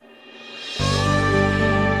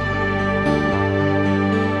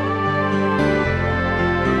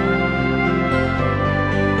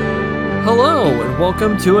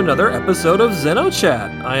welcome to another episode of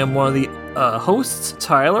XenoChat. I am one of the hosts,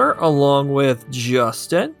 Tyler, along with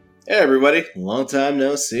Justin. Hey everybody, long time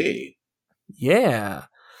no see. Yeah.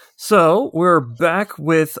 So, we're back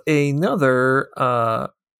with another, I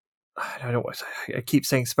don't know what, I keep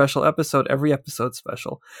saying special episode, every episode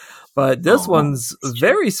special. But this one's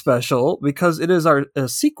very special because it is a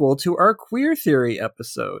sequel to our Queer Theory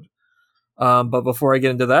episode. But before I get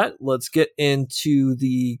into that, let's get into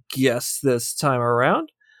the guests this time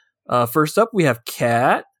around. First up, we have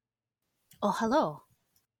Kat. Oh, hello.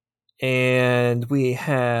 And we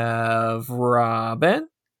have Robin.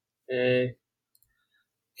 Hey.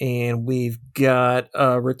 And we've got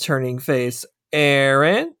returning face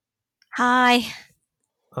Aaron. Hi.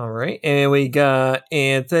 All right. And we got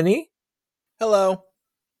Anthony. Hello.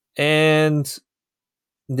 And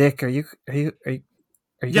Nick, are you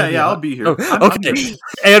Yeah, I'll be here. Oh, okay.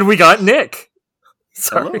 And we got Nick.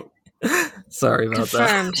 Sorry. Sorry about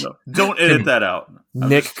Confirmed. No, don't edit that out.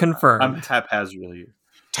 Nick confirmed. I'm haphazardly here.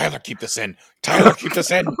 Tyler, keep this in. Tyler, keep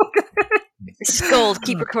this in. Scold.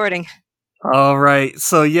 Keep recording. All right.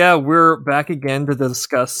 So, yeah, we're back again to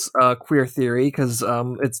discuss queer theory because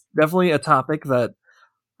it's definitely a topic that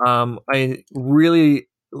I really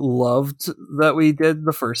loved that we did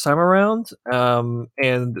the first time around.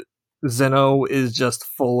 And Zeno is just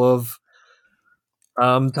full of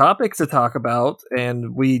topics to talk about.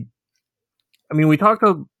 And we talked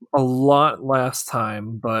a lot last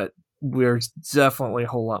time, but there's definitely a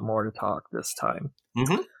whole lot more to talk this time.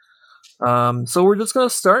 Mm-hmm. So we're just going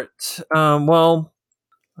to start. Well,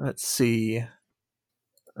 let's see.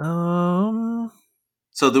 So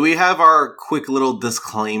do we have our quick little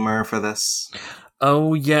disclaimer for this?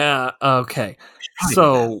 Oh, yeah. Okay.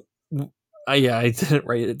 So, yeah, I didn't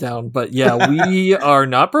write it down, but yeah, we are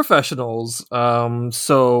not professionals.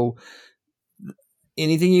 So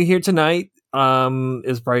anything you hear tonight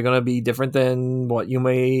is probably going to be different than what you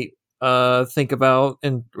may think about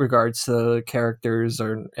in regards to characters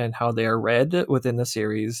and how they are read within the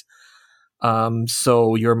series.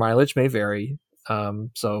 So your mileage may vary.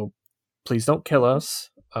 So please don't kill us.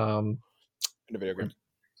 In a video game.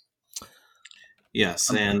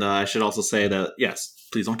 Yes, and I should also say that, yes,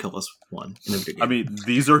 please don't kill us, one, in the video game. I mean,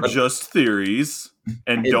 these are just theories,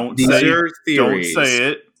 and don't these say are theories. don't say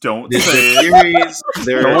it. Don't These say are it.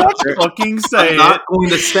 theories. Don't fucking say I'm it. not going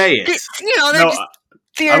to say it. You know, they're No, just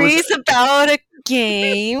theories about a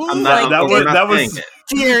game. I'm not, that we're was- not that was- saying it.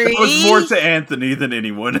 theory. that was more to Anthony than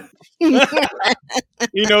anyone. He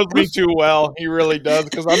knows me too well. He really does.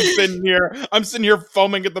 Because I'm sitting here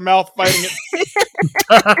foaming at the mouth, fighting it.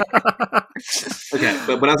 Okay,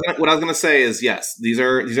 but what I was gonna say is, yes, these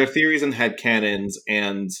are theories and headcanons,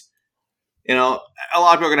 and you know, a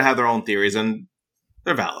lot of people are gonna have their own theories, and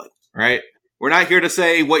they're valid, right? We're not here to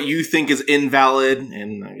say what you think is invalid,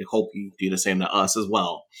 and I hope you do the same to us as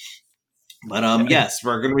well. But yes,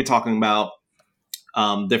 we're gonna be talking about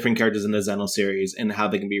different characters in the Xeno series and how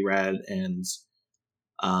they can be read, and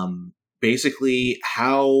basically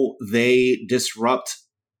how they disrupt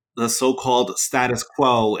the so-called status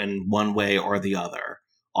quo in one way or the other.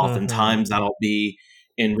 Oftentimes that'll be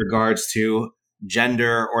in regards to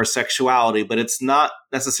gender or sexuality, but it's not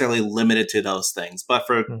necessarily limited to those things. But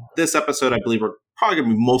for this episode, I believe we're probably going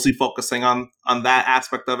to be mostly focusing on that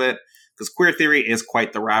aspect of it, because queer theory is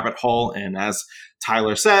quite the rabbit hole. And as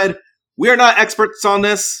Tyler said, we are not experts on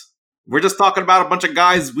this. We're just talking about a bunch of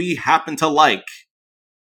guys we happen to like.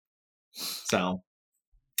 So,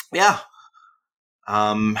 yeah.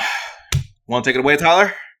 Want to take it away,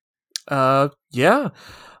 Tyler? Yeah.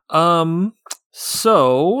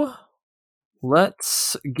 So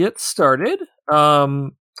let's get started.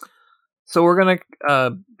 So we're gonna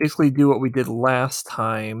basically do what we did last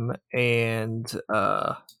time, and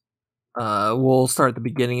we'll start at the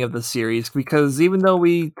beginning of the series, because even though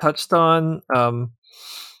we touched on Xenogears,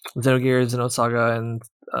 Xenosaga, and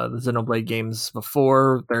the Xenoblade games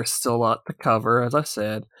before, there's still a lot to cover, as I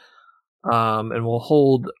said. And we'll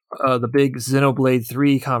hold the big Xenoblade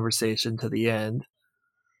 3 conversation to the end,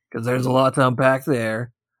 because there's a lot to unpack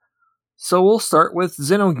there. So we'll start with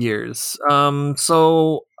Xenogears.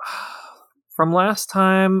 So from last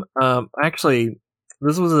time, actually,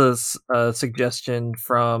 this was a suggestion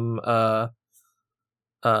from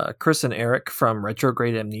Chris and Eric from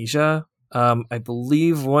Retrograde Amnesia. I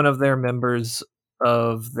believe one of their members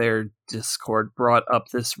of their Discord brought up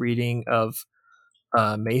this reading of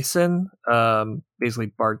Mason,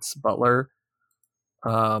 basically Bart's butler,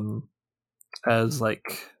 as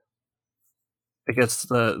like, I guess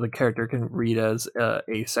the character can read as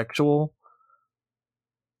asexual.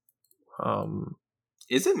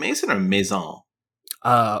 Is it Mason or Maison?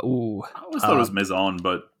 Ooh. I always thought it was Maison,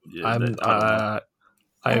 but yeah, I'm. I don't know.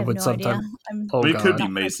 I have would no sometimes. idea. Oh It could god. be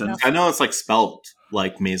Mason. I know it's like spelled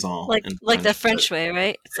like maison, Like in the French, French but- way,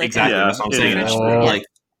 right? It's like Exactly, Yeah, that's what I'm it saying. is. It's Oh. like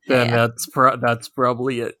Then Yeah. that's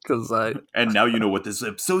probably it because I. And now you know what this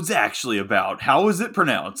episode's actually about. How is it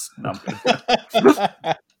pronounced? No, I'm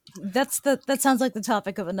kidding. That sounds like the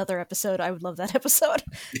topic of another episode. I would love that episode.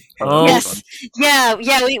 Oh, Yes. Yeah.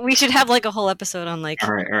 We should have like a whole episode on like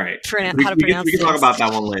all right. how to pronounce We can talk things. about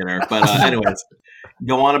that one later. But anyways,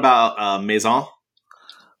 go on about maison.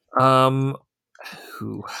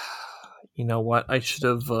 Who? You know what? I should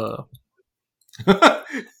have.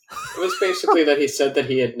 It was basically that he said that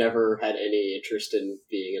he had never had any interest in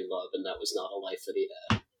being in love, and that was not a life that he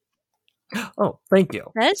had. Oh, thank you.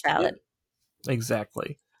 That is valid.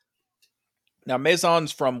 Exactly. Now,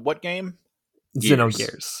 Maison's from what game?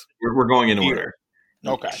 Xenogears. We're going in order.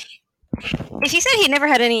 Okay. If he said he never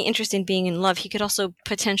had any interest in being in love, he could also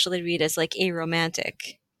potentially read as like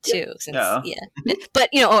aromantic too. Since, Yeah. But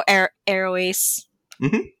or Aeroace.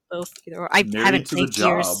 Mhm. Both either or. I Married haven't to the played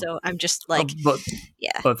Gears, job. so I'm just like, but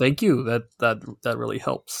yeah. thank you. That really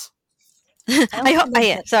helps. I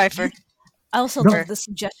hope. Sorry for. I also No. love the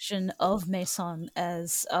suggestion of Mason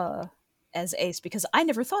as Ace because I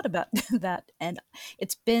never thought about that, and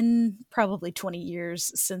it's been probably 20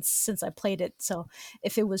 years since I played it. So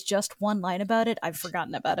if it was just one line about it, I've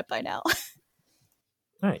forgotten about it by now.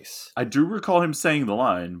 Nice. I do recall him saying the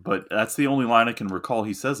line, but that's the only line I can recall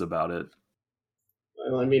he says about it.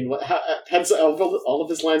 Well, I mean, all of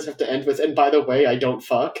his lines have to end with, and by the way, I don't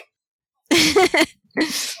fuck.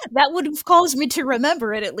 That would have caused me to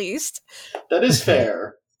remember it at least. That is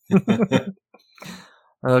fair.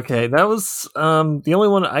 Okay, that was the only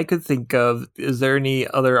one I could think of. Is there any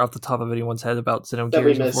other off the top of anyone's head about That we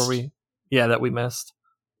Xenogears before missed. we? Yeah, that we missed.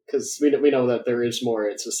 Because we know that there is more.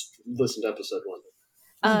 It's just listen to episode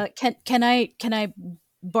 1. Can I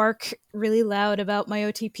bark really loud about my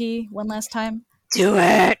OTP one last time? Do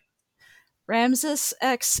it. Ramses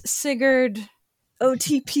X Sigurd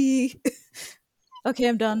OTP. Okay,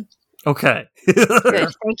 I'm done. Okay. Good.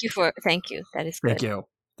 Thank you. That is good.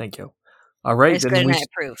 Thank you. All right, That is good, then and I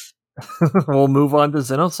approve. we'll move on to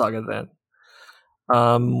Xenosaga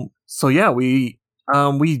then. So yeah, we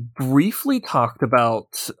briefly talked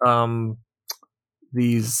about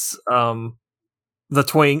these the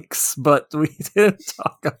Twinks, but we didn't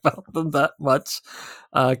talk about them that much.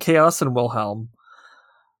 Chaos and Wilhelm.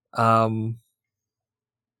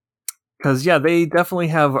 Because yeah, they definitely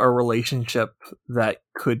have a relationship that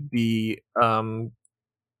could be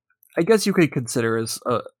I guess you could consider as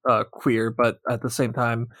queer, but at the same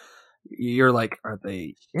time, you're like, are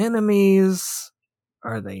they enemies?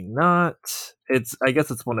 Are they not? I guess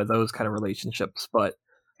it's one of those kind of relationships, but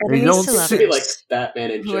they Enemies don't to It lovers. should be like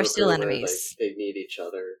Batman and Who Joker, are still where, enemies. they need each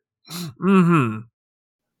other. Mm-hmm.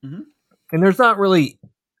 Mhm. And there's not really,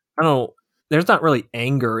 there's not really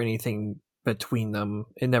anger or anything between them.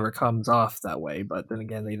 It never comes off that way, but then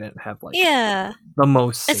again, they didn't have like Yeah, the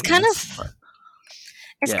most. It's kind scenes, of- but-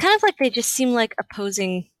 it's Yeah. kind of like they just seem like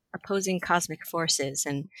opposing cosmic forces,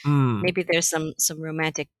 and Mm. maybe there's some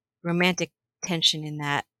romantic tension in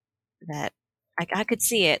that I could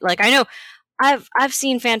see it. Like I know I've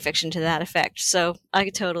seen fan fiction to that effect, so I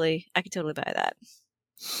could totally buy that.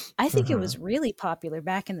 I think it Mhm. was really popular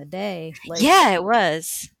back in the day. Like, Yeah, it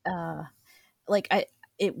was.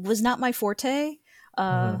 It was not my forte.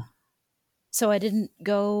 Mhm. So I didn't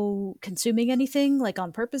go consuming anything like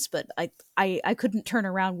on purpose, but I couldn't turn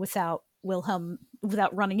around without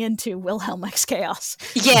running into Wilhelm X Chaos.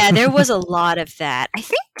 Yeah, there was a lot of that. I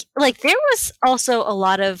think like there was also a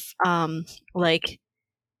lot of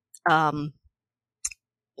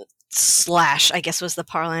slash, I guess was the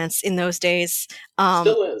parlance in those days.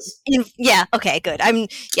 Still is. Yeah, okay, good. I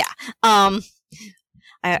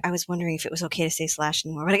was wondering if it was okay to say slash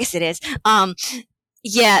anymore, but I guess it is.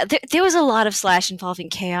 Yeah, there was a lot of slash involving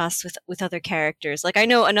chaos with other characters. Like I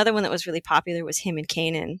know another one that was really popular was him and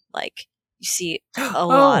Kanan. Like you see a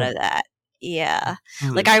lot of that. Yeah.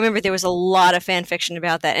 Mm. Like I remember there was a lot of fan fiction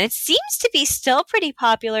about that, and it seems to be still pretty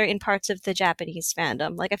popular in parts of the Japanese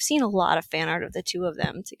fandom. Like I've seen a lot of fan art of the two of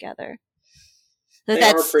them together. So They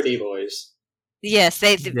are pretty boys. Yes,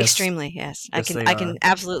 they Yes. extremely yes. Yes, they I can are.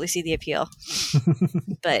 absolutely see the appeal.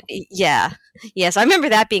 But yeah, yes, I remember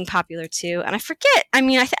that being popular too. And I forget. I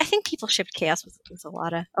mean, I think people shipped Chaos with a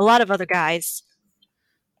lot of other guys.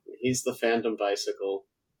 He's the fandom bicycle.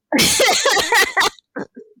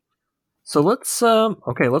 So let's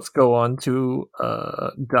go on to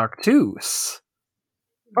Darktoos.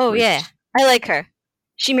 Oh yeah, I like her.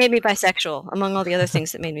 she made me bisexual, among all the other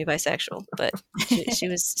things that made me bisexual. But she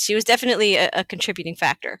was definitely a contributing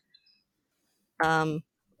factor.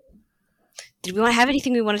 Did we want to have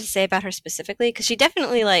anything we wanted to say about her specifically? Because she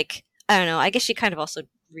definitely, like, I don't know. I guess she kind of also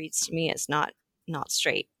reads to me as not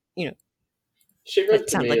straight. You know, She read that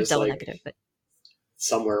to sounds me like as double like negative, but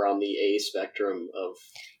somewhere on the A spectrum of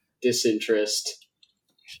disinterest.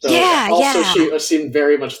 Yeah, also, yeah. she seemed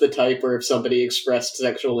very much the type where if somebody expressed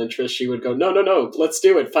sexual interest, she would go, no, let's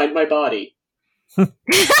do it. Find my body. Yeah,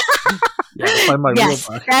 find my yes,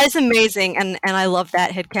 real body. that is amazing, and I love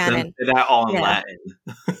that Then headcanon. that all in Yeah. Latin.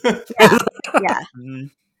 Yeah,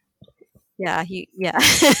 Mhm. yeah,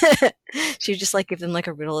 she would just like give them like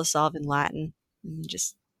a riddle to solve in Latin, and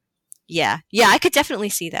just I could definitely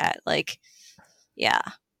see that. Like, yeah,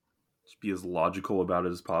 Just be as logical about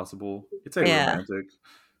it as possible. It's a Yeah. romantic.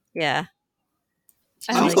 yeah.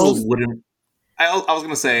 I I like also it. wouldn't. I was going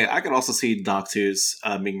to say I could also see Doctus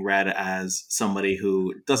being read as somebody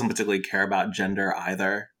who doesn't particularly care about gender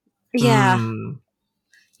either. Yeah, Hmm.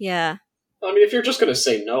 yeah. I mean, if you're just going to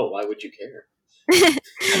say no, why would you care?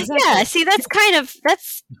 Yeah, see, I'm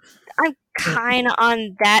kind of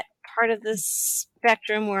on that part of the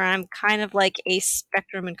spectrum where I'm kind of like a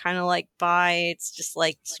spectrum and kind of like bi. It's just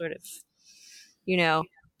like sort of, you know,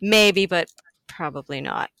 maybe, but probably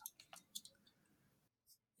not.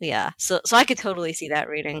 Yeah, so I could totally see that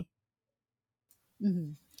reading.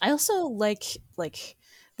 Mhm. I also like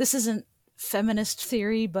this isn't feminist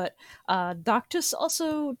theory, but Doctus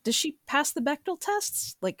also, does she pass the Bechdel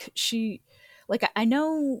tests? I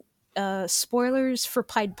know spoilers for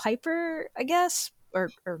Pied Piper, I guess, or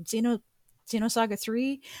Xenosaga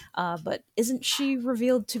 3, but isn't she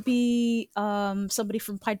revealed to be somebody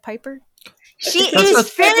from Pied Piper? She That's is a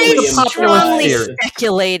very popular strongly theory.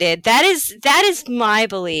 speculated. That is my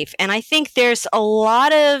belief, and I think there are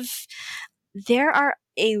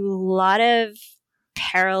a lot of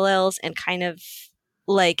parallels and kind of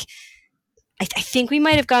like I think we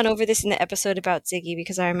might have gone over this in the episode about Ziggy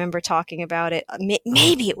because I remember talking about it.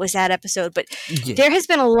 Maybe it was that episode, but Yeah. there has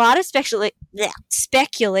been a lot of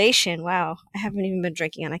speculation. Wow, I haven't even been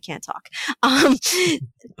drinking and I can't talk.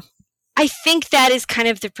 I think that is kind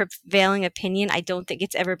of the prevailing opinion. I don't think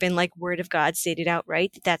it's ever been like word of God stated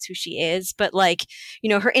outright that that's who she is. But like, you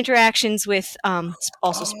know, her interactions with,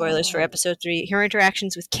 also spoilers for episode 3, her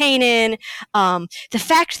interactions with Kanan, the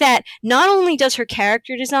fact that not only does her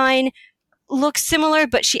character design look similar,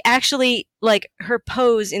 but she actually, like, her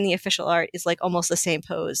pose in the official art is like almost the same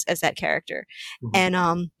pose as that character. Mhm.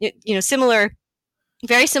 And, you know, similar,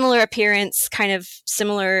 very similar appearance, kind of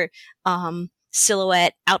similar,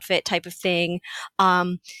 silhouette outfit type of thing.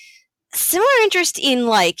 Similar interest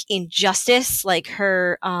in justice, like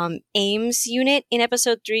her Ames unit in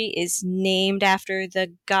episode 3 is named after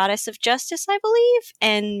the goddess of justice, I believe,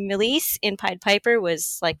 and Melise in Pied Piper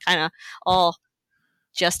was like kind of all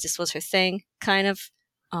justice was her thing, kind of.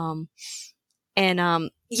 So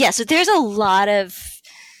there's a lot of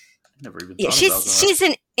Never even yeah, thought about that. she's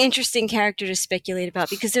an interesting character to speculate about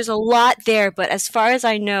because there's a lot there, but as far as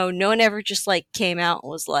I know, no one ever just like came out and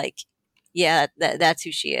was like, yeah, that's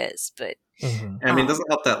who she is. But Mhm. I mean, doesn't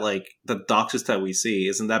help that like the Doctus that we see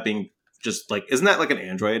isn't that like an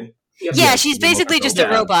android? Yep. yeah, Yeah, she's she's basically just a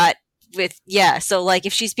yeah. robot with so like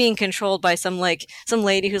if she's being controlled by some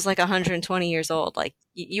lady who's like 120 years old, like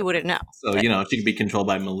you wouldn't know. So But- she could be controlled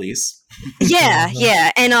by Melise.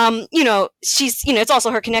 yeah, and you know, she's, you know, it's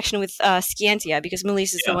also her connection with Scientia because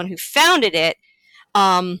Melise is the Yeah. one who founded it.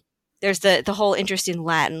 There's the whole interest in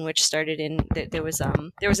Latin, which started in there was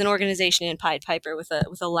an organization in Pied Piper with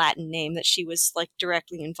a Latin name that she was like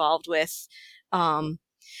directly involved with.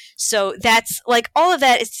 So that's like all of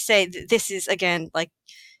that is to say that this is again like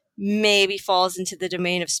maybe falls into the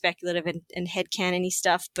domain of speculative and headcanon-y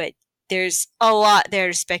stuff, but there's a lot there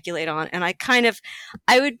to speculate on, and I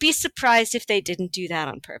would be surprised if they didn't do that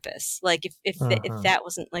on purpose, like if that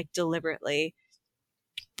wasn't like deliberately.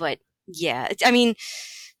 But yeah, I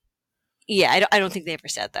don't think they ever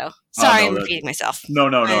said though. Sorry, no, I'm that- repeating myself. No.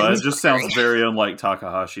 I'm It just sounds very unlike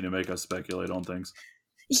Takahashi to make us speculate on things.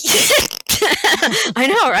 I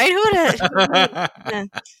know, right? Who would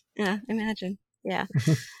yeah, imagine. Yeah.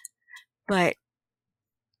 But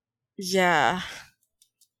yeah.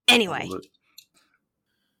 Anyway.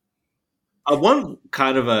 One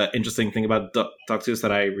kind of interesting thing about Doctus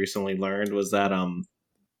that I recently learned was that,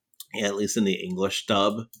 at least in the English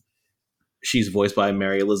dub, she's voiced by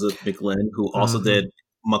Mary Elizabeth McGlynn, who also did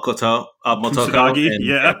Motoko Kusanagi, and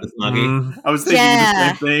yeah. Kusanagi. I was thinking the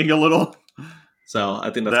same thing a little. So I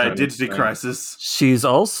think that's The kind of Identity interesting. Crisis. She's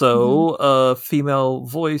also a female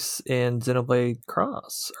voice in Xenoblade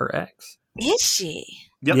Cross or X. Is she?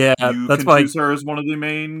 Yep. Yeah, you that's can why- choose her as one of the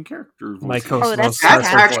main characters. My voices. co-host Oh, that's loves That's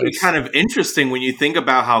her actually voice. kind of interesting when you think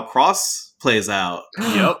about how Cross plays out.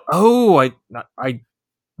 Yep. Oh, I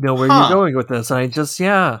know where Huh. you're going with this. I just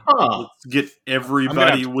Huh. Let's get I'm everybody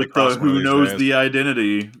gonna have to with play the Cross one of who these knows days. the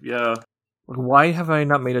identity. Yeah. why have I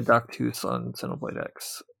not made a Doc Tooth on Xenoblade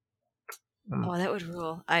X? Oh, that would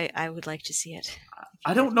rule. I would like to see it.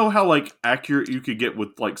 I don't know how like accurate you could get with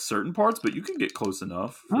like certain parts, but you can get close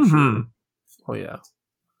enough. For Mhm. sure. Oh yeah.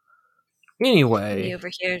 Me Anyway, over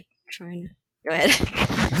here trying to go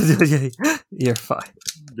ahead. you're fine.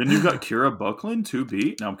 Then you've got Kira Buckland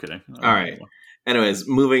 2B. No, I'm kidding. All right. Anyways,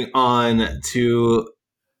 moving on to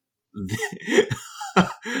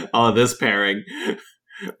this pairing.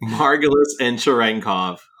 Margulis and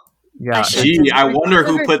Cherenkov. Yeah, should- Gee, I wonder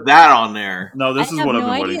who put that on there. No, this I is have what I've no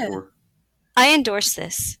been waiting idea. for. I endorse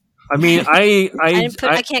this. I mean, I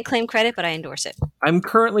can't claim credit, but I endorse it. I'm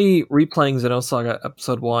currently replaying Xenosaga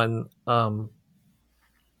Episode 1 on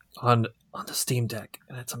the Steam Deck,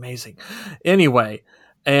 and it's amazing. Anyway,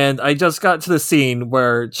 and I just got to the scene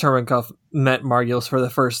where Cherenkov met Margulis for the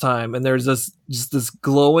first time, and there's this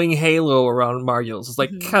glowing halo around Margulis. It's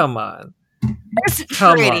like, come on. It's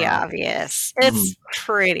Come pretty on. obvious. It's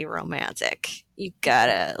pretty romantic. You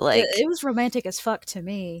gotta like. It was romantic as fuck to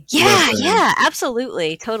me. Yeah, Listen. yeah,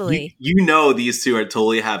 absolutely, totally. You know these two are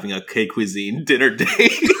totally having a K Cuisine dinner date. I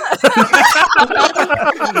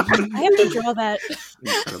have to draw that.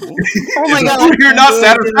 Incredible. Oh my If god! you're not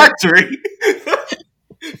satisfactory.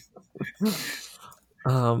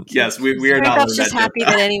 Yes, we are not. Cherenkov's just romantic. happy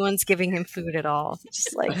that anyone's giving him food at all.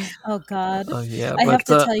 Just like, Oh god. Yeah, I have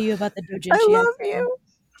but to tell you about the dojinshi. I love outfit. you.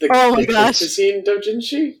 The my gosh. Cuisine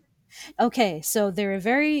Dojinshi? Okay, so there are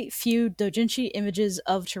very few dojinshi images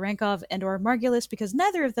of Cherenkov and or Margulis because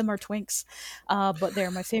neither of them are twinks, but they're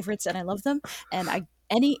my favorites and I love them. And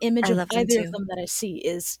any image I of love them either too. of them that I see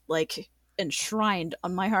is like enshrined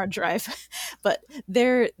on my hard drive. But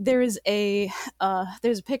there is a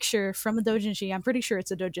there's a picture from a dojinshi. I'm pretty sure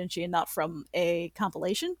it's a dojinshi and not from a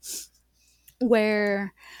compilation,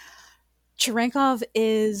 where Cherenkov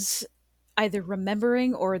is either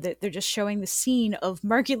remembering or that they're just showing the scene of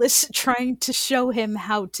Margulis trying to show him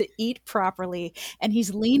how to eat properly, and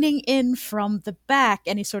he's leaning in from the back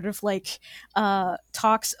and he sort of like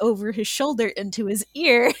talks over his shoulder into his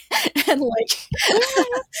ear and like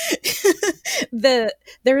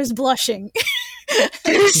there is blushing.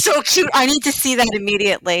 It's so cute. I need to see that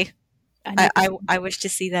immediately. I need to- I wish to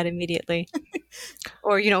see that immediately,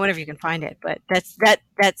 or whenever you can find it. But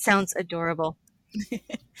that sounds adorable.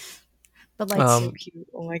 but like So cute.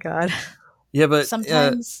 Oh my god. yeah, but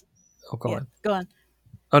sometimes go yeah, on. go on.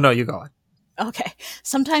 Oh no, you go on. Okay.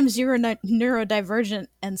 Sometimes you're neurodivergent,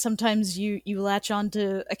 and sometimes you latch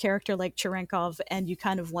onto a character like Cherenkov, and you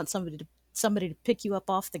kind of want somebody to pick you up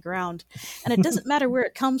off the ground, and it doesn't matter where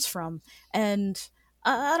it comes from. And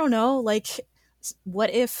I don't know, like,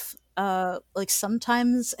 what if, like,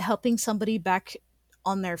 sometimes helping somebody back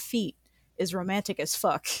on their feet is romantic as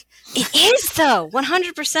fuck. It is though.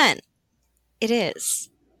 100%. It is.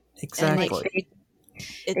 Exactly. And like, they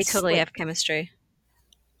It's totally like, have chemistry.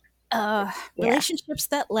 Yeah. relationships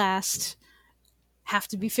that last have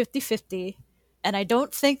to be 50-50, and I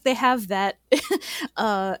don't think they have that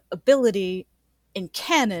ability in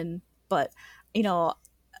canon, but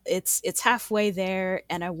it's halfway there,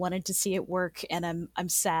 and I wanted to see it work, and I'm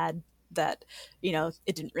sad that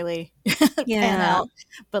it didn't really pan Yeah. out.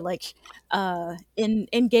 But like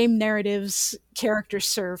in game narratives, characters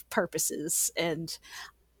serve purposes, and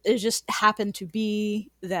it just happened to be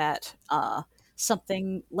that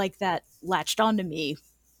something like that latched onto me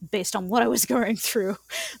based on what I was going through.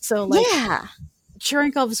 So like Yeah.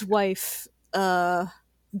 Cherenkov's wife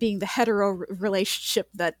being the hetero relationship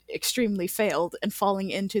that extremely failed, and falling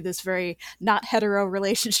into this very not hetero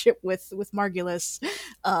relationship with Margulis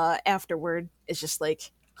afterward is just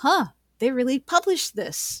like, they really published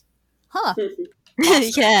this,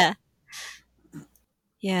 Yeah.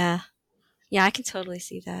 Yeah. Yeah, I can totally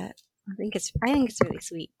see that. I think it's really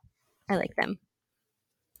sweet. I like them.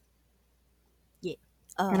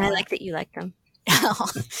 And I like that you like them.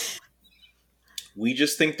 We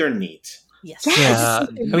just think they're neat. yes. Yeah,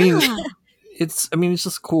 I mean, Yeah. it's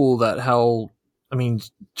just cool that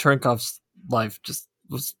Cherenkov's life just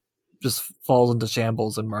falls into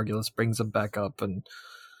shambles, and Margulis brings him back up, and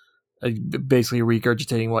basically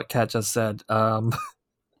regurgitating what Kat just said.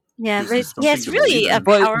 Yeah, This but is it's something to really believe a in.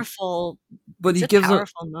 powerful But it's he a gives him,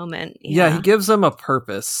 powerful moment. yeah, he gives him a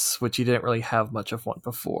purpose, which he didn't really have much of one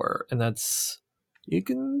before, and you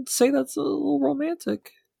can say that's a little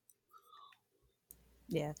romantic.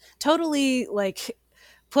 Yeah, totally. Like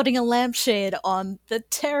putting a lampshade on the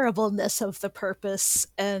terribleness of the purpose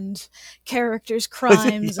and characters'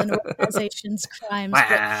 crimes and organizations' crimes.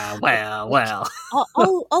 Well.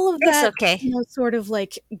 All of It's that, okay. sort of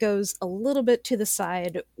like goes a little bit to the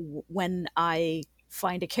side when I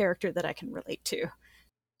find a character that I can relate to.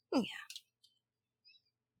 Yeah.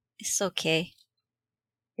 It's okay.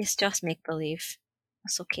 It's just make believe.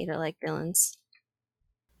 It's okay to like villains.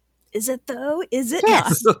 Is it though? Is it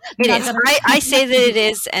Yes, not? it Not is. gonna- I say that it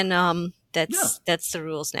is, and that's the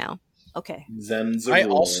rules now. Okay. Them's the I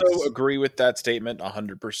rules. also agree with that statement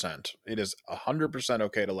 100%. It is 100%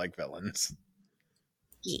 okay to like villains.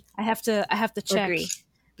 I have to check Agree.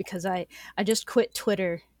 because I just quit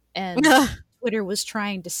Twitter and Twitter was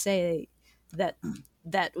trying to say that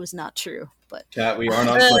was not true, but Cat, we aren't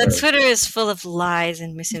on Twitter. Twitter is full of lies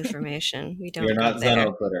and misinformation. We don't. We're go not there.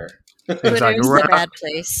 Xeno Twitter. Twitter Exactly. is We're a not- bad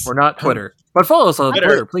place. We're not Twitter. But follow us on Twitter.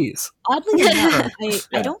 Twitter, please. oddly enough, I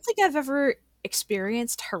Yeah. don't think I've ever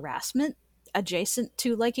experienced harassment adjacent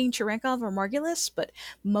to liking Cherenkov or Margulis, but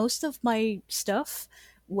most of my stuff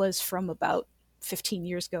was from about 15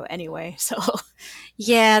 years ago anyway, so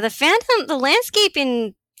Yeah, the landscape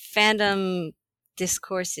in fandom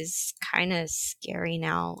discourse is kind of scary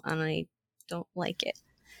now, and I don't like it.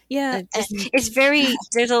 yeah, It's very.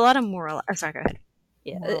 There's a lot of moral. I'm sorry. Go ahead.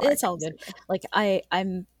 yeah, Moral it's all arguments. good. Like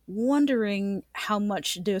I'm wondering how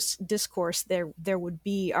much discourse there would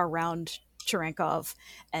be around Cherenkov,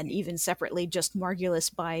 and even separately just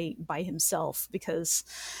Margulis by himself, because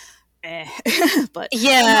but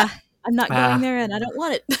Yeah, I'm not Ah. going there and I don't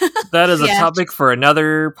want it. That is a Yeah. topic for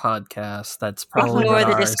another podcast. That's probably ignore not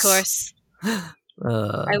the ours. discourse.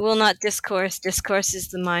 I will not discourse. Discourse is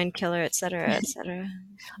the mind killer, etc., etc.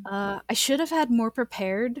 I should have had more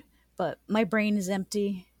prepared, but my brain is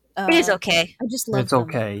empty. It is okay. I just love It's them.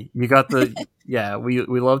 okay. You got the yeah. We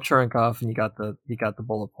love Cherenkov, and you got the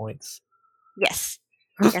bullet points. Yes,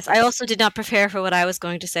 yes. I also did not prepare for what I was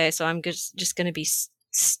going to say, so I'm just going to be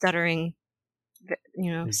stuttering,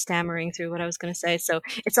 stammering through what I was going to say. So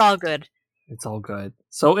it's all good. It's all good.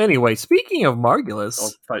 So anyway, speaking of Margulis,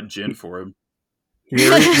 I'll fight Jin for him.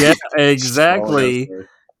 here, yeah, Oh, exactly. yes,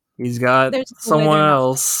 He's got There's no way someone they're not.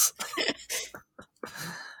 else.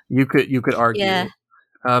 You could argue. Yeah.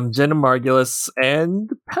 Jin and Margulis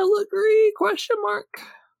and Pellegrini? Question mark.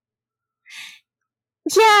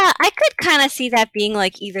 Yeah, I could kind of see that being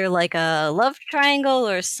like either like a love triangle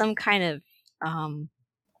or some kind of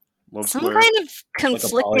Love some Flare. kind of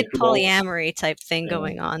conflicted polycule. polyamory type thing Yeah.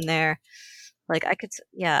 going on there. Like I could,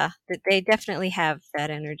 yeah, they definitely have that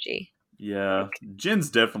energy. Yeah, Jin's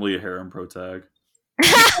definitely a harem protag.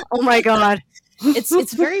 Oh my god.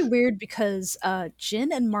 It's very weird because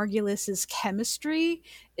Jin and Margulis's chemistry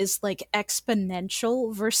is like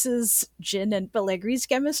exponential versus Jin and Pellegrini's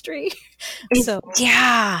chemistry. So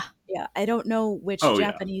Yeah. yeah, I don't know which Oh,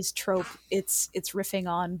 yeah. Japanese trope it's riffing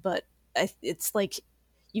on, but it's like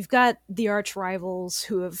you've got the arch rivals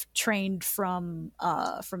who have trained from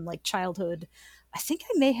like childhood. I think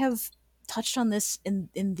I may have touched on this in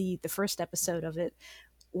the first episode of it,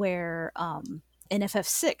 where in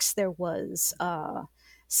FF6 there was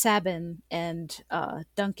Sabin and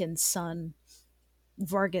Duncan's son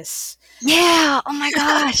Vargas, Yeah. Oh my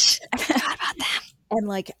gosh. I forgot about that. and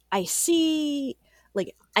like I see,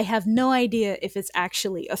 like I have no idea if it's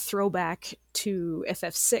actually a throwback to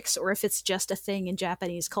FF6 or if it's just a thing in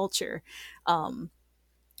Japanese culture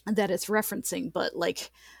that it's referencing, but like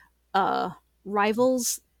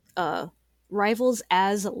rivals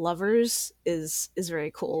as lovers is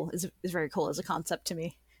very cool. Is very cool as a concept to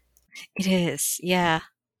me. It is. Yeah.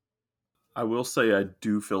 I will say I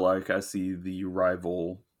do feel like I see the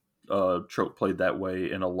rival trope played that way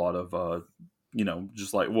in a lot of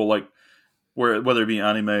just like whether it be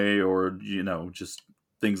anime or just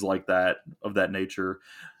things like that of that nature.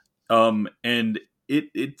 And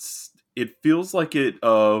it feels like it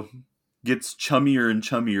gets chummier and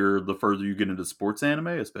chummier the further you get into sports anime,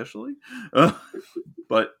 especially.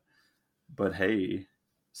 But hey,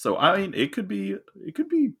 so I mean, it could be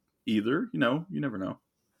either. You never know.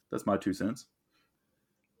 That's my 2 cents.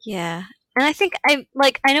 Yeah. And I think I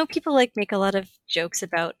know people like make a lot of jokes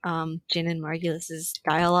about Jin and Margulis's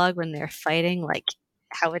dialogue when they're fighting, like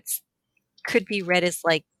how it's could be read as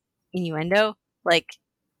like innuendo, like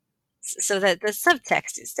so that the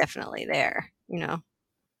subtext is definitely there,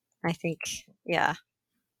 I think, yeah.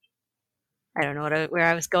 I don't know where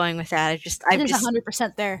I was going with that. It is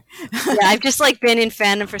 100% there. yeah, I've just like been in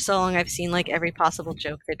fandom for so long. I've seen like every possible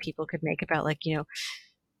joke that people could make about like,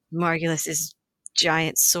 Margulis's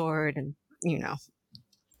giant sword and, Yeah,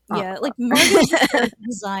 like Margulis'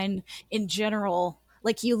 design in general,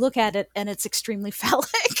 like you look at it and it's extremely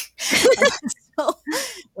phallic. So,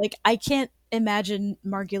 like, I can't imagine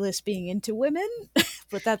Margulis being into women,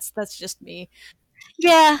 but that's just me.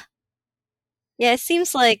 Yeah. Yeah, it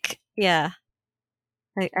seems like, yeah.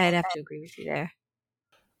 I'd have to agree with you there.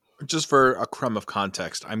 Just for a crumb of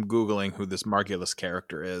context, I'm Googling who this Margulis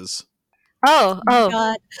character is. Oh.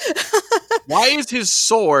 God. Why is his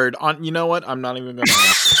sword on? You know what? I'm not even going to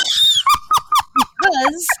ask.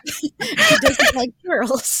 Because he doesn't like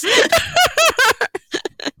girls.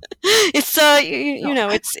 It's you know,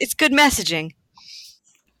 it's good messaging.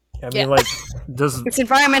 I mean, like, does It's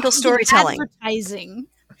environmental storytelling. Advertising.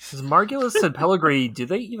 Margulis and Pellegrini, do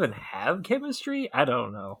they even have chemistry? I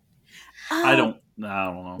don't know. I don't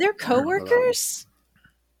know. They're coworkers.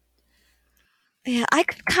 Yeah, I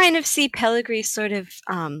could kind of see Pellegrini sort of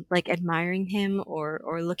like admiring him or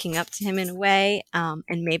looking up to him in a way, and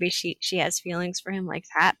maybe she has feelings for him like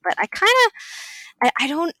that. But I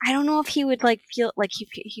don't know if he would like feel like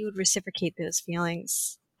he would reciprocate those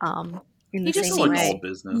feelings in the same way.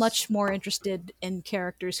 Much more interested in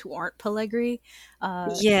characters who aren't Pellegrini.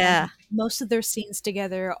 Yeah, most of their scenes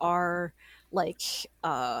together are like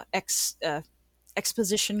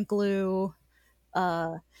exposition glue.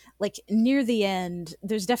 Like near the end,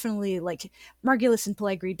 there's definitely like Margulis and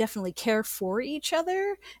Pellegrini definitely care for each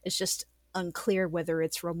other. It's just unclear whether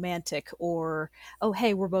it's romantic or, oh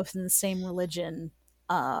hey, we're both in the same religion.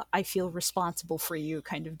 I feel responsible for you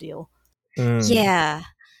kind of deal. Yeah.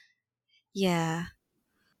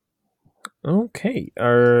 Okay.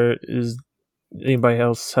 Is anybody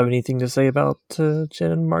else have anything to say about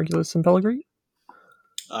Jen, Margulis, and Pellegrini?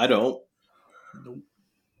 I don't.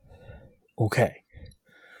 Okay.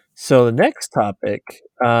 So the next topic,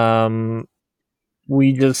 I mean,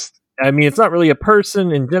 it's not really a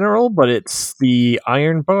person in general, but it's the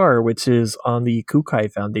Iron Bar, which is on the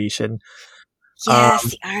Kukai Foundation.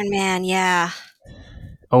 Yes, the Iron Man, yeah.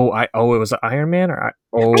 It was Iron Man? I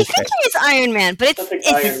think it's Iron Man, but it's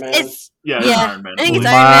Iron Man. It's Iron Man. I think it's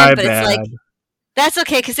My Iron Man, but bad. it's like that's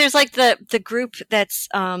okay because there's like the group that's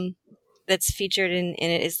featured in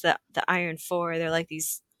it is the Iron Four. They're like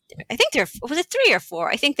these. I think was it 3 or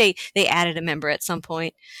 4? I think they added a member at some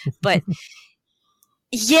point, but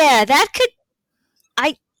yeah, that could.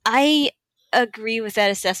 I agree with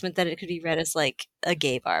that assessment that it could be read as like a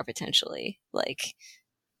gay bar potentially, like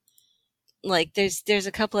there's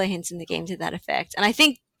a couple of hints in the game to that effect, and I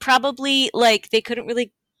think probably like they couldn't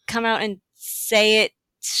really come out and say it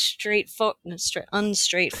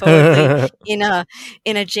unstraightforwardly in a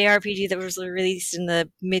JRPG that was released in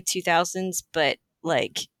the mid 2000s, but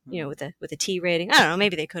like with a T rating. I don't know,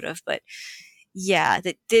 maybe they could have, but yeah,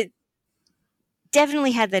 that did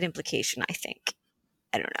definitely had that implication. I think.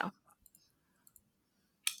 I don't know.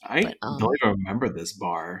 I don't even remember this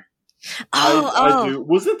bar. I do.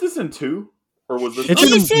 Wasn't this in 2? Or was this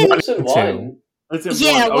it's in 1 and 2? It's in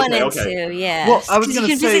 1 and 2, yeah. Well, I was going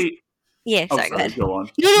to say... Yeah, sorry, go ahead. Go on.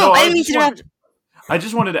 No, I didn't mean to interrupt. I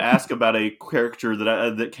just wanted to ask about a character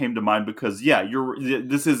that came to mind because,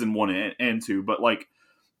 this is in 1 and 2, but like,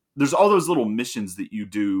 there's all those little missions that you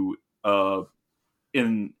do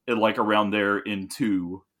in like around there in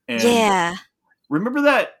 2. And yeah. Remember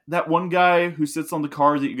that one guy who sits on the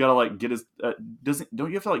car that you gotta like get his don't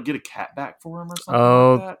you have to like get a cat back for him or something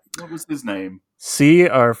like that? What was his name? See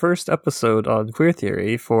our first episode on Queer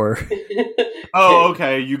Theory for. Oh,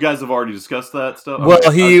 okay. You guys have already discussed that stuff.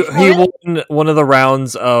 Well, he won one of the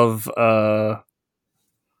rounds of because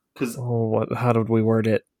how did we word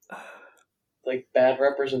it? Like bad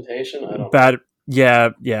representation. I don't. Bad. Yeah.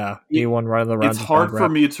 He won one of the rounds. It's hard for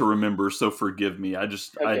me to remember, so forgive me. How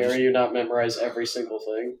dare you not memorize every single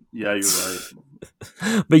thing? Yeah, you're right.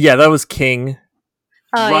 But yeah, that was King.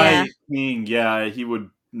 Oh, right, yeah. King. Yeah, he would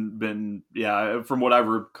been. Yeah, from what I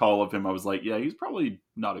recall of him, I was like, yeah, he's probably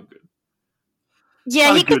not a good.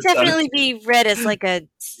 Yeah, he could definitely be read as like a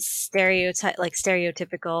stereotype, like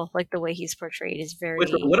stereotypical, like the way he's portrayed is very.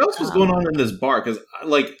 Wait, what else was going on in this bar? Because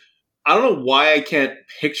like, I don't know why I can't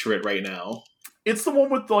picture it right now. It's the one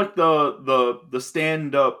with like the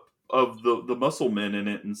stand up of the muscle men in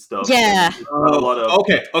it and stuff. Yeah. A lot of...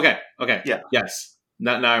 Okay. Yeah. Yes.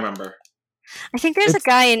 Now I remember. I think there's a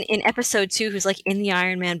guy in episode 2 who's like in the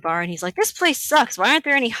Iron Man bar and he's like, "This place sucks. Why aren't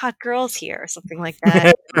there any hot girls here?" or something like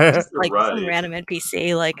that. Just like some random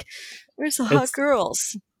NPC, like, "Where's the hot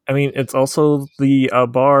girls?" I mean, it's also the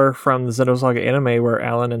bar from the Xenosaga anime where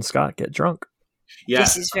Alan and Scott get drunk. Yeah,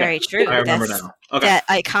 this is very true. I remember now. Okay. That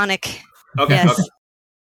iconic. Okay. Yes. Okay.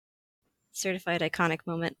 Certified iconic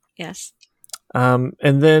moment. Yes.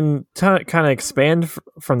 And then to kind of expand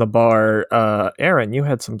from the bar, Aaron, you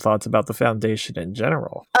had some thoughts about the Foundation in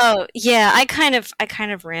general. Oh yeah, I kind of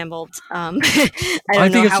rambled. I don't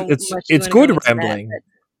know think how much it's you wanna good go into rambling. that,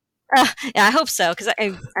 yeah, I hope so because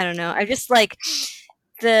I don't know. I just like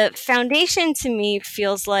the Foundation to me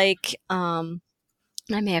feels like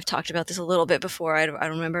I may have talked about this a little bit before. I don't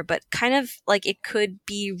remember, but kind of like it could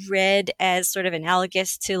be read as sort of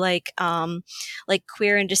analogous to like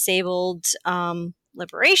queer and disabled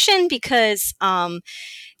liberation because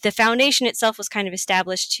the Foundation itself was kind of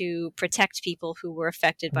established to protect people who were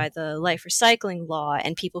affected by the life recycling law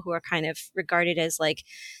and people who are kind of regarded as like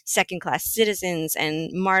second class citizens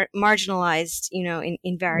and marginalized, you know,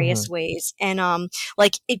 in various ways. And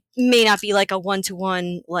like it may not be like a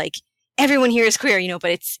one-to-one like everyone here is queer, you know,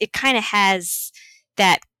 but it kind of has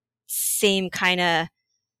that same kind of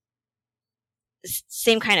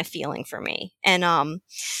feeling for me. And I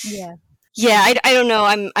don't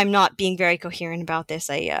know. I'm not being very coherent about this.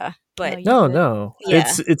 But No. Yeah.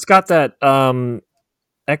 It's got that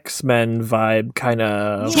X-Men vibe kind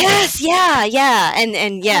of. Yes, yeah,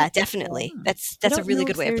 and yeah, definitely. That's a really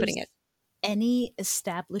good way of putting it. Any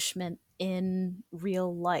establishment in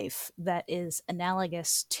real life that is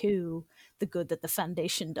analogous to the good that the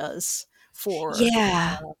Foundation does for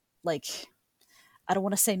like I don't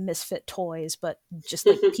want to say misfit toys, but just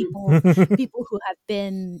like people who have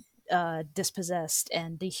been dispossessed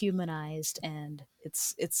and dehumanized, and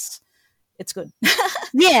it's good.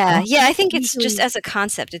 Yeah, I think it's just as a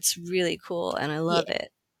concept, it's really cool, and I love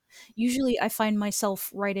it. Usually, I find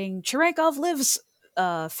myself writing Cherenkov Lives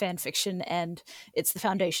fan fiction, and it's the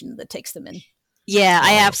Foundation that takes them in. Yeah,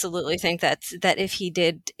 I absolutely think that if he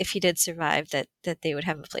did survive, that they would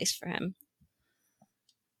have a place for him.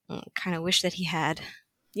 Kind of wish that he had.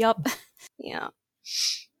 Yup. Yeah.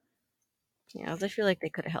 I feel like they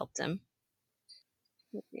could have helped him.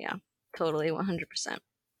 Yeah, totally, 100%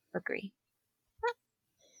 agree.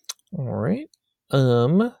 All right.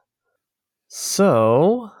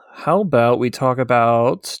 So how about we talk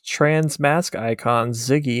about trans mask icons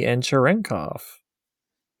Ziggy and Cherenkov?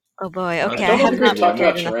 Oh boy, okay. I don't think we've talked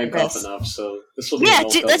about Cherenkov enough, so this will be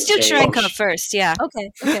let's do Cherenkov first. Yeah.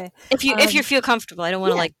 Okay. If you feel comfortable, I don't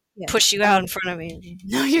want to push you out in front of me.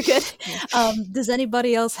 No, you're good. Does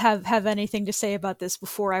anybody else have anything to say about this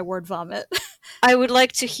before I word vomit? I would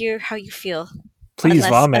like to hear how you feel. Please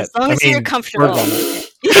vomit. As long as you're comfortable.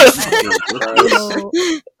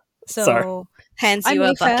 So hands you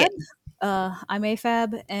a bucket. I'm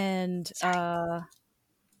AFAB, and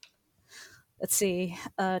let's see.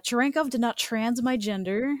 Cherenkov did not trans my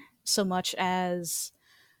gender so much as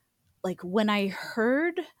like when I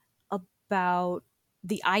heard about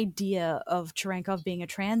the idea of Cherenkov being a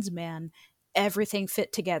trans man, everything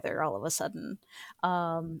fit together all of a sudden.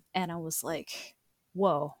 And I was like,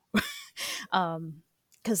 whoa.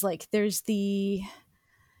 Because like there's the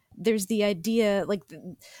idea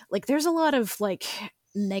like there's a lot of like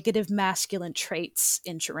negative masculine traits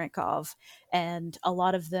in Cherenkov, and a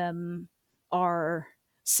lot of them are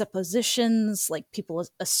suppositions, like people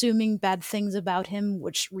assuming bad things about him,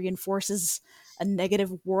 which reinforces a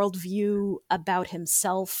negative worldview about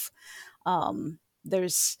himself.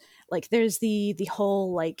 There's the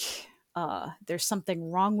whole like there's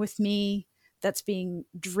something wrong with me that's being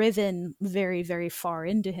driven very, very far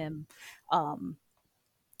into him.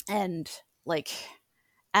 And like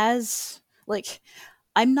as like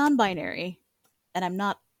I'm non-binary and I'm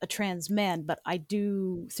not a trans man, but I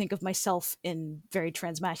do think of myself in very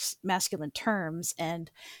masculine terms, and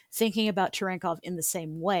thinking about Cherenkov in the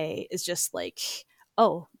same way is just like,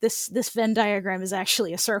 oh, this Venn diagram is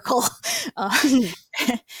actually a circle.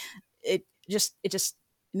 It just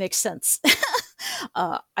makes sense.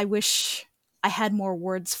 I wish I had more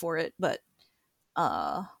words for it, but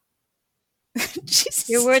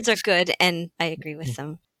your words are good, and I agree with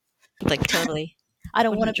them. Like totally. I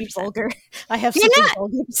don't 100%. Want to be vulgar. I have something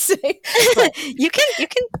vulgar to say. You can say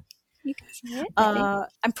it.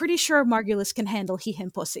 I'm pretty sure Margulis can handle he, him,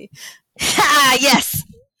 pussy. Yes.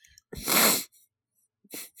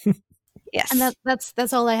 Yes. And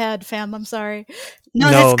that's all I had, fam. I'm sorry. No,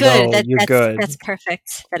 that's good. No, you're good. That's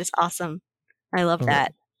perfect. That is awesome. I love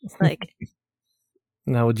that. Like.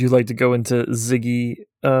 Now, would you like to go into Ziggy,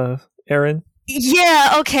 Aaron?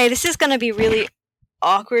 Yeah. Okay. This is going to be really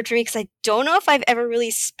awkward for me because I don't know if I've ever really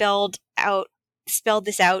spelled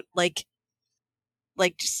this out like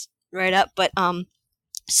just right up. But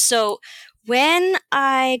so when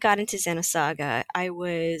I got into Xenosaga, I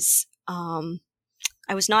was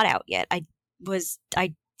not out yet. I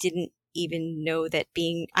didn't even know that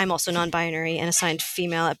I'm also non-binary and assigned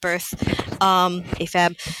female at birth,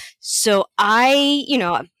 AFAB. So I,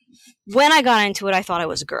 when I got into it, I thought I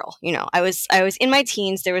was a girl. I was in my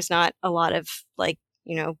teens. There was not a lot of like,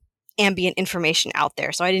 ambient information out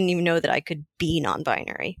there, so I didn't even know that I could be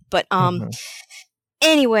non-binary. But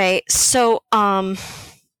anyway, so but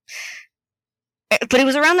it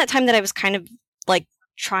was around that time that I was kind of like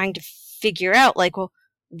trying to figure out like, well,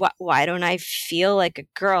 why don't I feel like a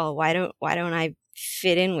girl? Why don't I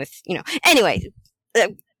fit in with, anyway,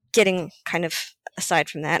 getting kind of aside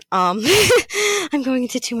from that, I'm going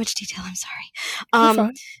into too much detail. I'm sorry.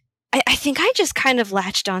 I think I just kind of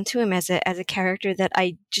latched onto him as a character that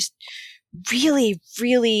I just really,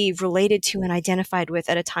 really related to and identified with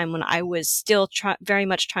at a time when I was still very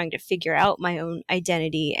much trying to figure out my own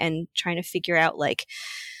identity and trying to figure out like,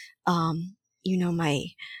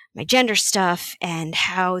 my gender stuff and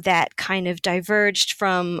how that kind of diverged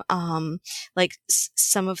from like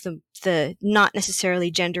some of the not necessarily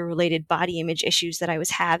gender related body image issues that I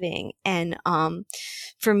was having. And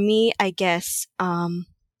for me, I guess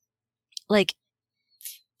like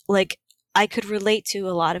I could relate to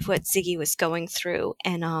a lot of what Ziggy was going through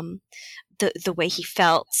and the way he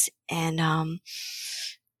felt and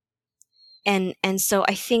so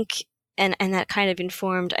I think and that kind of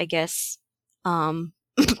informed, I guess, kind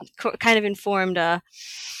of informed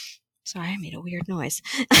sorry, I made a weird noise.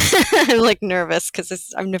 I'm like nervous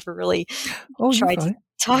because I've never really tried to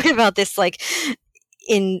talk about this like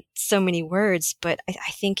in so many words, but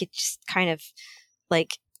I think it just kind of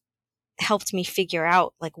like helped me figure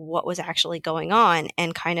out like what was actually going on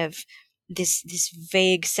and kind of this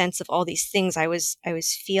vague sense of all these things I was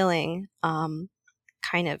feeling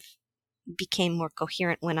kind of became more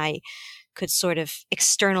coherent when I could sort of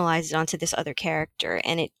externalize it onto this other character.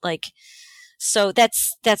 And it like, so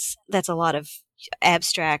that's a lot of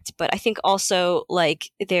abstract, but I think also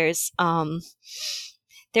like there's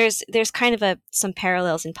kind of some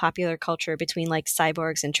parallels in popular culture between like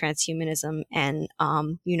cyborgs and transhumanism and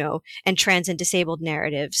and trans and disabled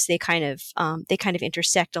narratives. They kind of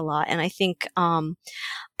intersect a lot, and I think I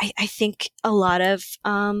think a lot of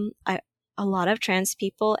trans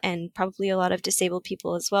people and probably a lot of disabled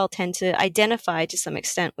people as well tend to identify to some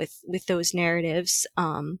extent with those narratives.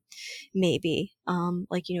 Maybe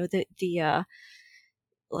like you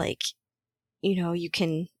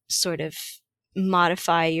can sort of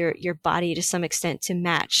modify your body to some extent to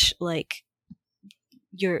match like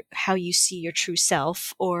how you see your true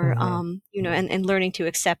self, or and learning to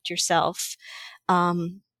accept yourself,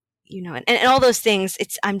 and all those things.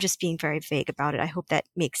 I'm just being very vague about it. I hope that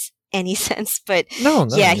makes any sense, but no.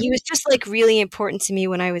 Yeah, he was just like really important to me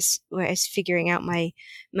when I was figuring out my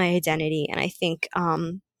identity, and I think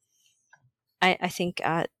I think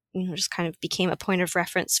just kind of became a point of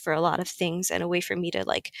reference for a lot of things and a way for me to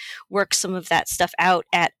like work some of that stuff out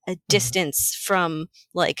at a distance from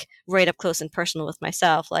like right up close and personal with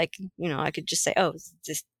myself. Like, I could just say, oh,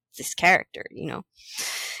 this character, Yeah.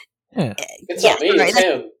 It's not me, right, it's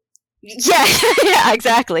him. Yeah, yeah,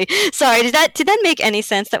 exactly. Sorry, did that make any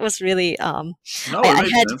sense? That was really No, it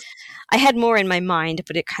makes sense. I had more in my mind,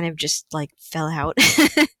 but it kind of just like fell out.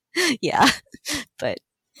 Yeah. But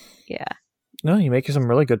yeah. No, you make some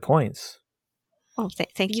really good points. Oh,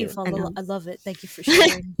 thank you. And, I love it. Thank you for sharing.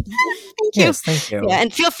 Thank you. Yes, thank you. Yeah,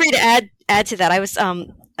 and feel free to add to that. I was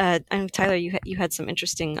Tyler, you had some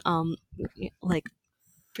interesting like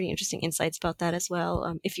pretty interesting insights about that as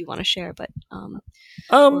well. If you want to share, but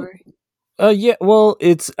yeah. Well,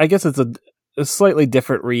 I guess it's a slightly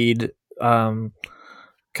different read.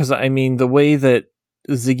 Because I mean, the way that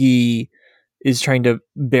Ziggy is trying to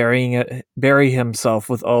bury himself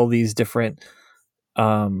with all these different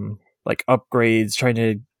like upgrades, trying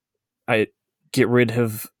to get rid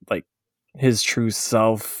of like his true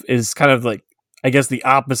self is kind of like, I guess, the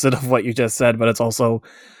opposite of what you just said, but it's also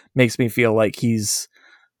makes me feel like he's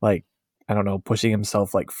like, I don't know, pushing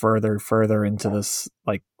himself like further into this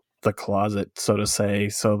like the closet, so to say,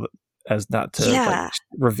 so as not to like,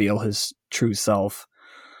 reveal his true self.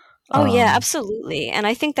 Oh yeah, absolutely. And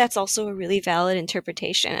I think that's also a really valid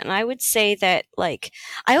interpretation. And I would say that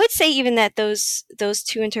even that those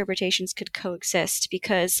two interpretations could coexist,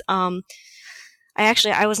 because I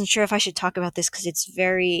wasn't sure if I should talk about this because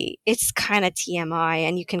it's kind of TMI,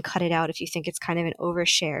 and you can cut it out if you think it's kind of an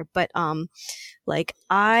overshare. But like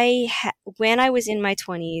when I was in my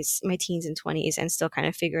teens and 20s and still kind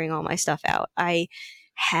of figuring all my stuff out, I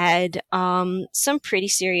had some pretty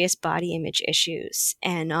serious body image issues,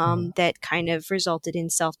 and that kind of resulted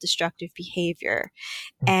in self-destructive behavior.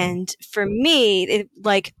 And for me,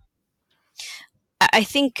 I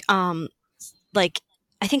think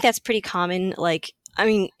that's pretty common, like I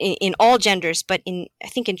mean, in all genders, but I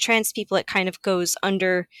think in trans people, it kind of goes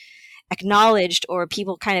under acknowledged, or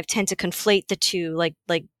people kind of tend to conflate the two, like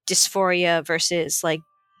dysphoria versus like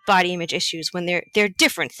body image issues, when they're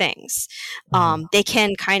different things. They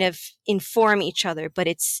can kind of inform each other, but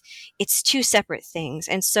it's two separate things.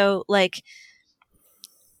 And so like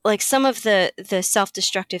some of the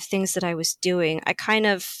self-destructive things that I was doing, I kind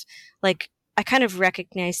of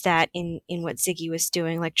recognized that in what Ziggy was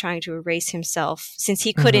doing, like trying to erase himself, since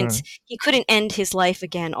he couldn't end his life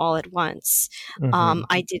again all at once.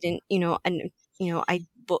 I didn't,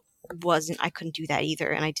 I couldn't do that either,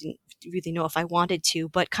 and I didn't really know if I wanted to,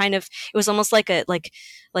 but kind of it was almost like a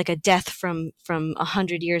death from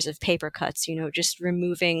 100 years of paper cuts, just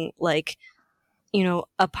removing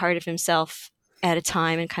a part of himself at a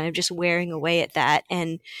time and kind of just wearing away at that.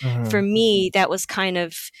 And for me, that was kind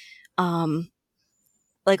of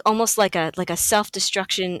almost like a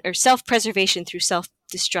self-destruction or self-preservation through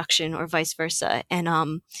self-destruction, or vice versa. And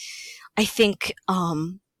I think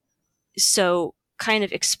so kind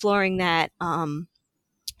of exploring that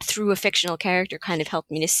through a fictional character kind of helped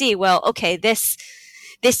me to see, well, okay, this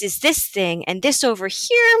is this thing, and this over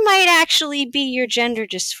here might actually be your gender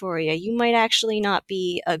dysphoria. You might actually not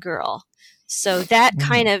be a girl. So that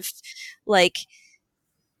kind of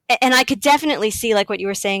and I could definitely see like what you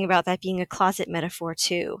were saying about that being a closet metaphor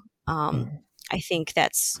too. I think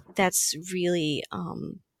that's really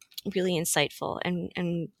really insightful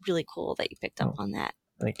and really cool that you picked up on that.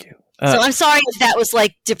 Thank you. So I'm sorry if that was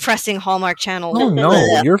like depressing Hallmark Channel. Oh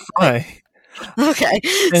no, you're fine. Okay,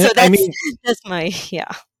 And so that's my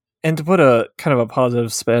And to put a kind of a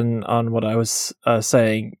positive spin on what I was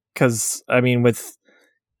saying, because I mean, with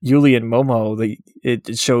Yuli and Momo,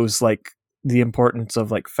 it shows like the importance of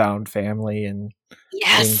like found family and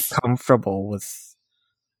being comfortable with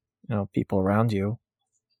people around you.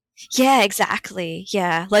 Yeah, exactly.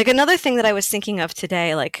 Yeah. Like another thing that I was thinking of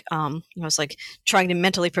today, like I was like trying to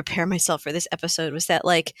mentally prepare myself for this episode, was that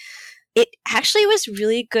like it actually was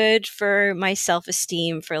really good for my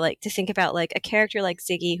self-esteem, for like to think about like a character like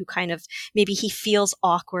Ziggy, who kind of maybe he feels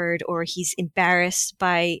awkward or he's embarrassed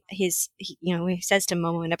by his, he says to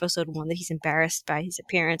Momo in episode 1 that he's embarrassed by his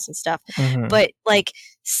appearance and stuff. But like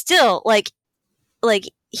still like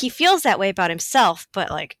he feels that way about himself,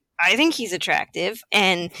 but like I think he's attractive,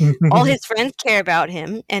 and all his friends care about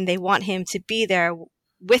him and they want him to be there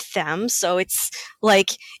with them. So it's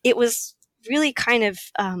like it was really kind of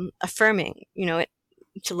affirming,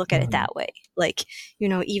 to look at it that way. Like,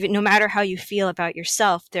 even no matter how you feel about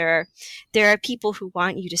yourself, there are people who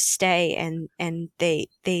want you to stay, and they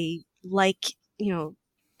like,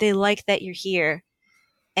 they like that you're here,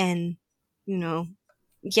 and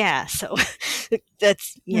so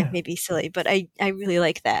that's maybe silly, but I really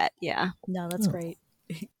like that. Yeah. No, that's great.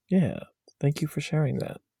 Yeah. Thank you for sharing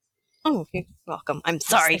that. Oh, you're welcome. I'm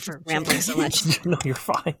sorry for rambling so much. No, you're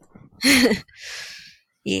fine.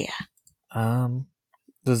 Yeah.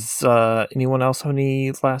 Does anyone else have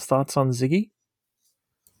any last thoughts on Ziggy?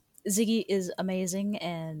 Ziggy is amazing,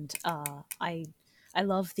 and I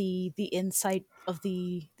love the insight of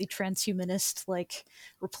the transhumanist, like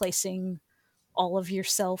replacing all of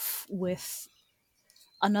yourself with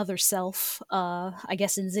another self. I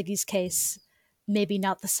guess in Ziggy's case, maybe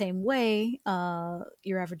not the same way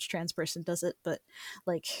your average trans person does it, but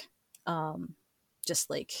like just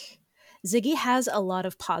like Ziggy has a lot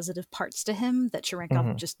of positive parts to him that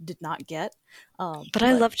Cherenkov just did not get. But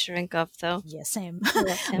I love Cherenkov though. Yeah, same.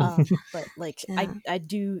 But like I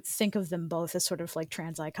do think of them both as sort of like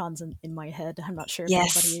trans icons in my head. I'm not sure if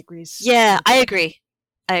anybody agrees. Yeah, I agree.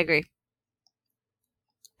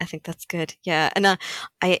 I think that's good. Yeah, and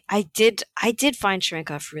I did find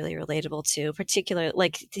Cherenkov really relatable too, particularly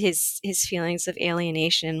like his feelings of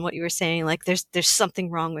alienation. What you were saying, like there's something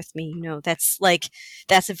wrong with me. That's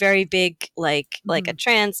a very big like a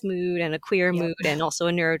trans mood and a queer mood and also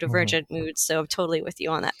a neurodivergent mood. So I'm totally with you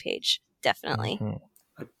on that page. Definitely.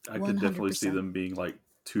 I could definitely see them being like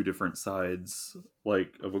two different sides,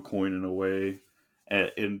 like of a coin in a way,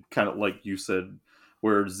 and kind of like you said,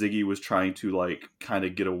 where Ziggy was trying to like kind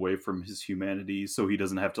of get away from his humanity so he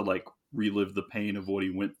doesn't have to like relive the pain of what he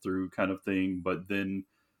went through, kind of thing. But then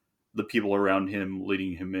the people around him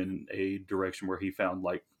leading him in a direction where he found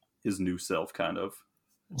like his new self, kind of.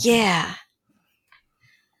 Yeah.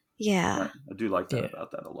 Right. I do like that about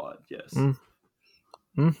that a lot. Yes.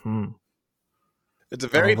 It's a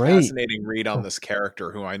very fascinating read on this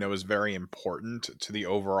character, who I know is very important to the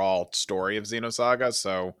overall story of Xenosaga.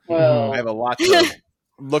 So I have a lot to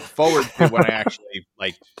look forward to when I actually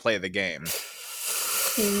like play the game.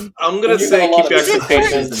 I'm gonna say keep your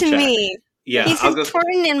expectations to me. Yeah, he's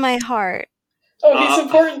important in my heart. Oh, he's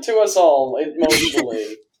important to us all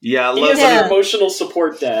emotionally. Yeah, he is an emotional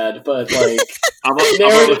support dad, but like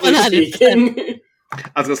narratively speaking.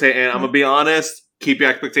 I was gonna say, and I'm gonna be honest. Keep your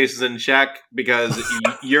expectations in check because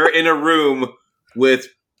you're in a room with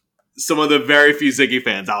some of the very few Ziggy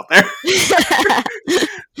fans out there.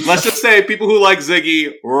 Let's just say people who like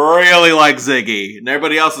Ziggy really like Ziggy, and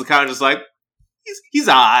everybody else is kind of just like, he's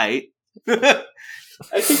alright.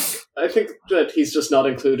 I think that he's just not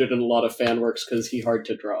included in a lot of fan works because he's hard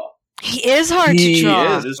to draw. He is hard to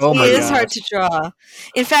draw. He is hard to draw.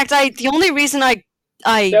 In fact, the only reason I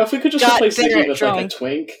if we could just replace Ziggy with like a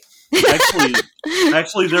twink.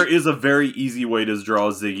 Actually, there is a very easy way to draw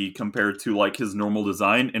Ziggy compared to like his normal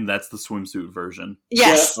design, and that's the swimsuit version.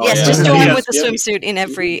 Yes, just draw him with the swimsuit in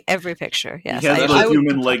every picture. Yes, he has the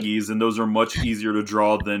human leggies, and those are much easier to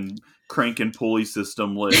draw than crank and pulley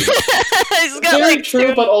system legs. He's got very like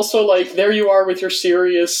true, but also like there you are with your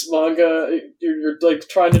serious manga. You're like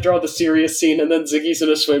trying to draw the serious scene, and then Ziggy's in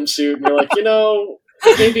a swimsuit, and you're like,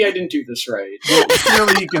 maybe I didn't do this right. Well,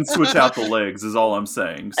 clearly he can switch out the legs, is all I'm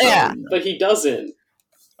saying. So, yeah, but he doesn't,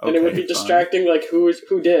 and it would be distracting. Like who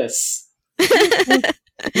dis?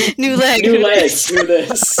 New legs, who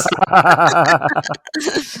this?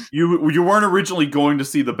 You weren't originally going to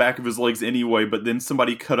see the back of his legs anyway, but then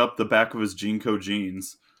somebody cut up the back of his Jinko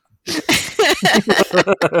jeans. I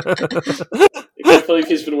can't believe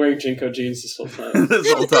he's been wearing Jinko jeans this whole time. It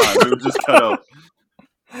was just cut up.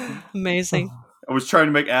 Amazing. I was trying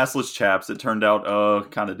to make assless chaps. It turned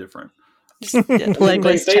out kind of different.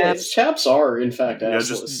 Legless chaps. Chaps are in fact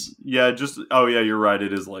assless. Oh yeah, you're right.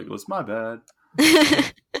 It is legless. My bad.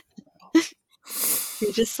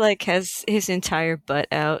 He just like has his entire butt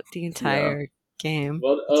out the entire game.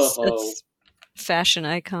 It's fashion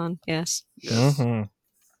icon. Yes. Mm-hmm.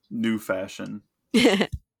 New fashion.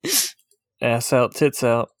 Ass out, tits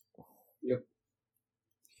out. Yep.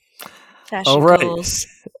 Fashion goals.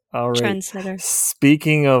 All right. Trendsetter.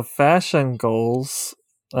 Speaking of fashion goals,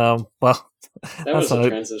 that was a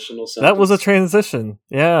transitional sentence. That was a transition.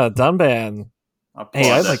 Yeah, Dunban.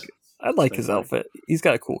 Hey, I like his outfit. He's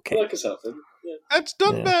got a cool cape. I like his outfit. Yeah. That's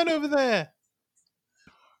Dunban over there.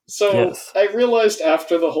 So yes. I realized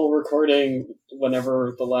after the whole recording,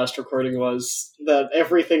 whenever the last recording was, that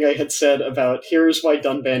everything I had said about here's why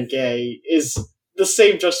Dunban gay is the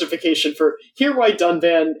same justification for here why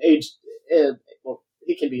Dunban well,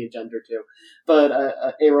 he can be a gender too, but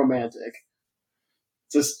aromantic.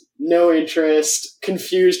 Just no interest,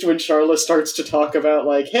 confused when Charlotte starts to talk about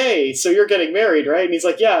like, hey, so you're getting married, right? And he's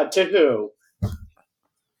like, yeah, to who?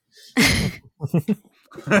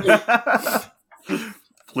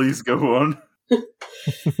 Please go on.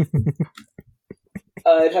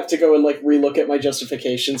 I'd have to go and like relook at my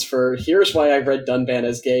justifications for here's why I read Dunban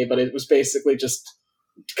as gay, but it was basically just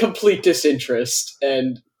complete disinterest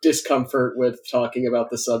and discomfort with talking about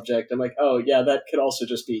the subject. I'm like, oh yeah, that could also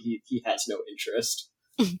just be he has no interest.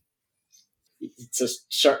 It's just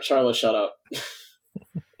Charlotte, shut up.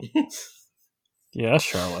 Yeah,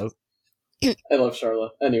 Charlotte. I love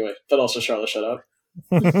Charlotte. Anyway, but also Charlotte, shut up.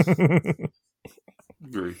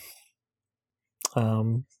 Agree.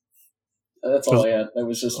 That's all I had. That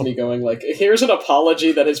was just me going like, here's an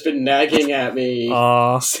apology that has been nagging at me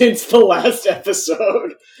since the last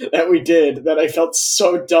episode that we did, that I felt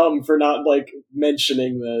so dumb for not like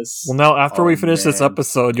mentioning this. Well, now after we finish this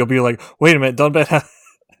episode, you'll be like, wait a minute, Dunban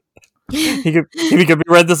he could be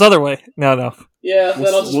read this other way. No. Yeah,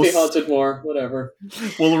 then I'll just be haunted more. Whatever.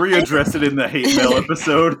 We'll readdress it in the hate mail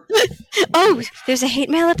episode. Oh, there's a hate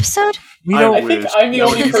mail episode? I think I'm the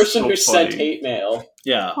only person who sent hate mail.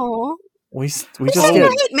 Yeah. Oh. We just get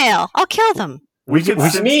hate mail. I'll kill them. We sent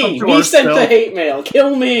the hate mail.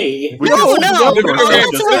 Kill me. No.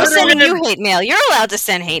 I'm sending you hate mail. You're allowed to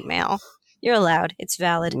send hate mail. You're allowed. It's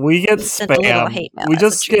valid. We get spam. We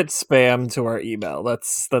just get spam to our email.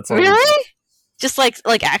 That's all. Really? Just like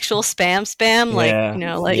actual spam, like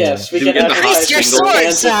yes, we get increase your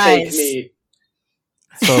sword size.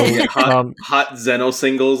 So hot Zeno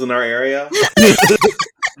singles in our area.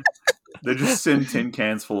 They just send tin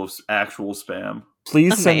cans full of actual spam.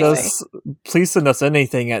 Please send us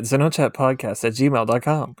anything at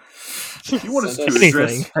xenochatpodcast@gmail.com. If you want us to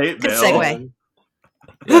address hate mail. Segue.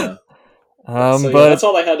 Yeah. But that's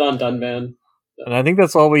all I had on Dunban. And I think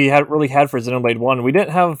that's all we really had for Xenoblade 1. We didn't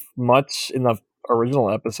have much in the original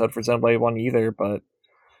episode for Xenoblade 1 either, but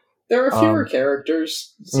there are fewer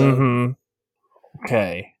characters. So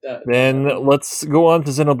okay. Then let's go on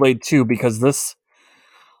to Xenoblade 2, because this...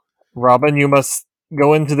 Robin, you must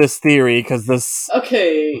go into this theory, because this...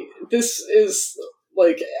 Okay, this is...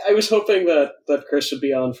 Like, I was hoping that Chris would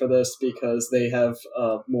be on for this, because they have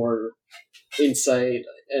more insight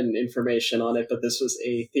and information on it, but this was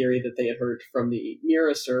a theory that they had heard from the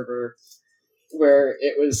Mira server, where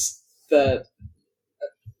it was that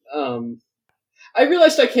I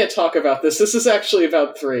realized I can't talk about this. This is actually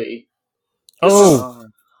about 3. Oh.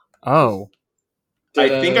 I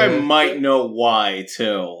think I might know why,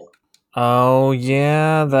 too. Oh,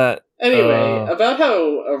 yeah, that... Anyway, about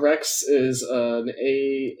how Rex is a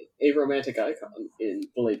romantic icon in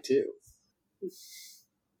Blade 2.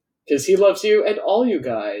 Because he loves you and all you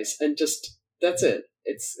guys, and just, that's it.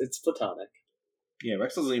 It's platonic. Yeah,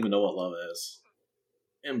 Rex doesn't even know what love is.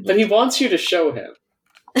 But he wants you to show him.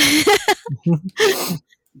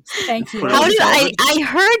 Thank you. How did I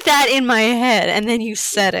heard that in my head, and then you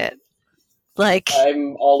said it. Like,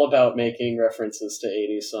 I'm all about making references to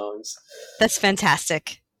 80s songs. That's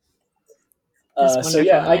fantastic. So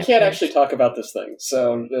yeah, I can't actually talk about this thing.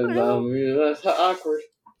 So that's awkward.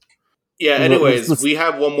 Yeah. Anyways, we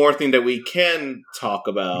have one more thing that we can talk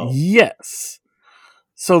about. Yes.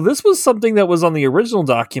 So this was something that was on the original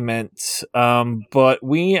document, but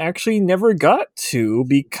we actually never got to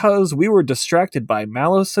because we were distracted by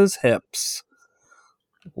Malos's hips.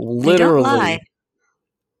 Literally. They don't lie.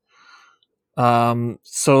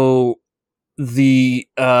 So the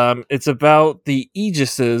it's about the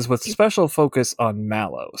Aegises with special focus on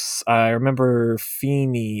Malos. I remember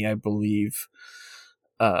Feeney, I believe,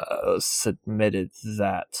 submitted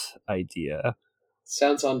that idea.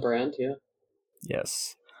 Sounds on brand, yeah.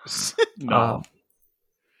 Yes. No.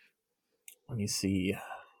 Let me see.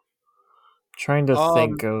 Trying to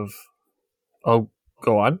think of. Oh,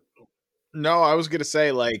 go on. No, I was gonna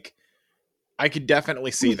say, like, I could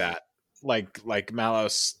definitely see that, like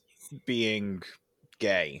Malos being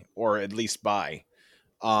gay or at least bi.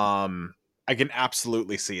 I can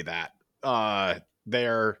absolutely see that.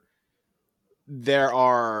 There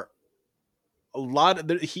are a lot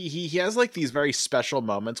of he has like these very special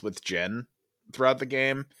moments with Jin throughout the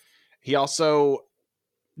game. He also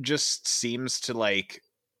just seems to, like,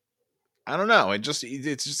 I don't know, it's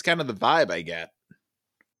just kind of the vibe I get.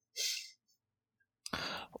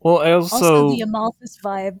 Well, I also the Amalthus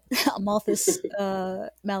vibe, Amalthus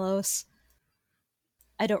Malos.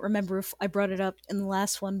 I don't remember if I brought it up in the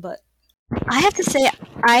last one, but I have to say,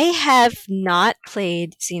 I have not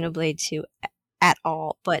played Xenoblade 2 at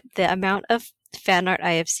all, but the amount of fan art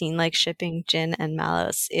I have seen, like, shipping Jin and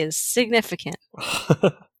Malos is significant.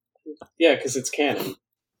 Yeah, because it's canon.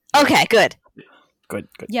 Okay, good. Good.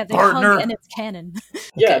 Yeah, they hug and it's canon.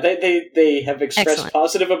 Yeah, they have expressed Excellent.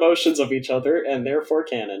 positive emotions of each other, and therefore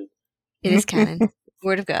canon. It is canon.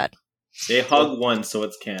 Word of God. They hug once, so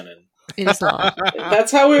it's canon. It is law.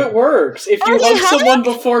 That's how it works. If you hug someone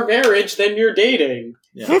before marriage, then you're dating.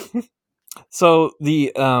 Yeah. So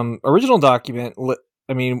the original document,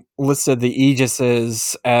 listed the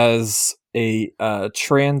Aegises as a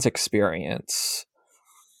trans experience.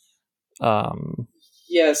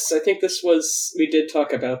 Yes, I think we did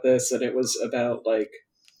talk about this, and it was about, like,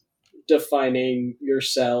 defining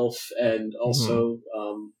yourself, and also,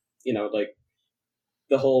 like,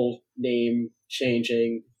 the whole name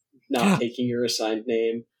changing, not taking your assigned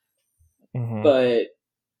name. Mm-hmm. But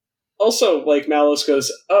also, like, Malos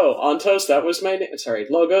goes, "Oh, Ontos, that was my name. Sorry,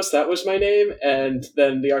 Logos, that was my name." And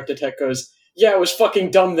then the architect goes, "Yeah, it was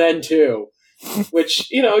fucking dumb then, too."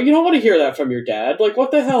 Which, you don't want to hear that from your dad. Like,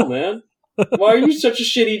 what the hell, man? Why are you such a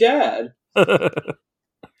shitty dad?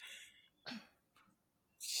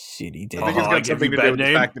 Shitty dad. I think it's got something to do with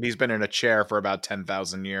the fact that he's been in a chair for about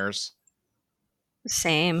 10,000 years.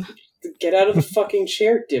 Same. Get out of the fucking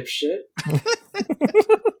chair, dipshit.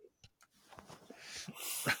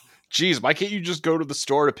 Jeez, why can't you just go to the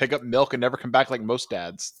store to pick up milk and never come back like most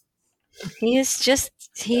dads? He is just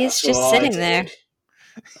sitting there.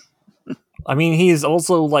 I mean, he's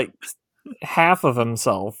also, like, half of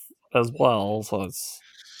himself as well, so it's...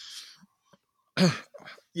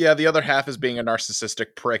 Yeah, the other half is being a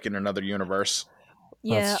narcissistic prick in another universe.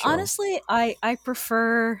 Yeah, honestly, I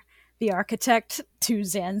prefer the architect to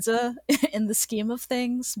Zanza in the scheme of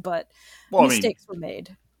things, but mistakes were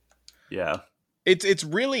made. Yeah. It's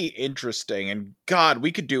really interesting, and God,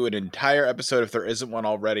 we could do an entire episode, if there isn't one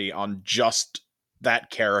already, on just that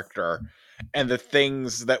character and the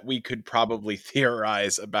things that we could probably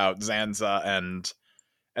theorize about Zanza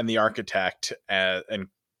and the architect and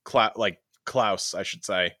Klaus, I should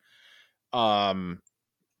say.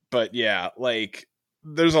 But yeah, like,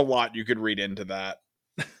 there's a lot you could read into that.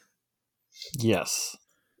 Yes.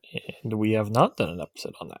 And we have not done an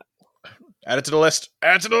episode on that. Add it to the list.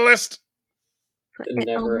 Add it to the list. The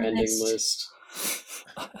never-ending list.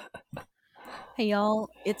 Hey y'all,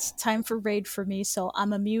 it's time for raid for me, so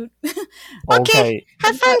I'm a mute. Okay.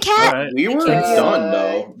 Have fun, Cat. Right. We were done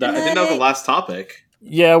though. I think that was the last topic.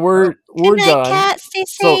 Yeah, we're Good night, done. Cat. Stay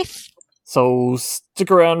safe. So stick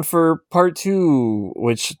around for part 2,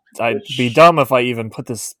 which I'd be dumb if I even put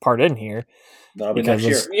this part in here. That'll be next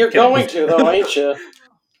year. You're going to though, ain't you?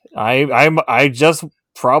 I just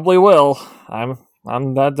probably will. I'm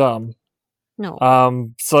that dumb. No.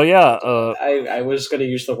 So yeah. I was going to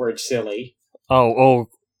use the word silly. Oh.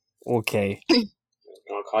 Okay.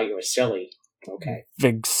 I'll call you a silly. Okay.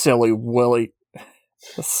 Big silly Willy.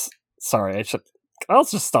 Sorry, I'll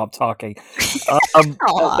just stop talking.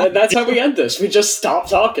 That's how we end this. We just stop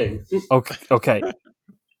talking. Okay.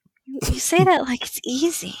 You say that like it's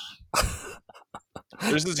easy.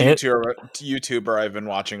 There's this YouTuber I've been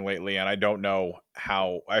watching lately, and I don't know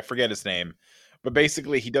how. I forget his name. But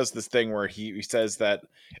basically, he does this thing where he says that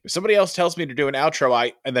if somebody else tells me to do an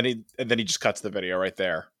outro, and then he just cuts the video right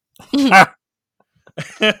there. And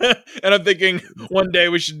I'm thinking one day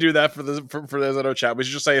we should do that for the Zeno chat. We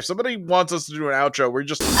should just say if somebody wants us to do an outro, we're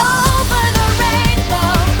just over the rainbow,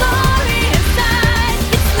 glory inside.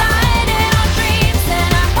 It's light in our dreams,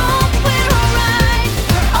 and I hope we're alright.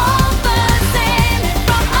 We're all the same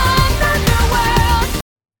from another world.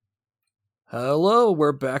 Hello,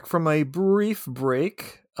 we're back from a brief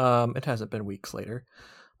break. It hasn't been weeks later.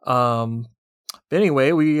 But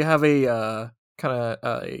anyway, we have a kind of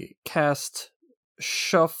a cast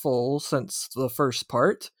shuffle since the first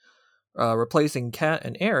part. Replacing Kat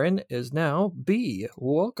and Aaron is now B.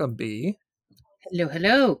 Welcome, B.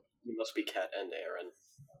 Hello. You must be Kat and Aaron.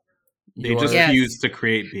 They just fused to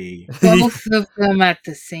create B. Both of them at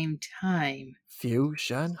the same time.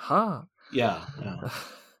 Fusion, huh? Yeah.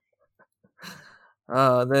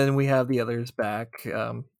 Then we have the others back.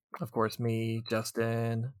 Of course, me,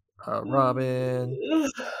 Justin, Robin.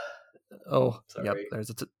 Oh, sorry. Yep.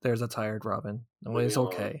 There's a tired Robin. No, it's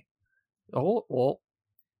okay. Oh, well,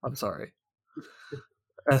 I'm sorry.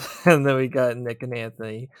 And then we got Nick and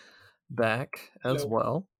Anthony back as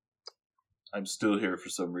well. I'm still here for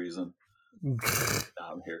some reason.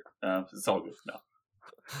 I'm here. It's all good now.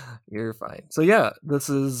 You're fine. So yeah, this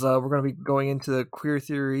is we're going to be going into the queer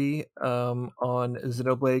theory on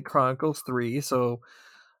Xenoblade Chronicles 3. So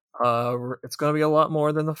it's going to be a lot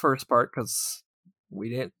more than the first part because we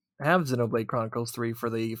didn't have Xenoblade Chronicles 3 for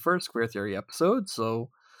the first queer theory episode. So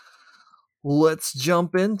let's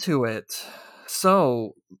jump into it.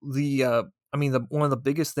 So one of the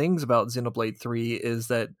biggest things about Xenoblade 3 is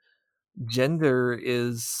that gender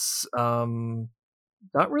is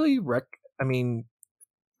not really recognized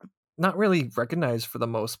for the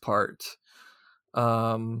most part.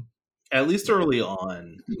 At least early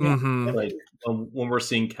on. Mm-hmm. Like when we're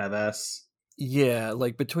seeing Keves. Yeah,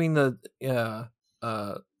 like between the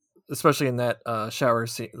especially in that shower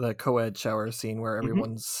scene, the co-ed shower scene where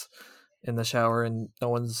everyone's in the shower and no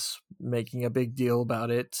one's making a big deal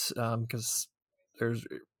about it because there's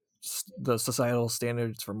the societal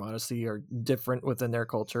standards for modesty are different within their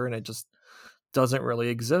culture and it just doesn't really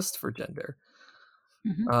exist for gender.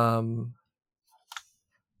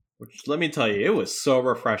 Which, let me tell you, it was so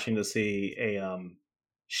refreshing to see a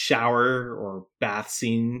shower or bath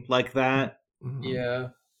scene like that. Yeah,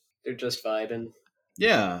 they're just vibing.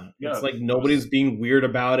 Yeah, it's like nobody's being weird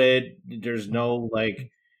about it. There's no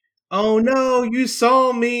like, oh no, you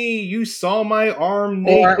saw me, you saw my arm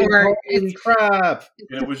naked, holy crap.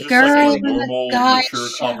 It was just like a normal, mature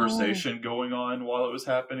conversation going on while it was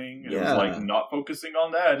happening. It was like not focusing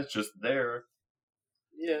on that, it's just there.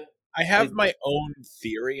 Yeah. I have my own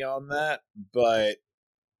theory on that, but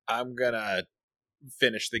I'm gonna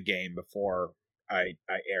finish the game before I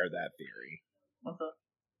air that theory. Okay.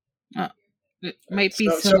 It might be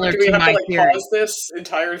similar to my theory. Pause this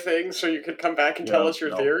entire thing so you could come back and tell us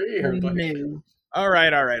your theory? Or no. All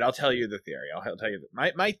right. I'll tell you the theory. I'll tell you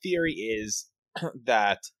my theory is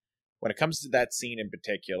that when it comes to that scene in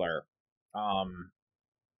particular,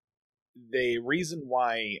 the reason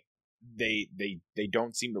why they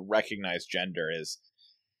don't seem to recognize gender is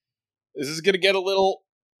this is going to get a little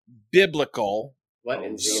biblical.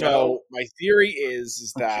 So my theory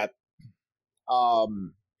is that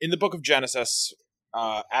in the book of Genesis,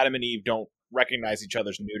 Adam and Eve don't recognize each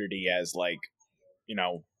other's nudity as like,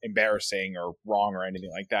 embarrassing or wrong or anything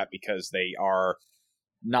like that because they are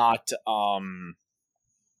not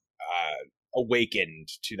awakened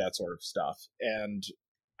to that sort of stuff. And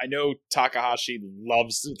I know Takahashi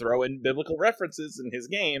loves to throw in biblical references in his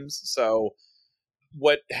games, so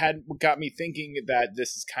what got me thinking that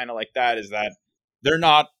this is kind of like that is that they're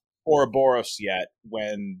not Ouroboros yet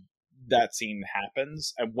when that scene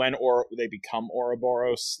happens, and when they become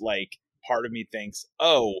Ouroboros, like part of me thinks,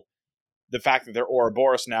 oh, the fact that they're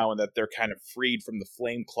Ouroboros now and that they're kind of freed from the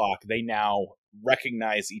flame clock, they now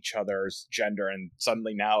recognize each other's gender, and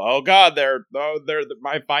suddenly now, oh god,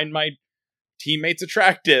 I find my teammates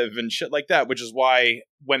attractive and shit like that, which is why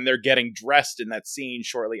when they're getting dressed in that scene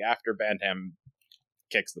shortly after Bantam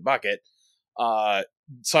kicks the bucket,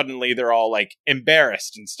 suddenly they're all like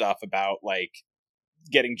embarrassed and stuff about like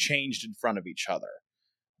getting changed in front of each other.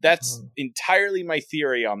 That's entirely my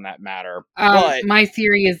theory on that matter. But my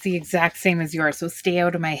theory is the exact same as yours, so stay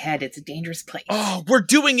out of my head. It's a dangerous place. Oh, we're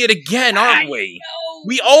doing it again, aren't we?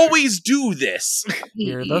 We always do this.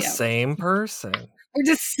 You're the same person.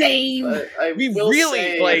 We're the same. We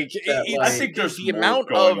really I think there's the more amount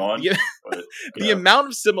going of on. the amount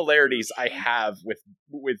of similarities I have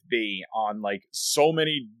with B on like so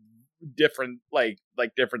many different like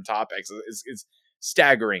different topics is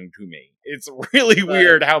staggering to me. It's really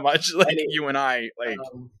weird how much like you and I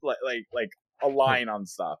like align on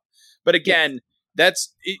stuff. But again,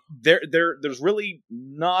 that's it, there's really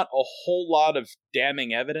not a whole lot of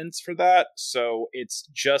damning evidence for that. So it's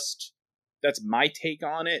just that's my take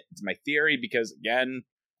on it. It's my theory because again,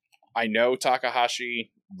 I know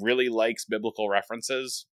Takahashi really likes biblical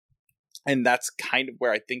references, and that's kind of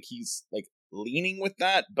where I think he's like leaning with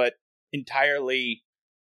that, but entirely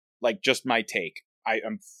like just my take. I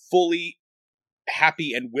am fully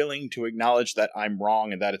happy and willing to acknowledge that I'm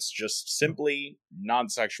wrong and that it's just simply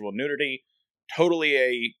non-sexual nudity. Totally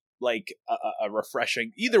a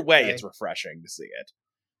refreshing. Either way, it's refreshing to see it.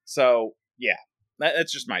 So yeah,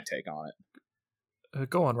 that's just my take on it.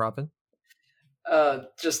 Go on, Robin.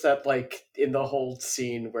 Just that, like in the whole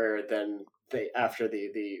scene where then after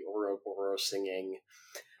the Ouroboros singing,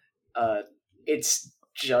 it's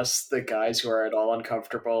just the guys who are at all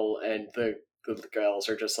uncomfortable, and the girls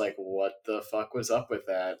are just like, what the fuck was up with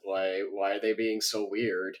that? Why are they being so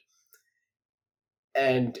weird?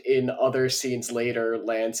 And in other scenes later,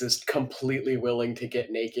 Lance is completely willing to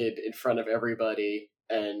get naked in front of everybody,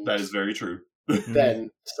 and that is very true.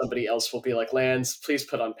 Then somebody else will be like, Lance, please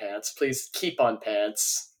put on pants. Please keep on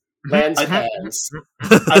pants. Lance pants.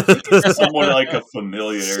 I think it's somewhat like a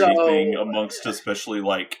familiarity thing amongst especially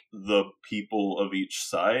like the people of each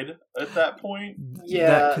side at that point.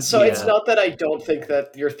 Yeah, it's not that I don't think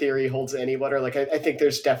that your theory holds any water. Like, I think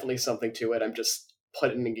there's definitely something to it. I'm just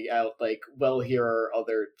putting out like, well, here are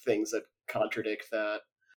other things that contradict that.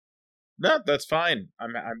 No, that's fine.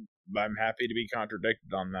 I'm happy to be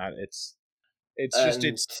contradicted on that. It's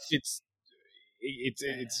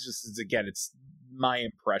my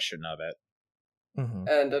impression of it. Mm-hmm.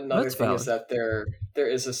 And another thing is that there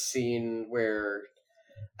is a scene where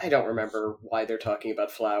I don't remember why they're talking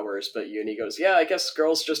about flowers, but Uni goes, yeah, I guess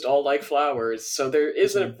girls just all like flowers. So there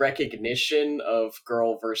is a recognition of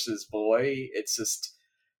girl versus boy. It's just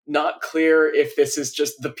not clear if this is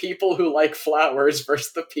just the people who like flowers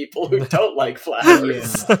versus the people who don't like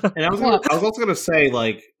flowers. And I was also going to say,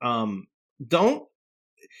 like,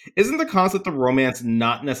 isn't the concept of romance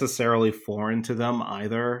not necessarily foreign to them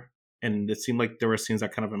either? And it seemed like there were scenes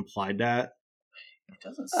that kind of implied that. It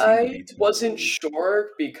doesn't seem I wasn't sure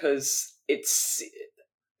because it's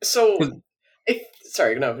so.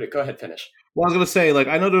 Sorry, no, go ahead, finish. Well, I was going to say, like,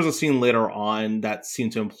 I know there's a scene later on that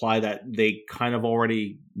seemed to imply that they kind of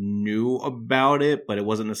already knew about it, but it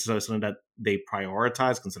wasn't necessarily something that they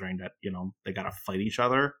prioritized, considering that, you know, they got to fight each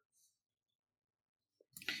other.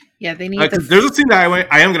 Yeah, they need. There's a scene that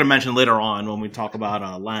I am going to mention later on when we talk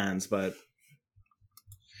about Lance, but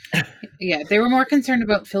yeah, they were more concerned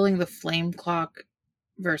about filling the flame clock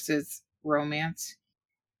versus romance.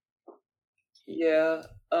 Yeah.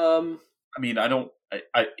 I mean, I don't.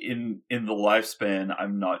 In the lifespan,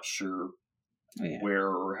 I'm not sure where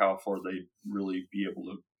or how far they'd really be able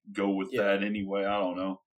to go with that. Anyway, I don't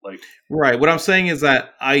know. Like, right. What I'm saying is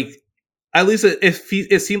that at least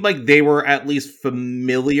it seemed like they were at least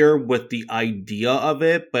familiar with the idea of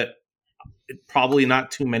it, but probably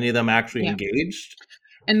not too many of them actually engaged.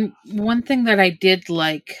 And one thing that I did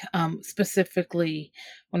like, specifically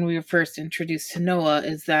when we were first introduced to Noah,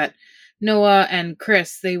 is that Noah and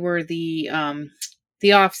Chris, they were the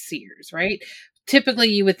off-seers, right? Typically,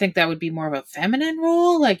 you would think that would be more of a feminine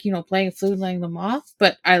role, like, you know, playing a flute, laying them off.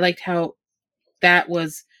 But I liked how that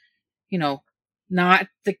was, you know, not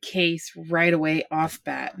the case right away off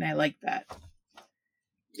bat, and I like that.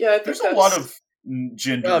 Yeah, there's a lot of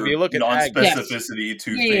gender non-specificity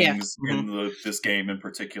to things in this game in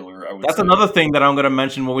particular. I would say. Another thing that I'm going to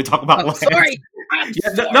mention when we talk about Lance. Sorry.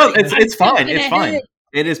 No, it's fine. It's fine.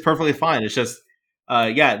 It is perfectly fine. It's just,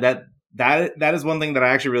 that is one thing that I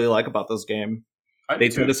actually really like about this game. They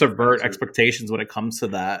tend to subvert expectations when it comes to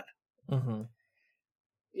that. Mm-hmm.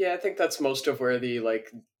 Yeah, I think that's most of where the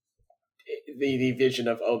vision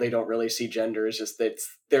of they don't really see gender is just that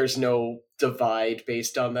there's no divide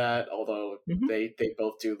based on that, although they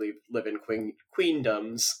both do live in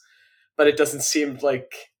queendoms, but it doesn't seem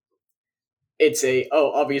like it's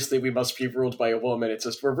obviously we must be ruled by a woman. It's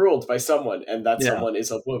just we're ruled by someone, and that someone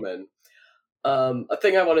is a woman. A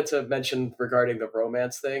thing I wanted to mention regarding the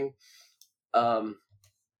romance thing, and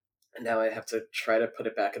now I have to try to put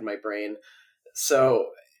it back in my brain.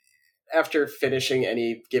 So after finishing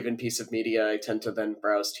any given piece of media, I tend to then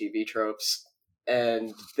browse TV tropes.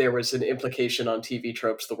 And there was an implication on TV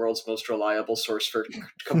tropes, the world's most reliable source for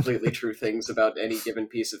completely true things about any given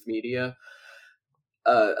piece of media.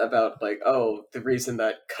 About the reason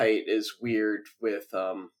that Kite is weird with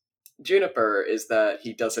Juniper is that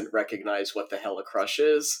he doesn't recognize what the hell a crush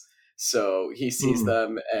is. So he sees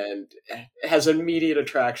them and has immediate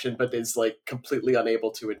attraction, but is completely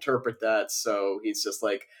unable to interpret that. So he's just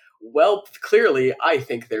like, well, clearly I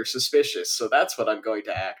think they're suspicious, so that's what I'm going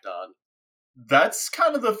to act on. That's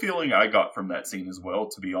kind of the feeling I got from that scene as well,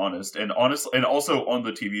 to be honest. And also on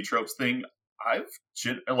the TV tropes thing, I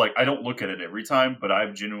don't look at it every time, but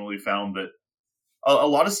I've genuinely found that a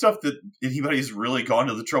lot of stuff that anybody's really gone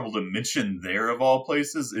to the trouble to mention there, of all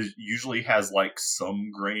places, usually has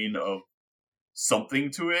some grain of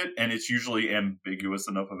something to it, and it's usually ambiguous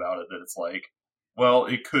enough about it that it's like, well,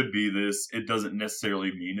 it could be this. It doesn't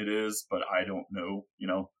necessarily mean it is, but I don't know.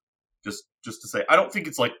 Just to say, I don't think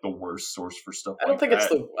it's the worst source for stuff. I don't think it's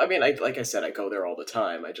the. I mean, like I said, I go there all the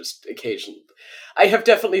time. I just occasionally, I have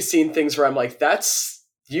definitely seen things where I'm like, that's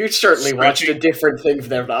you certainly watched a different thing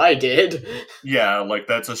than I did. Yeah,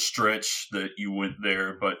 that's a stretch that you went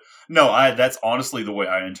there, but no, that's honestly the way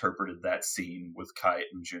I interpreted that scene with Kite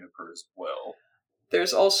and Juniper as well.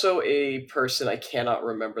 There's also a person, I cannot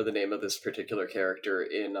remember the name of this particular character,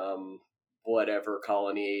 in whatever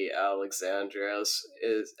colony Alexandria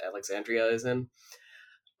is in,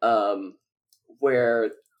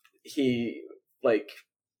 where he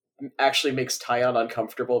actually makes Tyon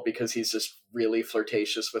uncomfortable because he's just really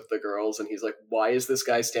flirtatious with the girls, and he's like, why is this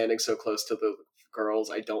guy standing so close to the girls?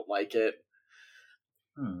 I don't like it.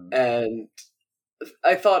 And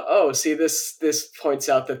I thought, this points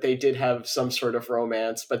out that they did have some sort of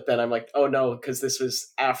romance, but then I'm like, oh no, because this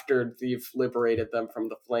was after you've liberated them from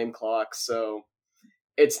the flame clock, so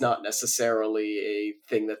it's not necessarily a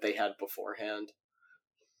thing that they had beforehand.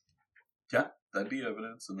 Yeah, that'd be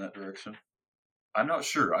evidence in that direction. I'm not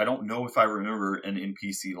sure. I don't know if I remember an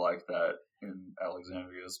NPC like that in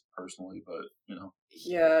Alexandria's personally, but,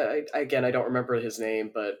 Yeah, I don't remember his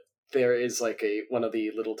name, but there is one of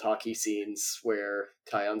the little talkie scenes where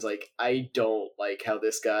Tyon's like, I don't like how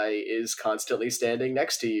this guy is constantly standing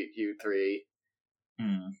next to you three.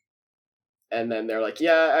 And then they're like,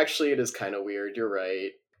 yeah, actually it is kind of weird. You're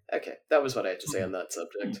right. Okay, that was what I had to say on that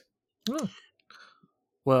subject.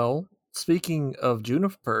 Well, speaking of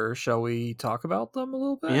Juniper, shall we talk about them a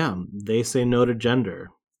little bit? Yeah, they say no to gender.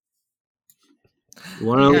 You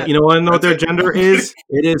want to know what their gender is?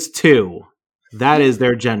 It is 2. That is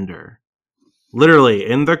their gender. Literally,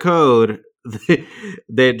 in the code,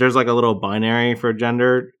 there's a little binary for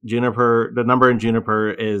gender. Juniper, the number in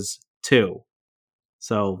Juniper is 2.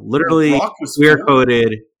 So literally, we're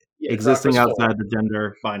coded existing outside the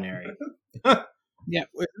gender binary. Yeah,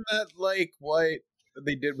 wasn't that what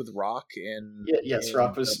they did with Rock in? Yes,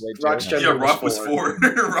 Rock's gender. Rock was 4.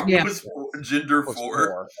 Rock was gender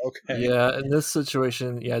 4. Okay. Yeah, in this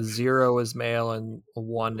situation, 0 is male and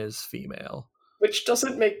 1 is female. Which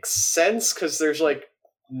doesn't make sense because there's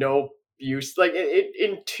no use.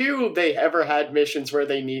 In 2, they ever had missions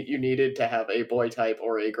where you needed to have a boy type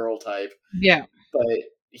or a girl type. Yeah, but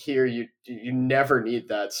here you never need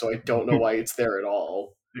that, so I don't know why it's there at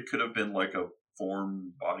all. It could have been a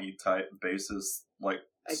form body type basis, I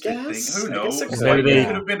guess. Thing. Who knows? It could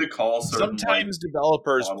have been to call certain. Sometimes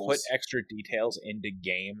developers models. put extra details into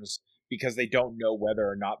games because they don't know whether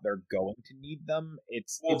or not they're going to need them.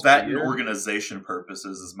 It's that weird. In organization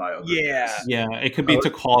purposes is my other guess. Yeah, it could be to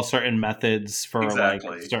call certain methods for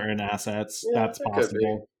certain assets. Yeah, that's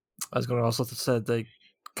possible. I was going to also say they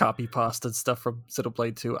copy pasted stuff from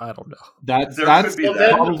Xenoblade 2. I don't know. That's probably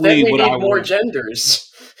then we need more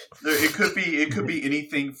genders. It could be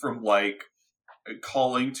anything from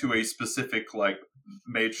calling to a specific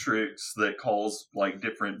matrix that calls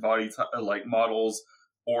different body models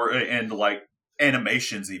and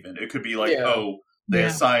animations even. It could be they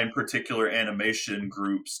assign particular animation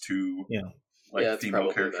groups to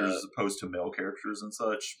female characters as opposed to male characters and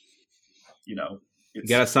such. You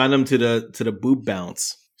gotta assign them to the boob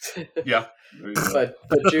bounce. Yeah. But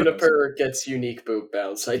Juniper gets unique boob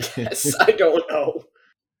bounce, I guess. I don't know.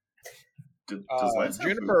 Does Lance have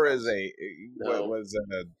Juniper food? is was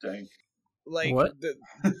in a Dang. like What?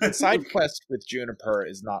 the side quest with Juniper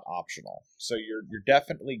is not optional, so you're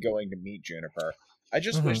definitely going to meet Juniper. I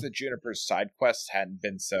just wish that Juniper's side quests hadn't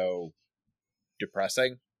been so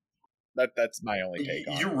depressing. That's my only take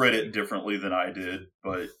on it. You read it differently than I did,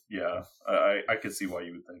 but yeah, I could see why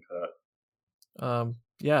you would think that.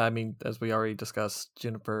 Yeah, I mean, as we already discussed,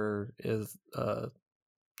 Juniper is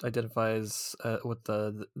identifies with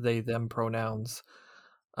the they them pronouns,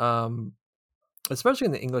 especially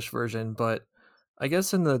in the English version. But I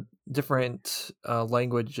guess in the different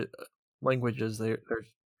languages, they're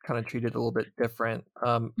kind of treated a little bit different.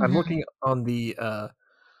 I'm looking on the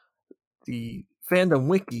fandom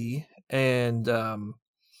wiki, and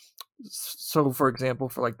so for example,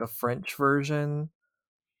 for like the French version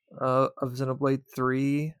of Xenoblade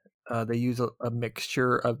 3, they use a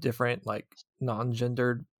mixture of different like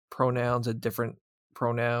non-gendered pronouns and different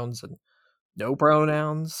pronouns and no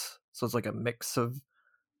pronouns, so it's like a mix of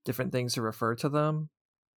different things to refer to them.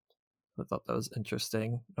 I thought that was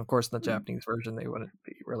interesting. Of course, in the Japanese version, they wouldn't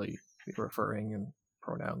be really referring in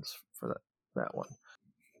pronouns for that one.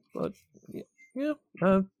 But yeah.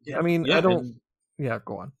 I mean, yeah, I don't. Yeah,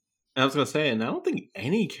 go on. I was gonna say, and I don't think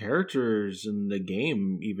any characters in the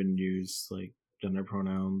game even use like gender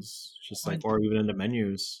pronouns, just like, or even in the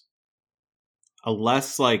menus,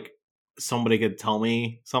 unless like somebody could tell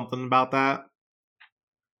me something about that.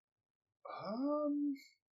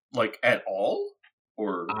 Like at all,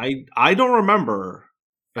 or I don't remember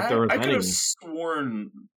if there was I any. could have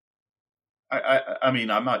sworn. I mean,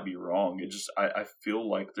 I might be wrong. It just I feel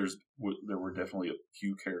like there were definitely a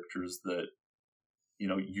few characters that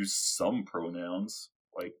use some pronouns,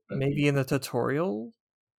 like maybe in the tutorials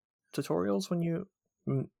when you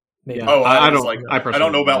maybe. Yeah. Oh, I don't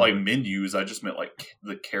don't know about like menus. I just meant like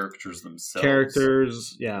the characters themselves.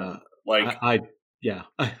 Characters, yeah. Like yeah.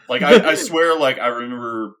 Like I swear, like I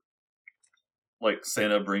remember, like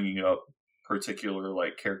Santa bringing up particular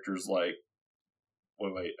like characters, like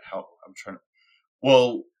wait, how I'm trying to.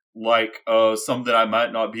 Well, like some that I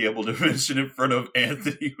might not be able to mention in front of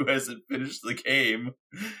Anthony, who hasn't finished the game,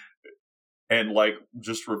 and like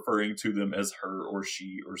just referring to them as her or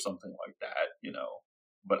she or something like that,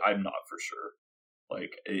 But I'm not for sure.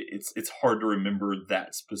 Like it's hard to remember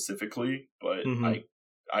that specifically, but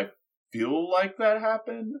I feel like that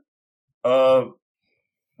happened.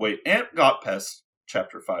 Wait, Ant got past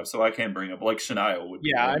chapter 5, so I can bring up like Shania would.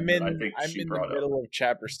 Yeah, I'm in. I'm in the middle of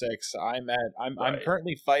chapter 6. I'm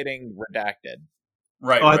currently fighting Redacted.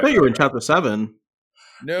 Right. Oh, I thought you were in chapter 7.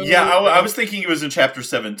 No. Yeah, I was thinking he was in chapter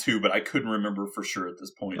 7 too, but I couldn't remember for sure at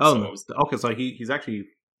this point. Oh, okay. So he's actually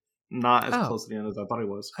not as close to the end as I thought he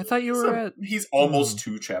was. I thought you were he's almost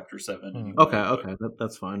to chapter 7. Okay,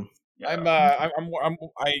 that's fine. Yeah.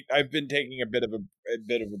 I've been taking a bit of a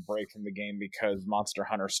break from the game because Monster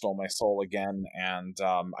Hunter stole my soul again, and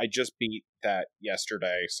I just beat that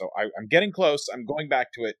yesterday, so I'm getting close. I'm going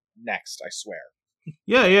back to it next, I swear.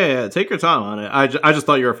 Yeah. Take your time on it. I just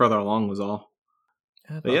thought you were further along, was all.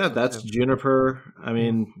 But yeah, that's Juniper. I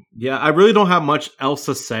mean, yeah, I really don't have much else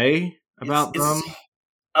to say about them.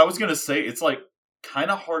 I was gonna say it's like kind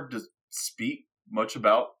of hard to speak much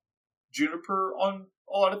about Juniper on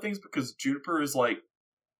a lot of things because Juniper is like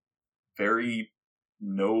very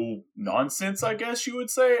no nonsense, I guess you would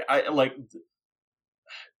say.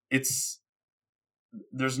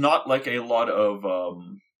 There's not like a lot of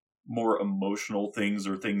more emotional things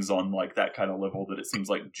or things on like that kind of level that it seems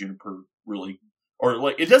like Juniper really, or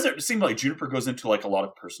like it doesn't seem like Juniper goes into like a lot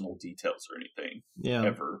of personal details or anything. Yeah.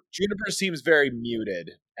 Ever. Juniper seems very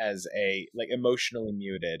muted as emotionally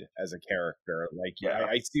muted as a character. Like, yeah,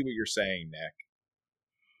 I see what you're saying, Nick.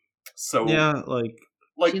 So yeah, like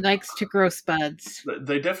she likes to grow spuds.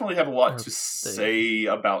 They definitely have a lot to say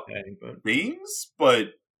about things, but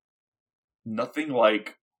nothing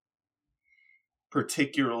like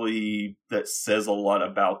particularly that says a lot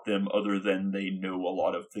about them other than they know a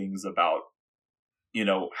lot of things about,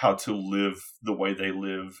 how to live the way they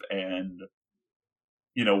live and,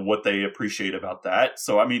 what they appreciate about that.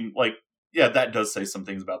 So, I mean, like, yeah, that does say some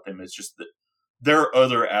things about them. It's just that there are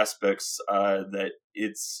other aspects that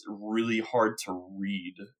it's really hard to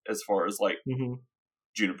read as far as, like,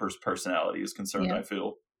 Juniper's personality is concerned, yeah. I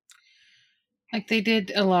feel. Like, they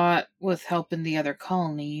did a lot with helping the other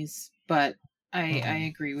colonies, but I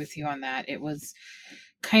agree with you on that. It was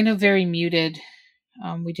kind of very muted.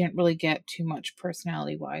 We didn't really get too much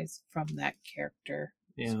personality-wise from that character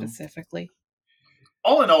specifically.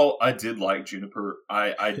 All in all, I did like Juniper.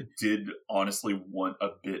 I did honestly want a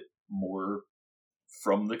bit more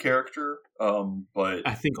from the character. But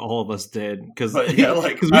I think all of us did because yeah,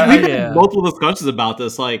 like we had multiple discussions about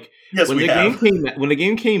this. Like yes, when the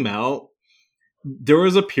game came out, there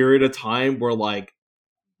was a period of time where like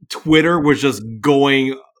Twitter was just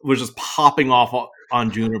popping off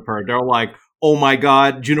on Juniper. They're like, oh my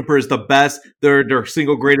god, Juniper is the best. They're their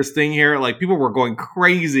single greatest thing here. Like people were going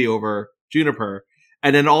crazy over Juniper,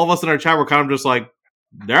 and then all of us in our chat were kind of just like,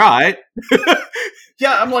 they're all right.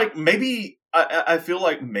 Yeah, I'm like, maybe I feel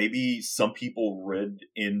like maybe some people read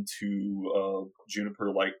into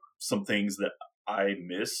Juniper like some things that I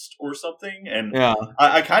missed or something, and yeah.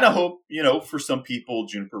 I kind of hope, for some people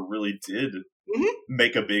Juniper really did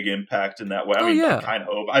make a big impact in that way. I mean, I kind of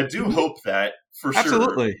hope. I do hope that for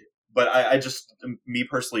Absolutely. sure. But I just, me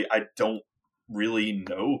personally, I don't really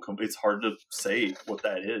know. It's hard to say what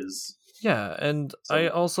that is. Yeah, and so. I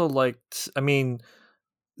also liked. I mean,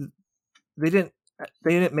 they didn't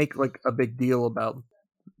make like a big deal about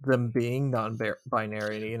them being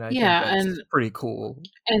non-binary, and I think that's pretty cool.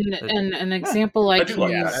 And an example I can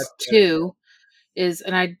use too is,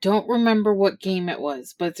 and I don't remember what game it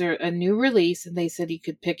was, but there's a new release, and they said you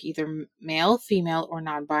could pick either male, female, or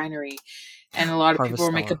non-binary, and a lot of people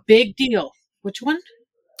were making a big deal. Which one?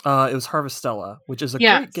 It was Harvestella, which is a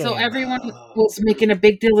great game. So everyone was making a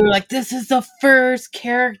big deal. They're like, this is the first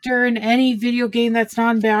character in any video game that's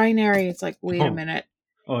non-binary. It's like, wait a minute.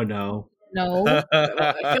 Oh, no. No.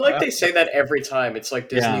 I feel like they say that every time. It's like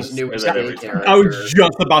Disney's newest gay character. I was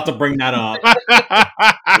just about to bring that up.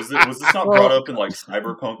 Was this not brought up in like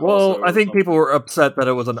Cyberpunk? Well, I think people were upset that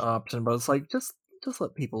it was an option, but it's like, just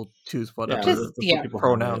let people choose whatever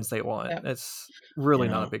pronouns they want. Yeah. It's really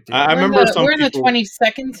not a big deal. I remember we're in the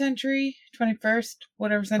 22nd century, 21st,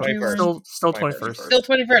 whatever century 21st. we're in. Still 21st. Still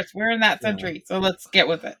 21st. We're in that century, so let's get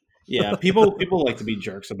with it. Yeah, people like to be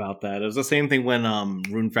jerks about that. It was the same thing when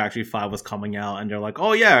Rune Factory 5 was coming out, and they're like,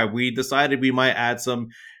 oh yeah, we decided we might add some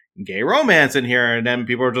gay romance in here, and then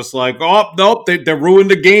people are just like, oh, nope, they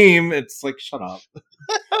ruined the game. It's like, shut up.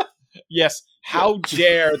 Yes, how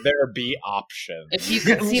dare there be options? If you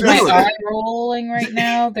can see my eye rolling right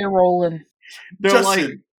now, they're rolling. They're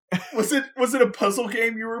Justin, was it a puzzle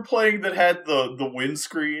game you were playing that had the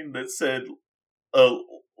windscreen that said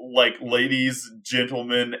like ladies,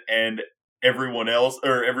 gentlemen, and everyone else,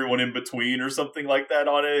 or everyone in between, or something like that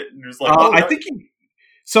on it? And there's like, I think.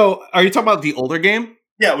 So, are you talking about the older game?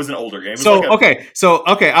 Yeah, it was an older game. So, okay.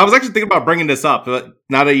 I was actually thinking about bringing this up, but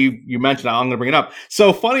now that you mentioned it, I'm going to bring it up.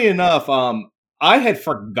 So, funny enough, I had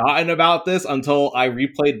forgotten about this until I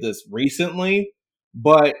replayed this recently,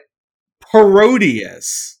 but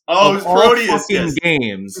Parodius. Oh, it's Parodius, yes.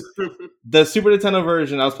 Games. The Super Nintendo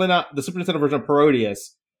version, I was playing out the Super Nintendo version of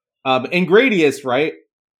Parodius. In Gradius, right,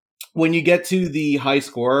 when you get to the high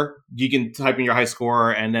score, you can type in your high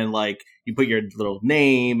score, and then, like, you put your little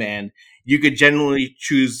name, and you could generally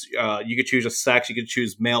choose, a sex, you could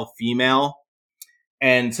choose male, female.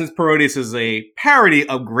 And since Parodius is a parody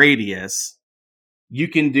of Gradius, you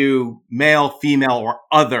can do male, female, or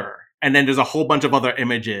other. And then there's a whole bunch of other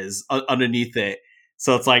images underneath it.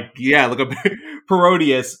 So it's like, yeah, look up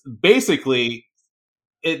Parodius. Basically,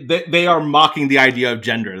 they are mocking the idea of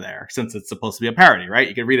gender there, since it's supposed to be a parody, right?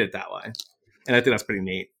 You can read it that way. And I think that's pretty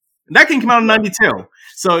neat. And that game came out in 92.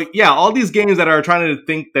 So yeah, all these games that are trying to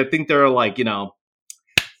think they're like,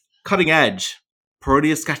 cutting edge.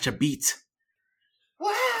 Parodius got you beat.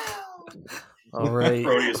 Wow. All right.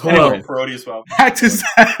 Parodius. Wow. Back to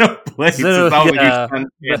Xenoblade.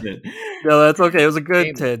 No, that's okay. It was a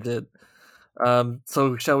good tangent.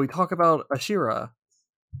 So shall we talk about Ashira?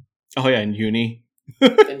 Oh yeah, and Uni.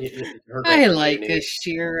 I like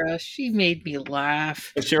Ashira. She made me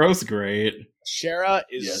laugh. Ashira's great. Ashira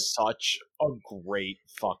is such a great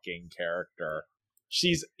fucking character.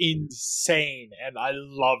 She's insane, and I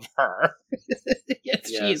love her. Yes,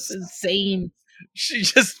 she is insane. She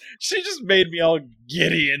just made me all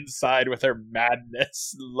giddy inside with her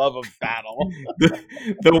madness, love of battle.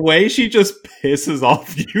 The way she just pisses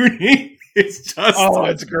off Uni is just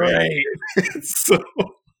it's great. It's so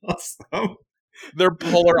awesome. They're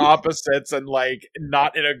polar opposites, and like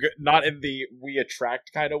not in the we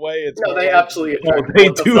attract kind of way. It's they absolutely attract. They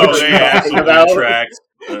do. They absolutely attract.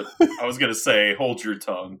 I was gonna say, hold your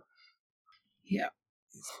tongue. Yeah,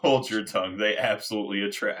 hold your tongue. They absolutely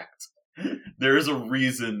attract. There is a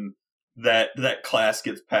reason that class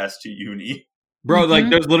gets passed to Uni. Bro, like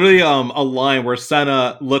there's literally a line where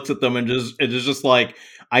Senna looks at them and it is just like,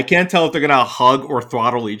 I can't tell if they're gonna hug or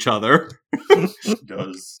throttle each other. She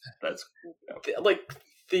does. That's like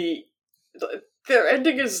their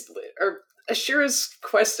ending is, or Ashira's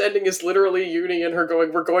quest ending is literally Uni and her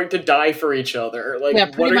going, "We're going to die for each other." Like, Yeah,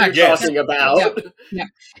 what pretty are much. you Yes. talking about? Yeah.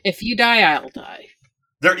 If you die, I'll die.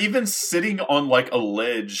 They're even sitting on like a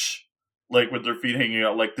ledge, like with their feet hanging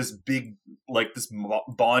out, like this big, like this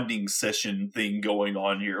bonding session thing going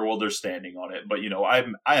on here. Well, they're standing on it, but you know, I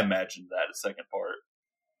imagined that a second part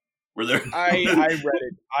where they're. I read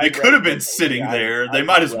it. They could have been sitting there. They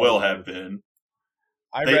might as well have been.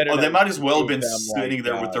 They might as well have been sitting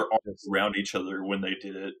there with their arms around each other when they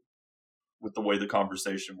did it. With the way the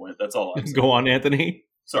conversation went, that's all I'm saying. Go on, Anthony.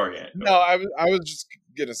 Sorry, Ant. No, I was just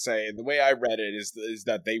gonna say the way I read it is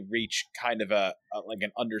that they reach kind of a like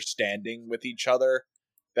an understanding with each other,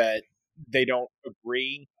 that they don't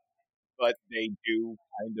agree, but they do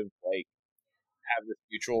kind of like have this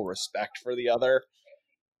mutual respect for the other.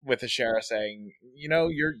 With Ashera saying, you know,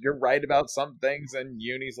 you're right about some things, and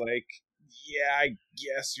Uni's like, yeah, I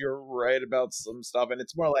guess you're right about some stuff, and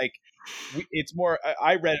it's more like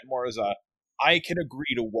I read it more as I can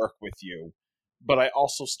agree to work with you, but I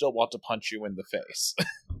also still want to punch you in the face.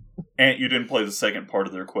 Ant, you didn't play the second part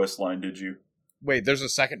of their quest line, did you? Wait, there's a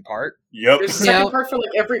second part? Yep. There's a second part for like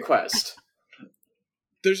every quest.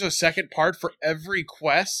 There's a second part for every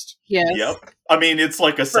quest? Yes. Yep. I mean, it's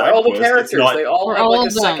like a For side all the quest. characters, they all have like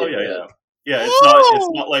a second. Oh, yeah. Yeah, it's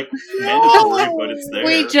not like mandatory, but it's there.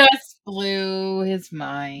 We just blew his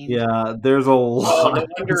mind. Yeah, there's a lot. No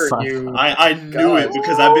wonder you. I knew it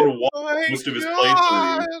because I've been watching most of his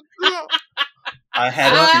playthrough. I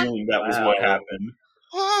had a feeling that was what happened.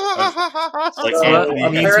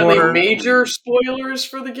 Apparently, major spoilers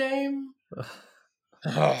for the game.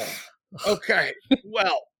 Okay,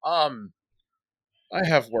 well, I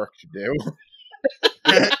have work to do.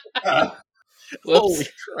 Holy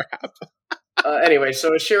crap! Anyway,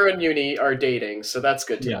 so Ashira and Uni are dating, so that's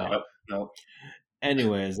good to know. No.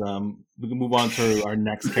 Anyways, we can move on to our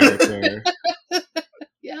next character.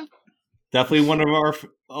 Yeah. Definitely one of our.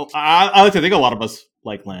 I like to think a lot of us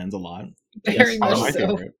like Lands a lot. Very much my so.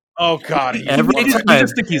 favorite. Oh god! Every You time,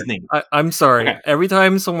 just think he's named. I'm sorry. Okay. Every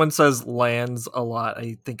time someone says Lands a lot,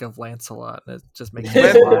 I think of Lancelot. It just makes me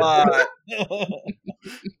Lancelot.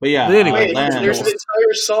 But yeah, But anyway, Wait, Lands. there's an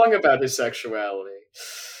entire song about his sexuality.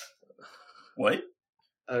 What?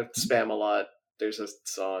 Spam-a-lot. There's a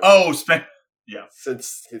song. Oh, Spam. Yeah.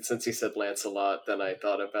 Since he said Lancelot, then I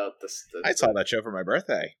thought about this. I saw that show for my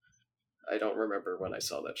birthday. I don't remember when I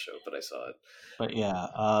saw that show, but I saw it. But yeah,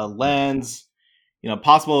 Lands,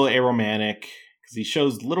 possible aromantic, because he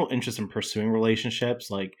shows little interest in pursuing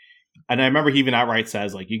relationships. Like, and I remember he even outright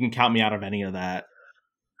says, like, you can count me out of any of that.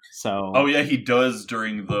 So. Oh yeah, he does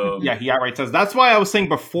during the. Yeah, he outright says. That's why I was saying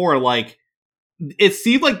before, like, it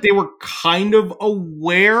seemed like they were kind of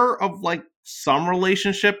aware of like some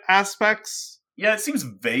relationship aspects. Yeah, it seems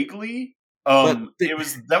vaguely.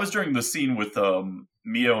 That was during the scene with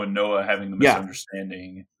Mio and Noah having the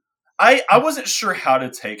misunderstanding. I wasn't sure how to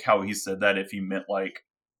take how he said that, if he meant like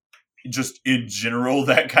just in general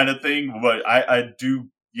that kind of thing, but I do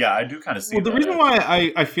kind of see. Well, the reason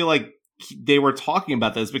why I feel like they were talking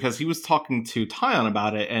about this because he was talking to Tyon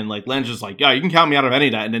about it, and like Len's just like, yeah, you can count me out of any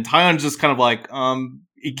of that, and then Tyon's just kind of like,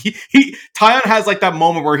 Tyon has like that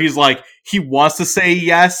moment where he's like, he wants to say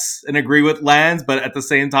yes and agree with Lance, but at the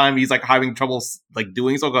same time he's like having trouble like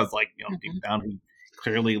doing so because like deep down he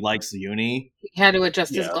clearly likes Uni. He had to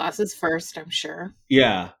adjust his glasses first, I'm sure.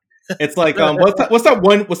 Yeah, it's like what's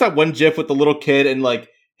that one GIF with the little kid and like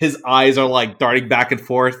his eyes are like darting back and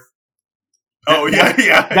forth.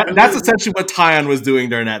 That's essentially what Tyon was doing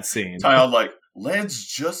during that scene. Tyon like, Lance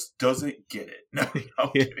just doesn't get it. No,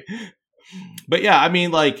 But yeah, I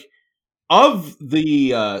mean, like, of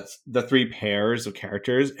the three pairs of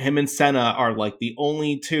characters, him and Senna are like the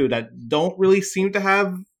only two that don't really seem to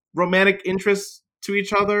have romantic interests to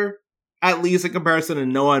each other, at least in comparison to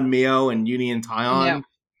Noah and Mio and Uni and Tyon. Yeah.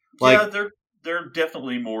 Like, they're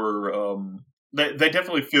definitely more. They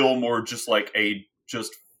definitely feel more just like a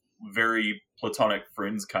very platonic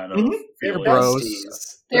friends kind of feeling.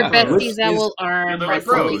 They're besties that will arm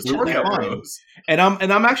wrestle each other. And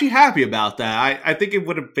I'm actually happy about that. I think it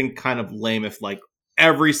would have been kind of lame if like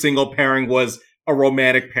every single pairing was a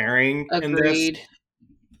romantic pairing. Agreed. In this.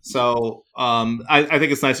 So I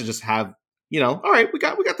think it's nice to just have, all right, we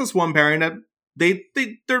got this one pairing that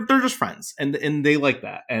they're just friends and they like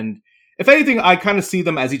that. And if anything, I kind of see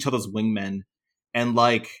them as each other's wingmen. And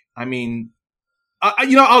like, I mean,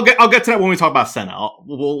 I'll get to that when we talk about Senna.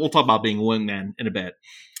 We'll talk about being a wingman in a bit.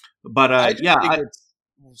 But it's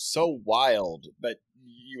so wild that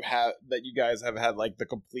you guys have had like the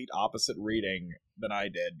complete opposite reading than I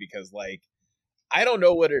did, because I don't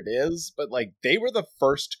know what it is, but like they were the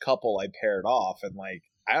first couple I paired off, and like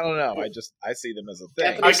I don't know. I see them as a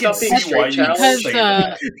thing. I can see why you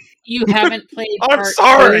because you haven't played I'm part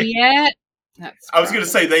sorry. 2 yet. I was going to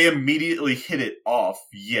say they immediately hit it off,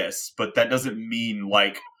 yes, but that doesn't mean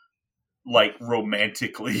like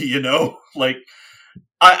romantically, you know? Like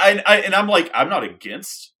I'm like, I'm not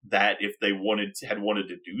against that if they had wanted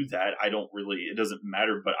to do that. I don't really, it doesn't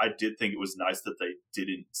matter, but I did think it was nice that they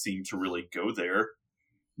didn't seem to really go there.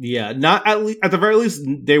 Yeah, not at the very least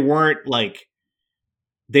they weren't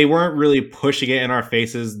really pushing it in our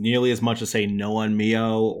faces nearly as much as say Noah and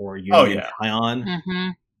Mio or Yumi and Kion. Mm-hmm.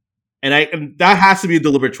 And that has to be a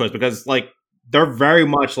deliberate choice because like they're very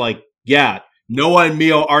much like, yeah, Noah and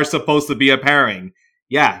Mio are supposed to be a pairing.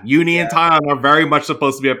 Yeah, Uni and Taion are very much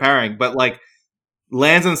supposed to be a pairing, but like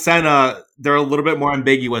Lance and Senna, they're a little bit more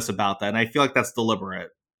ambiguous about that, and I feel like that's deliberate.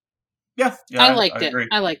 Yeah, I liked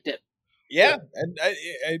it. Yeah, and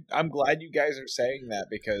I'm glad you guys are saying that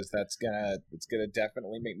because it's gonna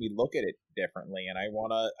definitely make me look at it differently, and I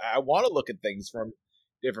wanna look at things from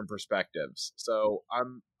different perspectives. So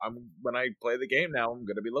I'm when I play the game now, I'm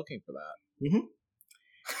gonna be looking for that. Mm-hmm.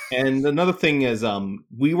 And another thing is,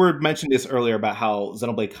 we were mentioning this earlier about how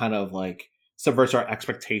Xenoblade kind of like subverts our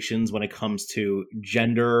expectations when it comes to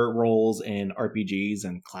gender roles in RPGs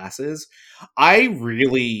and classes. I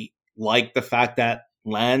really like the fact that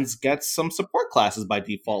Lance gets some support classes by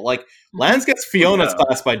default. Like Lance gets Fiona's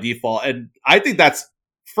class by default, and I think that's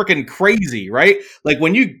freaking crazy, right? Like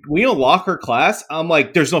when you unlock her class, I'm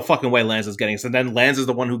like, there's no fucking way Lance is getting it. So then Lance is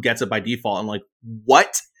the one who gets it by default. I'm like,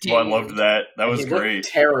 what? Oh, I loved that. That was great.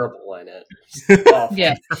 Terrible in it.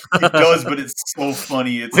 Yeah, it does, but it's so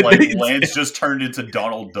funny. It's like Lance just turned into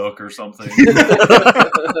Donald Duck or something.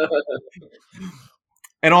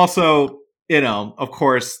 And also, you know, of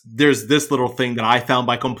course, there's this little thing that I found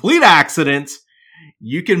by complete accident.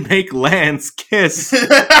 You can make Lance kiss.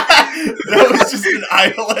 That was just an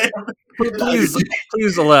island.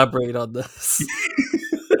 Please elaborate on this.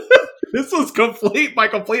 This was by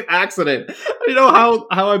complete accident. I know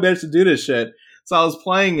how I managed to do this shit. So I was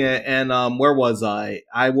playing it, and where was I?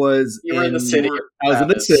 You were in the city. I was in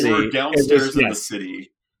the city. You were downstairs in the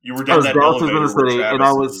city. You were down that elevator in the city, and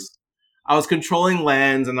I was controlling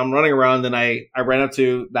Lance, and I'm running around, and I ran up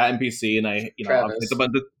to that NPC, and I ran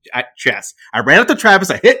up to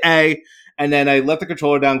Travis, I hit A, and then I let the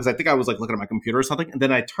controller down because I think I was like looking at my computer or something, and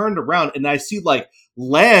then I turned around, and I see like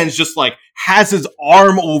Lance just like has his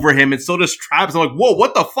arm over him, and so does Travis. I'm like, whoa,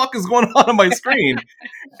 what the fuck is going on my screen?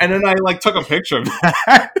 And then I like took a picture of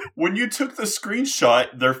that. When you took the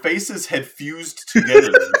screenshot, their faces had fused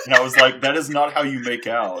together, and I was like, that is not how you make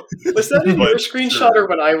out. Was that in your screenshot or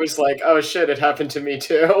when I was like, oh shit, it happened to me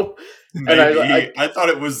too? Maybe. And I thought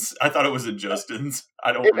it was in Justin's.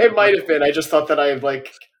 I don't. It might have been. I just thought that I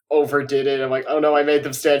like overdid it. I'm like, oh no, I made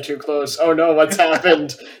them stand too close. Oh no, what's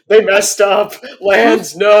happened? They messed up.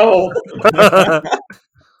 Lance, no.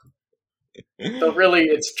 So really,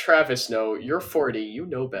 it's Travis. No, you're 40. You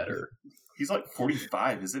know better. He's like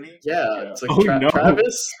 45, isn't he? Yeah. It's like no.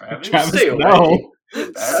 Travis. Travis, stay away. no.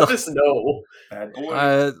 Travis, no. Bad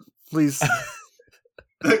boy. Please.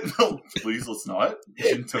 No, please, let's not.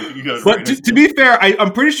 But to be fair,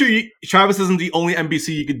 I'm pretty sure Travis isn't the only NPC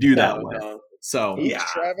you could do that with. No. So Who's yeah,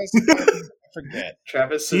 Travis? Forget.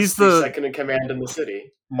 Travis is the second in command in the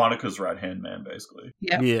city. Monica's right hand man, basically.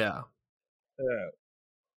 Yeah.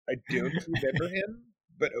 I don't remember him,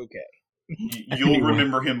 but okay. You'll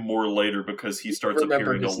remember him more later because he starts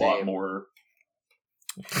appearing a lot more.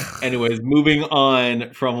 Anyways, moving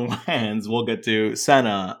on from Lance, we'll get to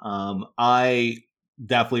Senna. I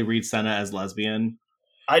definitely read Senna as lesbian.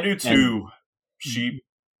 I do too. She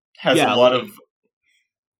has a lot of.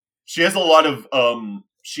 She has a lot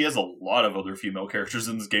of other female characters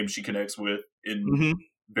in this game she connects with in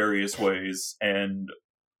various ways, and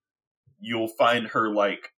you'll find her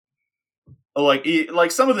like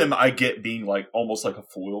some of them I get being like almost like a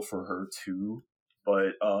foil for her too,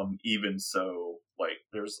 but even so, like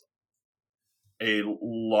there's a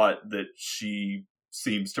lot that she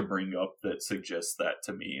seems to bring up that suggests that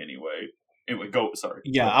to me anyway. Anyway, sorry.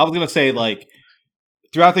 Yeah, I was gonna say like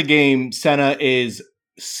throughout the game, Senna is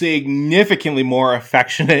significantly more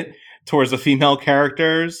affectionate towards the female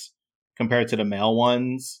characters compared to the male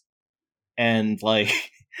ones, and like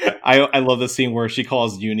I love the scene where she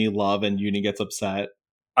calls Uni love and Uni gets upset.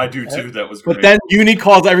 I do too. That was great. But then Uni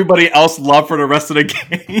calls everybody else love for the rest of the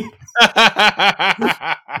game.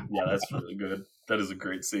 Yeah, that's really good. That is a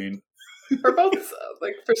great scene. For both,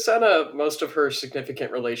 like for Senna, most of her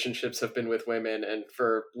significant relationships have been with women, and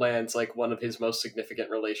for Lance, like one of his most significant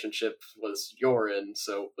relationships was Yorin,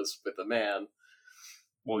 so it was with a man.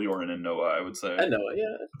 Well, Yorin and Noah, I would say. I know,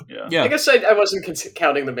 Yeah. I guess I wasn't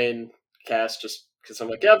counting the main cast just because I'm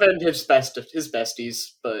like, yeah, Ben his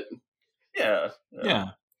besties, but yeah.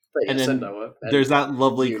 But And yes, then Noah. there's that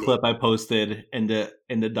lovely clip I posted in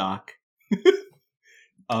the doc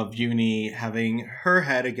of Uni having her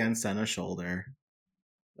head against Senna's shoulder.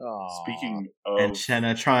 Aww. Speaking of... And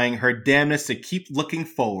Senna trying her damnedest to keep looking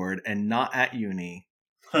forward and not at Uni.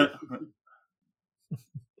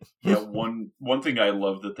 Yeah, one thing I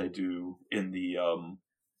love that they do in the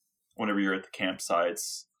whenever you're at the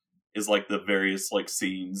campsites is like the various like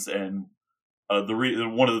scenes, and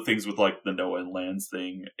one of the things with like the Noah and Lance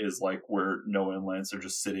thing is like where Noah and Lance are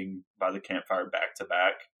just sitting by the campfire back to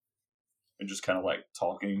back and just kind of like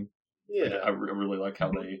talking. Yeah, I really like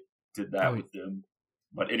how they did that with them.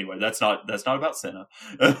 But anyway, that's not about Senna.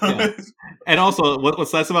 Yeah. And also,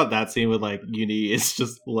 what's nice about that scene with like Uni is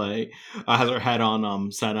just like has her head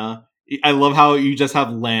on Senna. I love how you just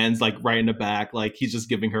have Lance like right in the back, like he's just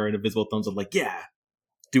giving her an invisible thumbs up, like yeah,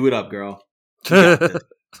 do it up, girl.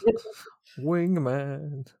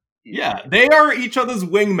 Wingman. Yeah, they are each other's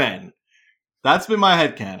wingmen. That's been my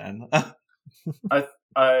headcanon.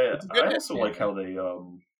 I also like how they are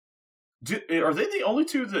they the only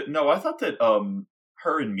two that no? I thought that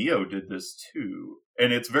her and Mio did this too,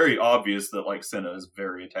 and it's very obvious that like Senna is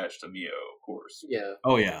very attached to Mio, of course. Yeah.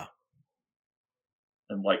 Oh yeah.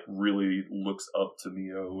 And like really looks up to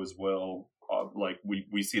Mio as well. Like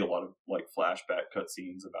we see a lot of like flashback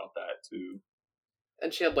cutscenes about that too.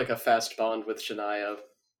 And she had like a fast bond with Shania.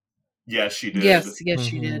 Yes, she did. Yes,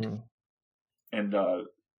 she did. And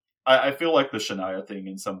I feel like the Shania thing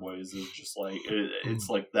in some ways is just like it's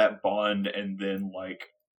like that bond, and then like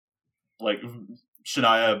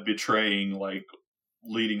Shania betraying, like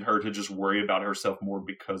leading her to just worry about herself more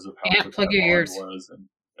because of how plug your ears was, and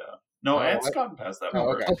Ant's gotten past that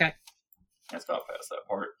part. Okay. Ant's got past that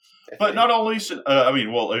part. But not only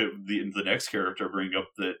the next character I bring up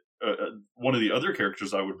that one of the other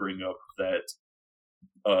characters I would bring up that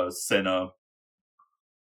Senna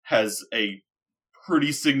has a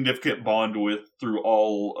pretty significant bond with through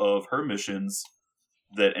all of her missions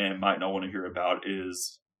that Ant might not want to hear about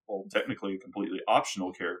is, well, technically a completely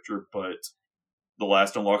optional character, but the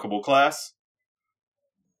last unlockable class.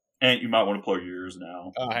 Ant, you might want to plug your ears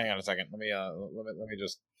now. Oh, hang on a second. Let me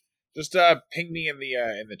just ping me in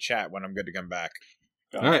the chat when I'm good to come back.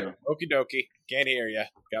 Gotcha. All right. Okie dokie. Can't hear you.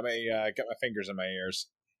 Got my fingers in my ears.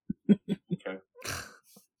 Okay.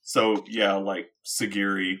 So yeah, like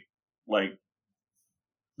Sagiri, like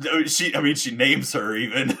she names her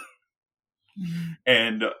even,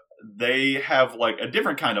 and they have like a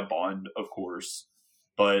different kind of bond, of course,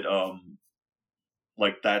 but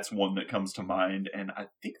like that's one that comes to mind, and I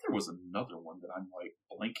think there was another one that I'm like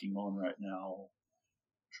blanking on right now.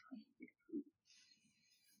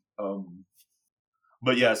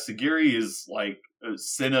 But yeah, Sagiri is like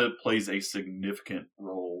Senna plays a significant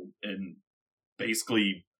role in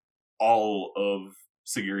basically all of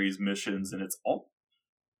Sagiri's missions, and it's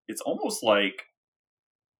almost like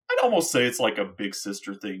I'd almost say it's like a big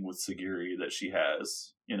sister thing with Sagiri that she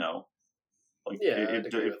has, you know. Like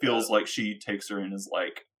it feels like she takes her in as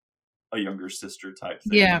like a younger sister type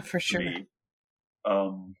thing. Yeah, for sure. Me.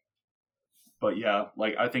 But yeah,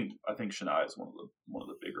 like I think Shania is one of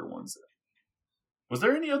the bigger ones. Was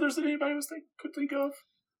there any others that anybody could think of?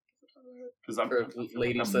 Because I'm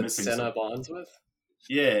ladies that Senna bonds with.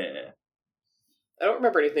 Yeah, I don't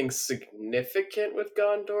remember anything significant with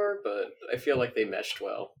Gondor, but I feel like they meshed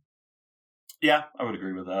well. Yeah, I would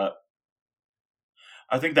agree with that.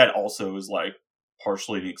 I think that also is like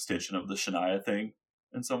partially an extension of the Shania thing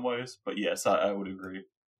in some ways, but yes, I would agree.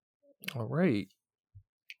 All right.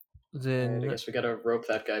 Then I guess we gotta rope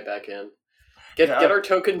that guy back in. Get our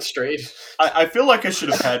token straight. I feel like I should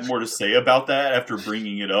have had more to say about that after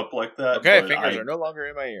bringing it up like that. Okay, fingers are no longer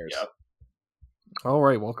in my ears. Yeah. All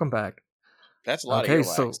right, welcome back. That's a lot of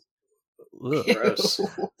earwax. Gross.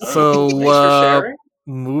 So,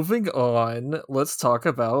 moving on, let's talk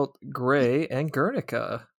about Gray and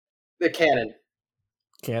Guernica. The canon.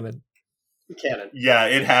 Yeah,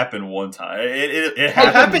 it happened one time. It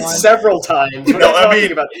happened several times. No, I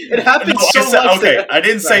mean, it happened so much. Okay, I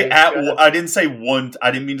didn't say I didn't say one.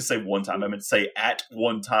 I didn't mean to say one time. I meant to say at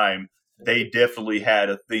one time. They definitely had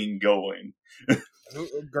a thing going.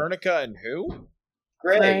 Guernica and who?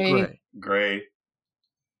 Gray.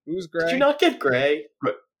 Who's Gray? Did you not get Gray?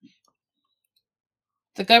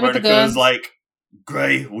 The guy with the Guernica guns. was like,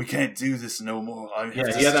 Gray, we can't do this no more. I have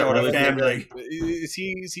to start a family. Is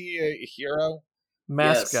he a hero?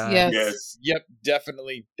 Mask guy. Yes. Yep.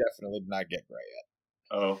 Definitely did not get Gray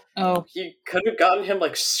yet. Oh. You could have gotten him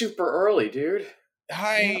like super early, dude.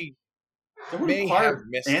 I That would may require have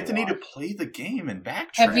missed Anthony a to lot. play the game and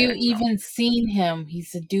backtrack. Have you even seen him?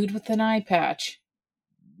 He's a dude with an eye patch.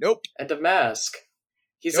 Nope. And a mask.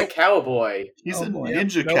 He's Nope. a cowboy. He's Oh, a boy.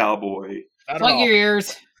 ninja Nope. cowboy. Not at Plug all. your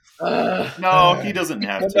ears. No, he doesn't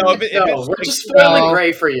have to. No, if No, it's we're like- just spoiling No.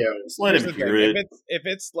 Gray for you. Just let Here's him the hear thing, it. If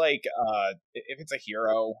it's like if it's a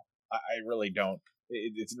hero, I really don't.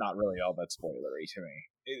 It's not really all that spoilery to me.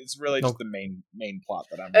 It's really just the main plot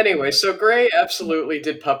that I'm. Anyway, so Gray absolutely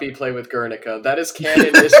did puppy play with Guernica. That is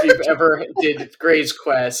canon if you've ever did Gray's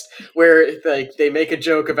Quest, where like they make a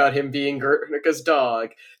joke about him being Guernica's dog.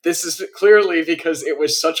 This is clearly because it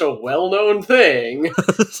was such a well-known thing.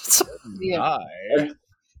 Yeah.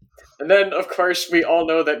 And then, of course, we all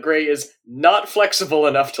know that Gray is not flexible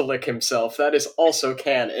enough to lick himself. That is also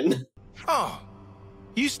canon. Oh,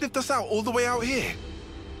 you sniffed us out all the way out here.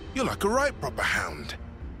 You're like a right proper hound.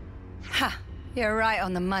 Ha! You're right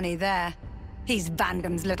on the money there. He's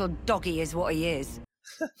Vandam's little doggy is what he is.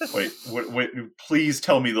 Wait, please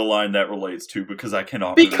tell me the line that relates to, because I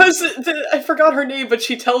cannot. Because I forgot her name, but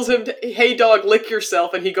she tells him, "Hey dog, lick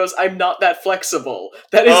yourself," and he goes, "I'm not that flexible."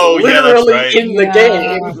 That is literally right. in the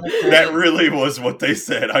game. That really was what they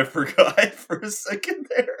said. I forgot for a second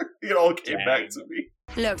there. It all came back to me.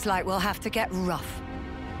 Looks like we'll have to get rough.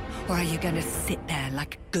 Or are you going to sit there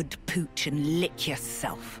like a good pooch and lick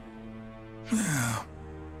yourself? Yeah,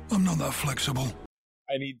 I'm not that flexible.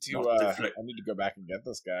 I need to go back and get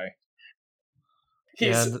this guy.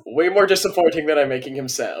 He's way more disappointing than I'm making him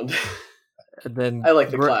sound. And then I like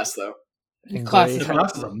the class though. And class is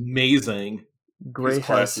amazing. Gray His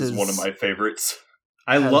class is one of my favorites.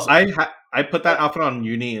 I put that outfit on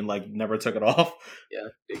uni and like never took it off.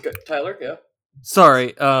 Yeah, Tyler. Yeah.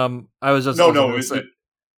 Sorry, I was just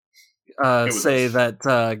say us.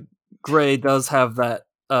 that Gray does have that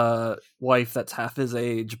wife that's half his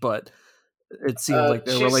age, but it seems like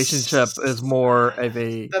their relationship is more of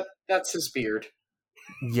a that's his beard.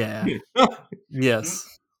 yeah. Yes.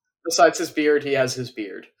 Besides his beard, he has his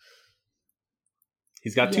beard.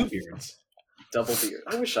 He's got two beards. Double beard.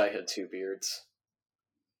 I wish I had two beards.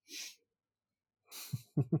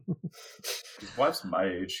 His wife's my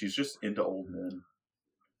age. She's just into old men.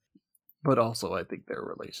 But also, I think their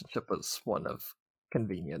relationship was one of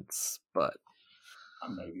convenience. But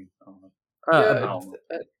maybe I don't know. I don't know.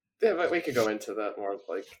 Yeah, but we could go into that more.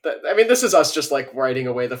 Like, I mean, this is us just like writing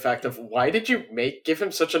away the fact of why did you give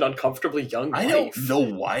him such an uncomfortably young wife? I don't know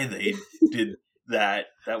why they did that.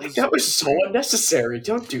 That was so unnecessary.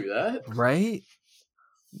 Don't do that, right?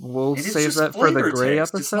 We'll And it's save just that for the flavor Gray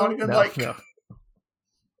text. It's episode. not even No, like- no.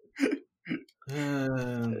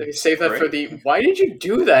 Save that for the "Why did you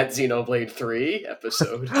do that, Xenoblade 3"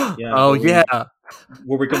 episode. Yeah.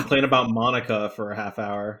 Where we complain about Monica for a half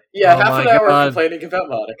hour. Yeah, Oh half my an hour God. complaining about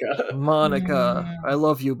Monica. Monica, I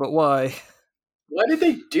love you, but why? Why did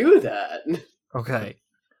they do that? Okay.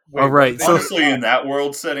 Wait, All right. So Honestly, in that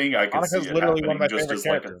world setting, I can see Monica's it literally one of my happening just favorite as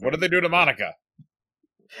like characters. What did they do to Monica?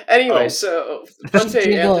 Anyway, Oh. so one day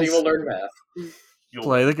Jiggles. Anthony will learn math.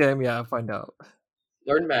 play the game. Yeah, find out.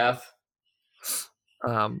 Learn math.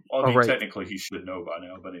 I mean, all right. technically, he should know by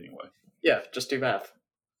now, but anyway. Yeah, just do math.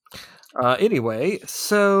 Anyway,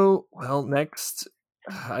 so next,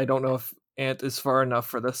 I don't know if Ant is far enough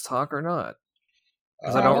for this talk or not,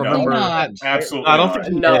 because I don't no, remember. not. Absolutely, I don't not.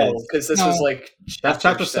 think he No, is. because this No. was like That's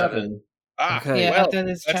chapter 7. Okay. Yeah, well, that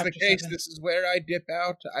is that's the chapter case. 7. This is where I dip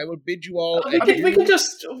out. I would bid you all we can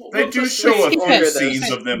just They we'll do just show a skip few over this.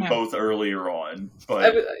 scenes of them Yeah. both earlier on,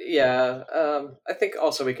 but I think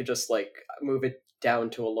also we could just like move it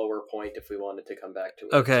down to a lower point if we wanted to come back to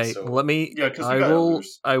it. Okay, So, let me. Yeah, 'cause we I got will.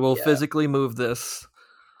 others. I will Yeah. physically move this.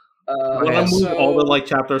 You want to Also- move all the like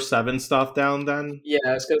chapter 7 stuff down then? Yeah,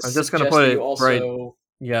 I was gonna I'm just gonna suggest put you it also, right.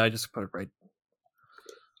 Yeah, I just put it right.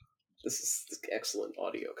 This is excellent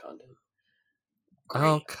audio content.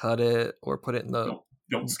 I'll cut it or put it in the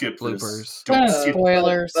don't skip bloopers. this. Don't skip.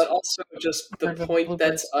 Spoilers. But also just the For the point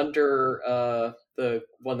that's bloopers. under the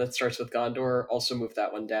one that starts with Gondor, also move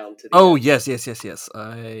that one down to the Oh end. yes.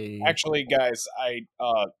 I Actually, guys, I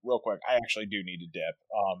real quick, I actually do need to dip.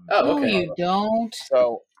 Oh, No, okay. you don't.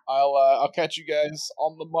 So I'll catch you guys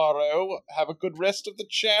on the morrow. Have a good rest of the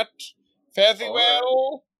chat. Fare thee All right.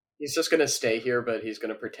 well. He's just gonna stay here, but he's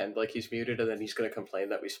gonna pretend like he's muted, and then he's gonna complain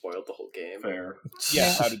that we spoiled the whole game. Fair.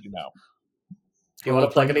 Yeah, how did you know? You want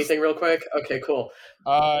to plug anything real quick? Okay, cool.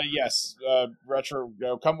 Yes. Retro,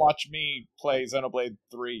 come watch me play Xenoblade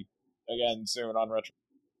 3 again soon on Retro.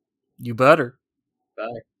 You better. Bye.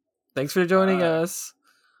 Thanks for joining us.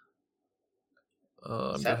 I'm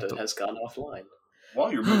gonna have Satan to- has gone offline.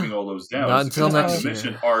 While you're moving all those down, Not it's until a good time next to year.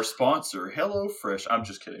 mention our sponsor, HelloFresh. I'm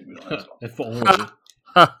just kidding. We don't have a sponsor. If only.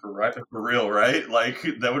 For real, right? Like,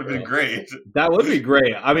 that would have been great. That would be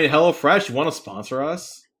great. I mean, HelloFresh, you want to sponsor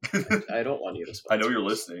us? I don't want you to sponsor. I know you're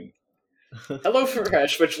listening.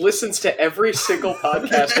 HelloFresh, which listens to every single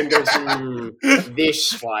podcast and goes,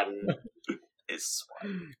 this one. This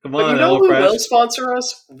one. Come on, but you know who will sponsor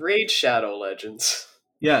us? Raid Shadow Legends.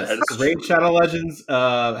 Yes, Raid Shadow Legends,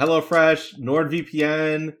 HelloFresh,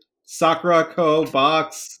 NordVPN, Sakura Co.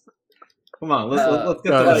 Box. Come on, let's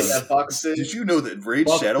get that. Did you know that Raid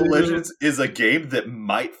Shadow Legends is a game that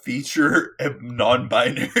might feature a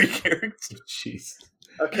non-binary character? Jeez.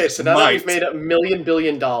 Okay, so now that we've made $1 million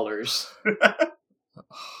billion. Oh,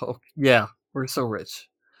 yeah, we're so rich.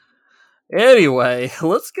 Anyway,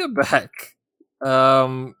 let's get back.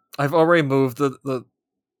 I've already moved the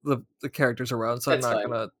characters around, so I'm not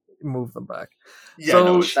gonna move them back. Yeah, so,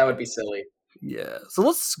 no, that would be silly. Yeah, so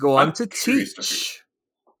let's go on to Teach.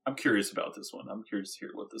 I'm curious about this one. I'm curious to hear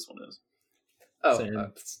what this one is.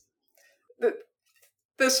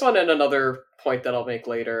 This one and another point that I'll make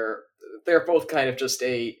later, they're both kind of just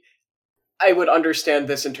I would understand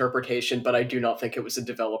this interpretation, but I do not think it was a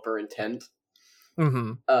developer intent.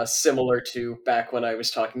 Mm-hmm. Similar to back when I was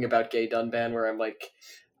talking about Gay Dunban, where I'm like,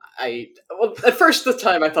 at first the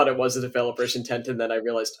time I thought it was a developer's intent, and then I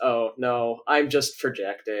realized, oh no, I'm just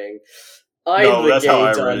projecting. That's how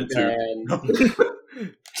I read it too.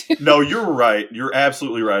 No, you're right. You're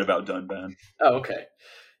absolutely right about Dunban. Oh, okay.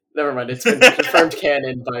 Never mind. It's been confirmed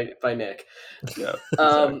canon by Nick. Yeah.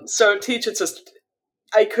 Exactly. So Teach, it's just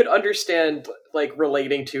I could understand like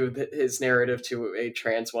relating to his narrative to a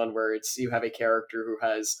trans one, where it's you have a character who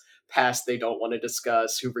has past they don't want to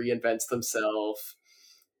discuss, who reinvents themselves.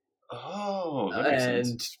 Oh, that makes and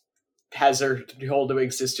sense. Has their whole new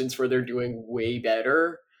existence where they're doing way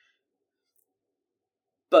better.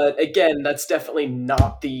 But again, that's definitely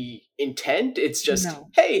not the intent. It's just,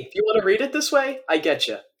 hey, if you want to read it this way, I get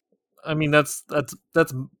you. I mean, that's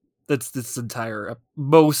this entire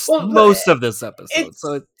most of this episode.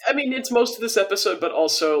 So it's most of this episode, but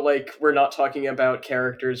also like we're not talking about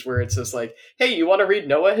characters where it's just like, hey, you want to read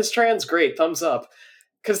Noah is trans? Great, thumbs up.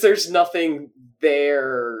 Because there's nothing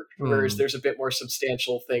there, whereas there's a bit more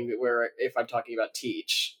substantial thing where if I'm talking about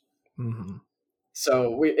Teach. Mm-hmm.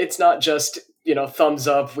 So it's not just, thumbs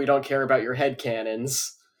up, we don't care about your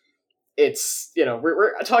headcanons. It's,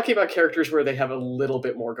 we're talking about characters where they have a little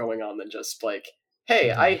bit more going on than just like,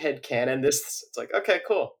 hey, I headcanon this. It's like, okay,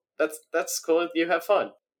 cool. That's cool. You have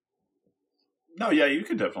fun. No, yeah, you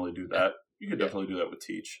could definitely do that. You could definitely do that with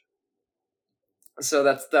Teach. So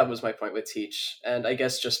that was my point with Teach. And I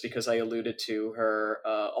guess just because I alluded to her,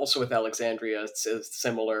 also with Alexandria, it's a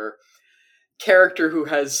similar character who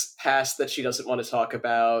has past that she doesn't want to talk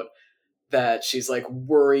about, that she's like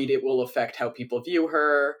worried it will affect how people view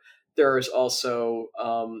her. There's also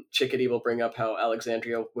Chickadee will bring up how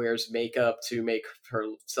Alexandria wears makeup to make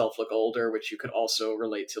herself look older, which you could also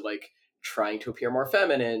relate to like trying to appear more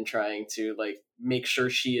feminine, trying to like make sure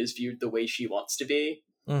she is viewed the way she wants to be.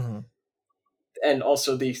 Mm-hmm. And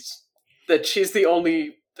also that she's the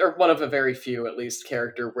only, or one of a very few at least,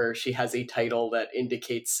 character where she has a title that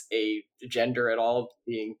indicates a gender at all,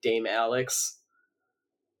 being Dame Alex.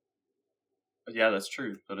 Yeah, that's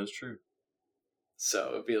true. That is true.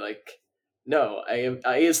 So it'd be like, no, I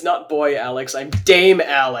is not boy Alex, I'm Dame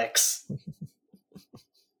Alex.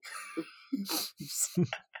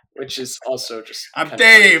 Which is also just I'm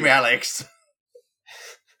Dame Alex.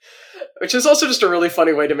 Which is also just a really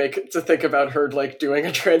funny way to think about her like doing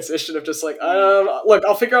a transition of just like, look,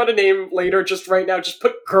 I'll figure out a name later. Just right now, just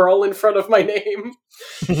put girl in front of my name.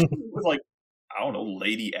 With like, I don't know,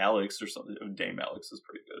 Lady Alex or something. Dame Alex is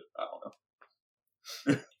pretty good. I don't know.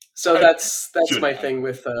 So that's my thing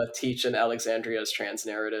with Teach and Alexandria's trans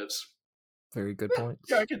narratives. Very good point.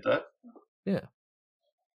 Yeah, I get that. Yeah.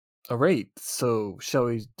 All right. So shall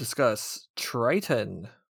we discuss Triton?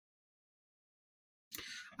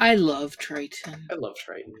 I love Triton. I love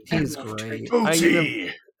Triton. He's great.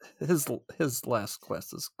 His last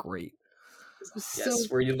quest is great. Yes,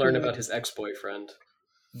 where you learn about his ex-boyfriend.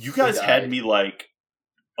 You guys had me like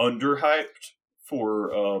underhyped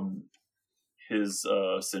for his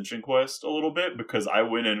Ascension quest a little bit, because I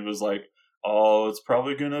went in and was like, oh, it's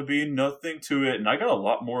probably gonna be nothing to it, and I got a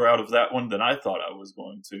lot more out of that one than I thought I was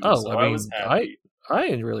going to. Oh, so I was happy. I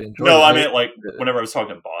really enjoyed it. No, I meant like whenever I was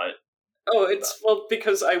talking to Bot. Oh,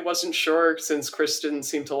 because I wasn't sure, since Kristen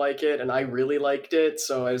seemed to like it and I really liked it,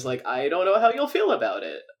 so I was like, I don't know how you'll feel about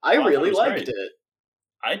it. I really liked it.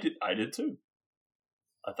 I did too.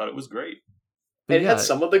 I thought it was great. It had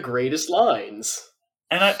some of the greatest lines.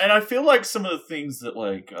 And I feel like some of the things that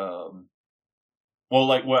like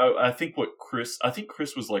I think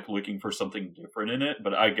Chris was like looking for something different in it,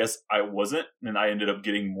 but I guess I wasn't, and I ended up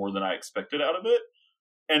getting more than I expected out of it.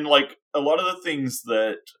 And like a lot of the things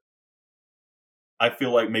that I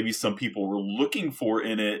feel like maybe some people were looking for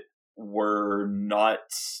in it were not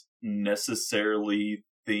necessarily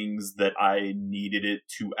things that I needed it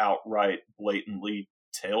to outright blatantly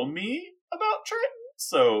tell me about Triton.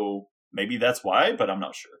 So maybe that's why, but I'm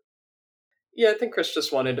not sure. Yeah, I think Chris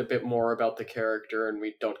just wanted a bit more about the character, and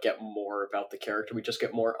we don't get more about the character. We just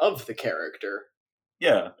get more of the character.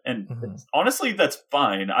 Yeah, and honestly, that's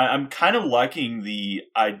fine. I'm kind of liking the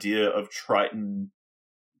idea of Triton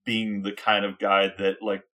being the kind of guy that,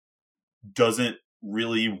 like, doesn't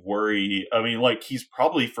really worry. I mean, like, he's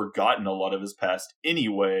probably forgotten a lot of his past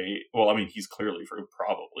anyway. Well, I mean, he's clearly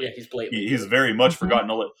probably. Yeah, he's blatantly. He's very much forgotten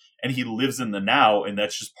a lot. And he lives in the now, and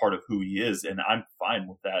that's just part of who he is, and I'm fine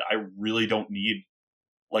with that. I really don't need,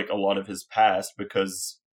 like, a lot of his past,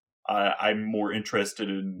 because I'm more interested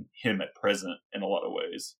in him at present in a lot of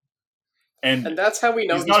ways. And that's how we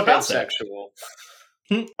know he's not pansexual.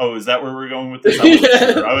 Oh, is that where we're going with this?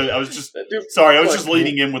 I was just sorry. I was just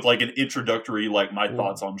leading in with like an introductory, like my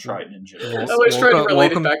thoughts on Triton in general. I was trying to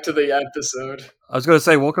relate it back to the episode. I was going to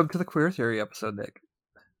say, welcome to the Queer Theory episode, Nick.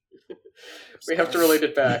 We have to relate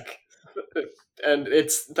it back, and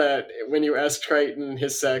it's that when you ask Triton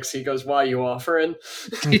his sex, he goes, "Why you offering?"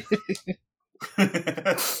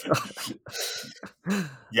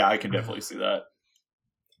 Yeah, I can definitely see that.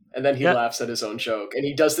 And then he laughs at his own joke. And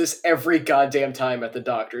he does this every goddamn time at the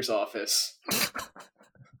doctor's office.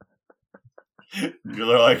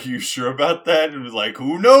 You're like, you sure about that? And he's like,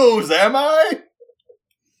 who knows, am I?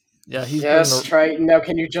 Yeah, he's yes, Triton, now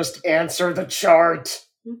can you just answer the chart?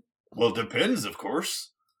 Well, it depends, of course.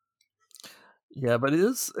 Yeah, but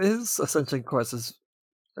his Ascension quest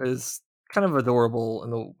is kind of adorable in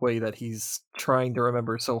the way that he's trying to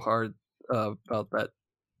remember so hard about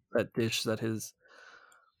that dish that his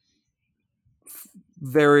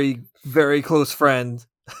very, very close friend,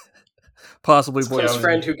 possibly close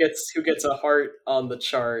friend who gets a heart on the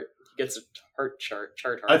chart, gets a heart chart.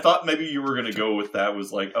 I thought maybe you were gonna go with that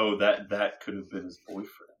was like, oh, that could have been his boyfriend.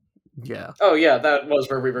 Yeah. Oh yeah, that was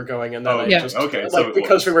where we were going, and then okay. Like, so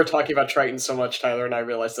because we were talking about Triton so much, Tyler and I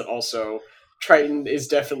realized that also Triton is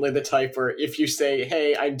definitely the type where if you say,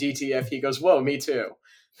 "Hey, I'm DTF," he goes, "Whoa, me too."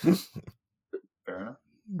 Fair enough.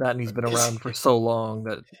 That and he's been around for so long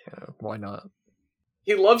that why not?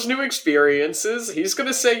 He loves new experiences. He's going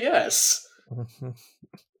to say yes.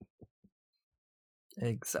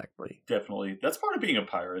 Exactly. Definitely. That's part of being a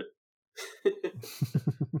pirate.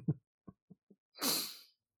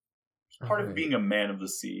 Part of being a man of the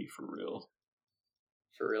sea, for real.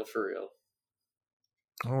 For real.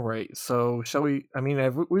 All right. So, shall we? I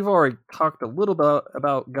mean, we've already talked a little bit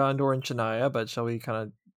about Gondor and Shania, but shall we kind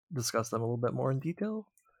of discuss them a little bit more in detail?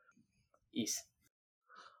 Yes.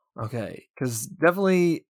 Okay, because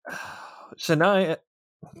definitely Shania,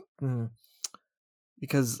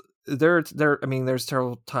 because I mean, there's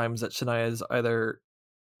several times that Shania is either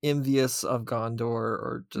envious of Gondor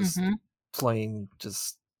or just plain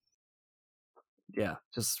just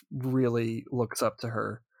really looks up to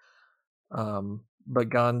her. But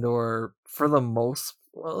Gondor, for the most,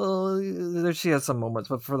 she has some moments,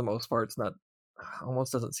 but for the most part, it's not.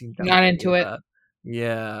 Almost doesn't seem not into it. That.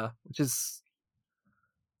 Yeah, which is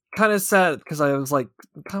kind of sad because I was like,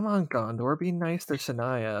 "Come on, Gondor, be nice to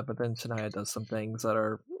Shania," but then Shania does some things that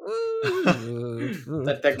are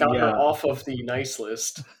that got her off of the nice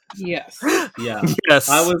list. Yes. Yeah. Yes.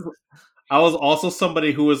 I was also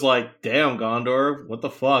somebody who was like, "Damn, Gondor, what the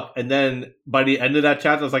fuck?" And then by the end of that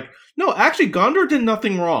chapter, I was like, "No, actually, Gondor did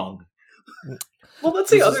nothing wrong." Well, that's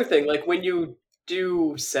the other thing. Like when you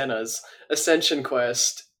do Senna's Ascension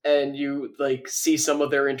quest and you like see some of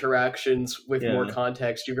their interactions with more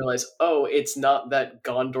context, you realize, oh, it's not that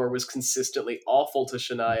Gondor was consistently awful to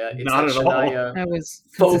Shania. It's not that at Shania all. Was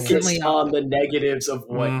focused on the negatives of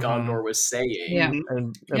what Gondor was saying. Yeah.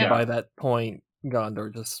 And by that point,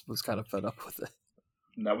 Gondor just was kind of fed up with it.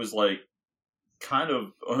 And that was like kind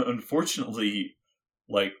of unfortunately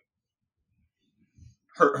like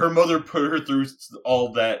her mother put her through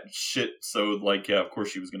all that shit, so like of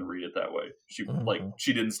course she was going to read it that way. She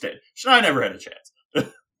she didn't stay. Shania never had a chance. And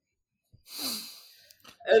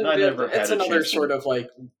it's another sort of like,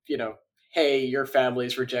 hey, your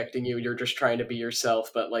family's rejecting you, you're just trying to be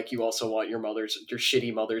yourself, but like you also want your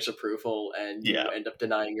shitty mother's approval, and you end up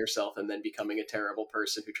denying yourself and then becoming a terrible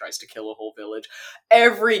person who tries to kill a whole village.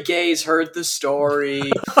 Every gay's heard the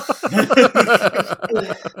story.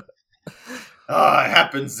 It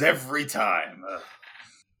happens every time.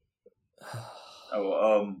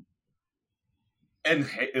 And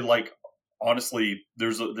like, honestly,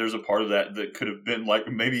 there's a part of that could have been like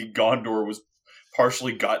maybe Gondor was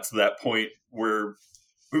partially got to that point where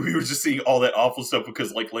we were just seeing all that awful stuff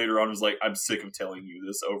because like later on it was like, I'm sick of telling you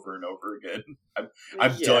this over and over again.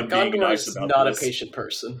 I'm done being nice about not this. A patient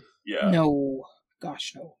person. Yeah. No.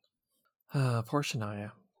 Gosh, no. Poor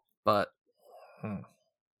Shania. But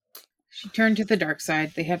she turned to the dark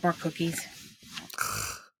side. They had more cookies.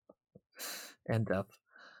 And death.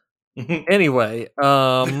 Anyway,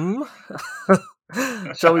 shall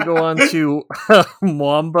we go on to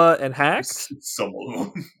Mwamba and Hax? Some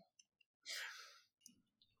of them.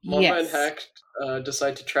 Mwamba and Hax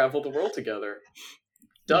decide to travel the world together.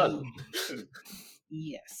 Done.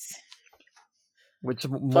 Yes. Which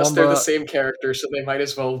Plus, they're the same character, so they might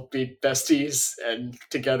as well be besties and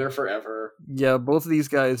together forever. Yeah, both of these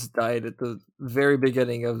guys died at the very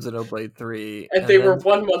beginning of Xenoblade 3. And they were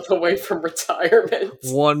 1 month away from retirement.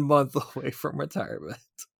 1 month away from retirement.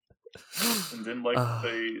 And then, like,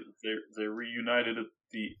 they reunited at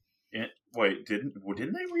the end. Wait, didn't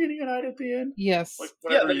they reunite at the end? Yes. Like,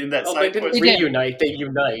 whatever, in that they didn't reunite. They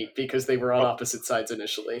unite because they were on opposite sides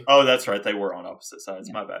initially. Oh, that's right. They were on opposite sides.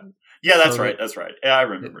 My bad. Yeah, that's right. That's right. Yeah, I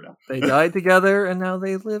remember now. They died together, and now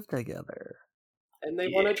they live together. And they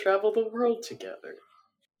want to travel the world together.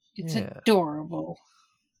 It's adorable.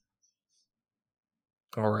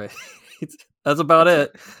 All right. That's about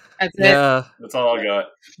it. That's it. That's all I got.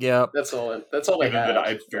 Yeah. That's all I Even have. that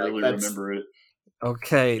I barely remember it.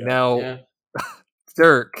 Okay, now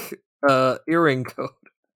Dirk, earring code.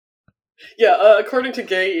 Yeah, according to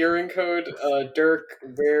Gay Earring Code, Dirk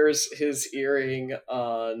wears his earring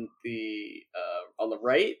on the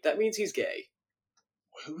right. That means he's gay.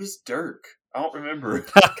 Who is Dirk? I don't remember.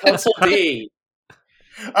 Council D.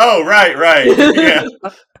 Oh, right. Yeah.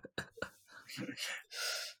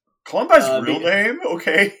 Columbine's real name?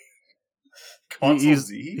 Okay. He's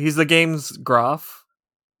the game's Graf.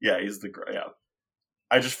 Yeah, he's the yeah.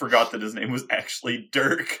 I just forgot that his name was actually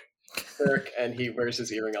Dirk. Dirk, and he wears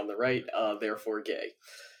his earring on the right, therefore gay.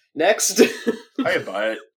 Next. I buy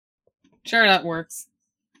it. Sure, that works.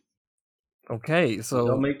 Okay, so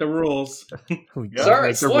don't make the rules.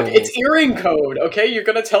 Sorry, look, it's earring code. Okay, you're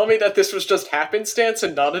gonna tell me that this was just happenstance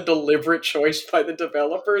and not a deliberate choice by the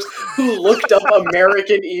developers who looked up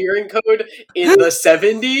American earring code in the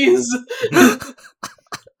 70s?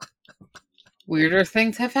 Weirder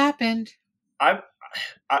things have happened.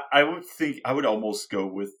 I would think I would almost go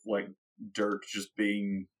with like Dirk just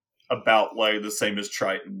being about like the same as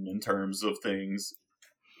Triton in terms of things.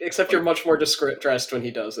 Except you're much more dressed when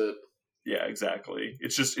he does it. Yeah, exactly.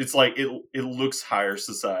 It's like it looks higher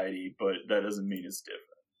society, but that doesn't mean it's different.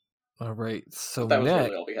 All right, so that was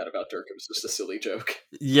really all we had about Dirk. It was just a silly joke.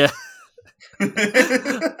 Yeah.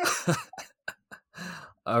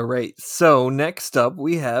 All right, so next up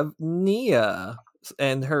we have Nia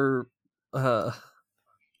and her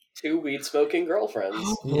 2 weed-smoking girlfriends.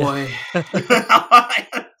 Oh, boy.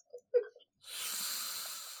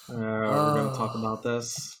 We're going to talk about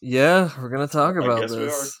this. Yeah, we're going to talk about guess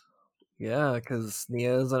this. Yeah, because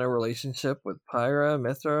Nia is in a relationship with Pyra,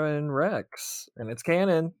 Mithra, and Rex. And it's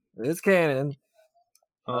canon. It's canon.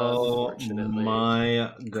 Oh,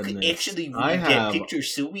 my goodness. Actually, we get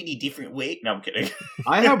pictures so many different ways. No, I'm kidding.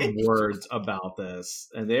 I have words about this,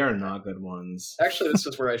 and they are not good ones. Actually, this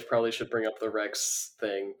is where I probably should bring up the Rex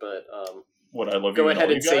thing, but what I love. Go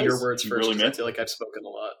ahead and say your words you first. Really I feel like I've spoken a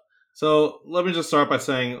lot. So let me just start by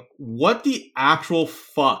saying, what the actual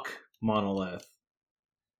fuck, Monolith?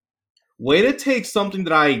 Way to take something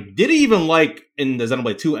that I didn't even like in the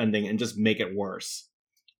Xenoblade 2 ending and just make it worse.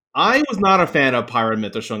 I was not a fan of Pyra and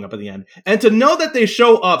Mithra showing up at the end. And to know that they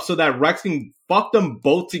show up so that Rex can fuck them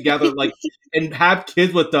both together like and have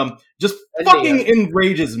kids with them just fucking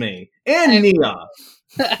enrages me. And Nia.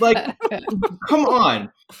 Like, come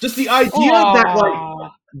on. Just the idea that,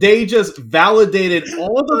 like, they just validated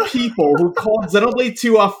all the people who called Xenoblade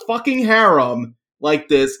 2 a fucking harem like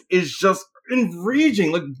this is just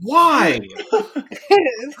enraging. Like, why?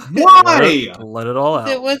 Why? Let it all out.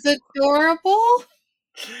 It was adorable.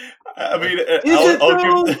 I mean,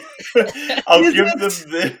 I'll give them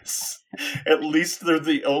this. At least they're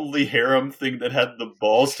the only harem thing that had the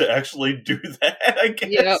balls to actually do that, I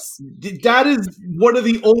guess. Yep. That is one of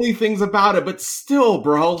the only things about it, but still,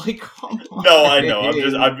 bro, like, come on. No, I know.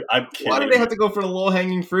 I'm kidding. Why did they have to go for the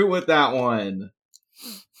low-hanging fruit with that one?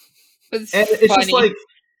 It's just like,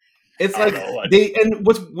 it's like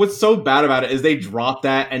what's so bad about it is they drop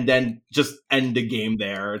that and then just end the game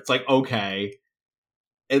there. It's like, okay.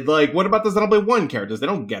 And like, what about the Xenoblade 1 characters? They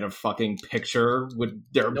don't get a fucking picture with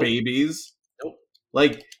their babies. Nope.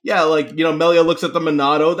 Like, yeah, like, you know, Melia looks at the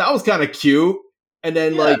Monado. That was kind of cute. and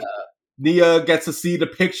then like Nia gets to see the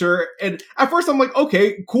picture, and at first I'm like,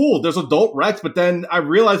 okay, cool, there's adult Rex, but then I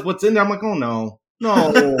realize what's in there. I'm like, oh no.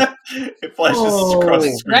 It flashes across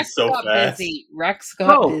the screen Rex so got fast. busy. Rex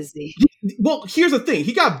got busy. Well, here's the thing: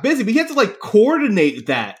 he got busy, but he had to like coordinate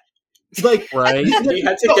that. Like, right? He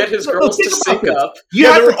had to get his girls to sync up.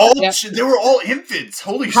 Yeah, they were all infants.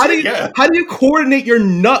 Holy shit! How do you coordinate your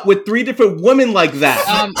nut with 3 different women like that?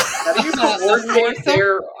 How do you coordinate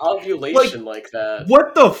their ovulation like that?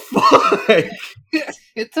 What the fuck?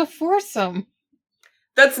 It's a foursome.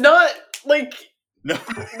 That's not like. No,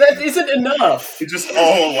 that isn't enough. It's just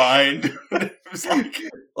all aligned. It was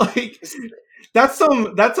like that's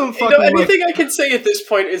some fucking. Anything I can say at this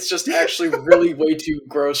point is just actually really way too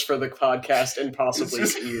gross for the podcast and possibly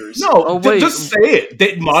his ears. No, just say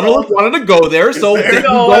it. Monolith wanted to go there, so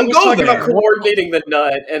I was talking about coordinating the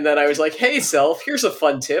nut, and then I was like, "Hey, Self, here's a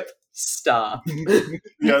fun tip. Stop."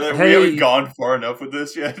 Yeah, we haven't gone far enough with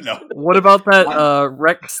this yet. No. What about that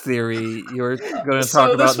Rex theory you were going to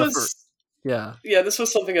talk about? Yeah, this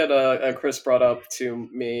was something that Chris brought up to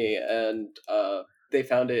me, and they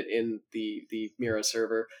found it in the Mira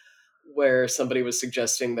server, where somebody was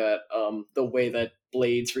suggesting that the way that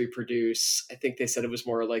blades reproduce, I think they said it was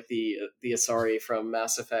more like the Asari from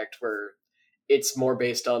Mass Effect, where it's more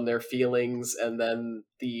based on their feelings, and then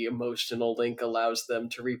the emotional link allows them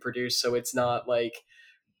to reproduce. So it's not like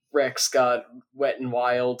Rex got wet and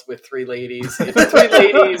wild with 3 ladies. If the 3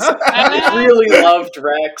 ladies really loved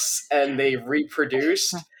Rex and they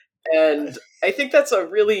reproduced, and I think that's a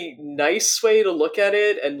really nice way to look at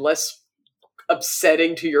it and less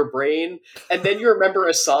upsetting to your brain. And then you remember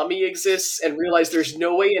Asami exists and realize there's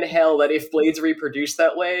no way in hell that if blades reproduce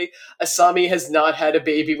that way, Asami has not had a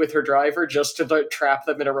baby with her driver just to trap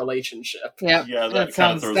them in a relationship. Yeah, that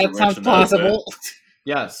sounds plausible.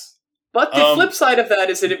 Yes. But the flip side of that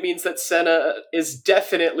is that it means that Senna is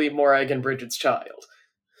definitely Morag and Bridget's child.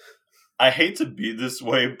 I hate to be this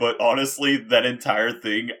way, but honestly, that entire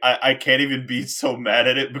thing, I can't even be so mad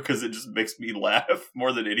at it because it just makes me laugh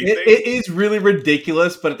more than anything. It is really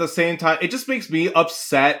ridiculous, but at the same time, it just makes me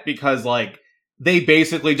upset because, like, they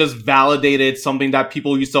basically just validated something that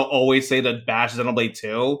people used to always say that bash Xenoblade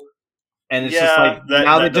 2. And it's just like,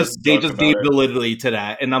 now they just gave validity to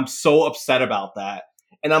that, and I'm so upset about that.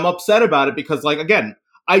 And I'm upset about it because, like, again,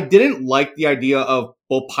 I didn't like the idea of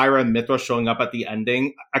both Pyra and Mithra showing up at the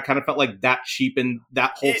ending. I kind of felt like that cheapened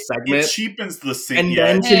that whole segment. It cheapens the scene. And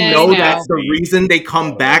then to know that the reason they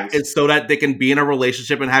come back is so that they can be in a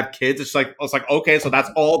relationship and have kids. It's like, okay, so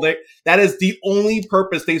that's all that is the only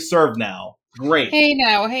purpose they serve now. Great. Hey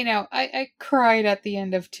now, I cried at the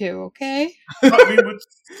end of 2, okay?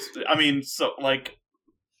 I mean, so, like,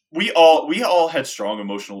 we all had strong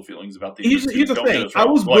emotional feelings about the Here's the thing. I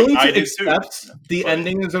was willing to accept the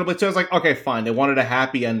ending in Xenoblade 2. I was like, okay, fine. They wanted a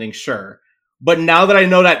happy ending, sure. But now that I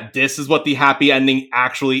know that this is what the happy ending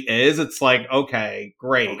actually is, it's like, okay,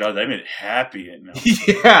 great. Oh god, they meant happy ending.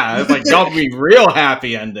 Yeah, it's like, y'all be real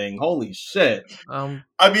happy ending. Holy shit. I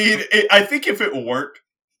mean, I think if it weren't,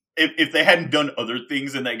 if they hadn't done other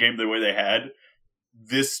things in that game the way they had,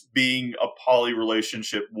 this being a poly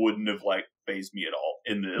relationship wouldn't have, like, phased me at all.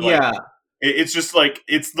 It's just like,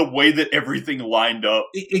 it's the way that everything lined up.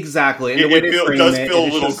 Exactly. And it does feel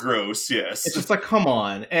a little gross, yes. It's just like, come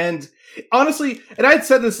on. And honestly, and I had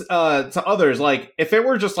said this to others, like, if it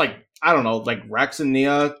were just like, I don't know, like Rex and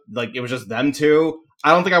Nia, like it was just them two,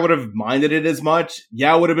 I don't think I would have minded it as much.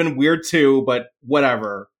 Yeah, it would have been weird too, but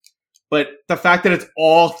whatever. But the fact that it's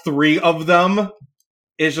all 3 of them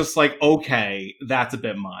is just like, okay, that's a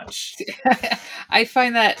bit much. I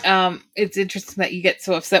find that it's interesting that you get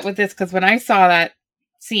so upset with this, because when I saw that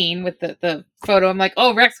scene with the photo, I'm like,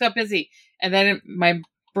 oh, Rex got busy. And then my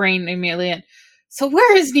brain immediately went, so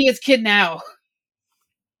where is Nia's kid now?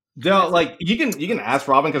 No, like, you can ask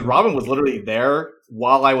Robin, because Robin was literally there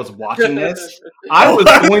while I was watching this. I was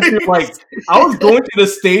going through the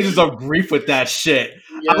stages of grief with that shit.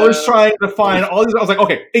 Yeah. I was trying to find all these. I was like,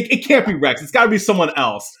 okay, it can't be Rex. It's got to be someone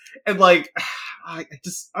else. And like, I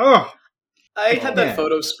had that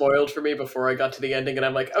photo spoiled for me before I got to the ending, and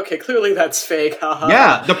I'm like, okay, clearly that's fake. Haha.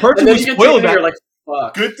 Yeah, the person who spoiled that. You're like,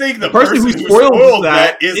 fuck. Good thing the person who spoiled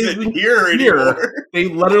that isn't here anymore. They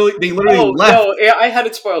literally left. No, I had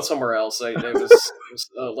it spoiled somewhere else. It was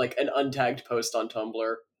like an untagged post on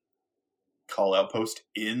Tumblr. Call out post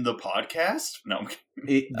in the podcast? No,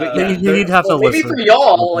 you'd have to listen. Maybe for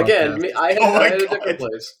y'all again. I had a different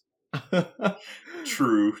place.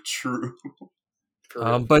 True.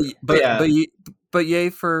 But yay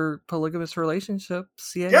for polygamous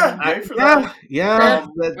relationships. Yay. Yeah,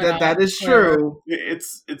 that is true.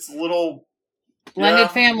 It's a little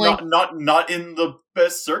Blended family. Not in the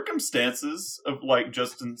best circumstances of like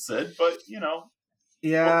Justin said, but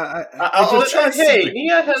Yeah, I'll try to hey, see.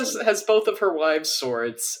 Nia has both of her wives'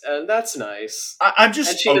 swords, and that's nice. I'm just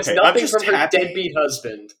and she has nothing from her deadbeat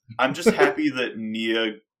husband. I'm just happy that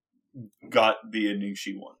Nia got the ending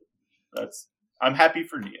she wanted. I'm happy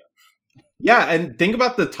for Nia. Yeah, and think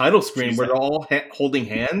about the title screen where they're all holding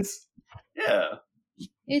hands. Yeah,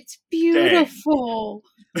 it's beautiful.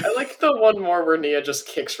 I like the one more where Nia just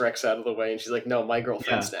kicks Rex out of the way, and she's like, "No, my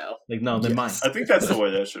girlfriend's now." Like, no, they're mine. I think that's the way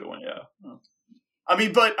that should have went. Yeah. I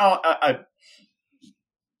mean, but I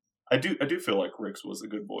do feel like Rex was a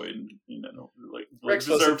good boy, and like Rex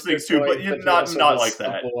deserved things too, but not like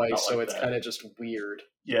that. A boy, not so like it's that. kind of just weird.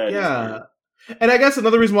 Yeah. And I guess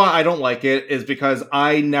another reason why I don't like it is because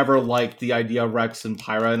I never liked the idea of Rex and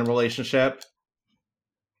Pyra in a relationship.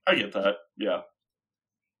 I get that. Yeah,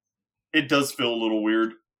 it does feel a little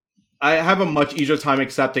weird. I have a much easier time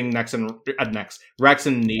accepting Rex and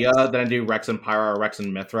Nia than I do Rex and Pyra or Rex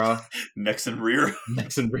and Mithra. Nex and Rear.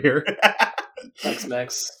 Nex and Rear.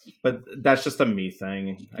 Nex. But that's just a me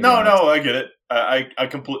thing. No, I get it. I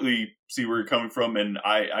completely see where you're coming from, and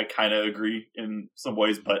I kind of agree in some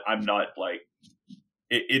ways, but I'm not like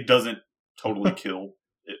it doesn't totally kill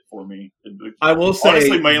it for me. I will say,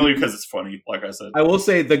 honestly, mainly because it's funny. Like I said, I will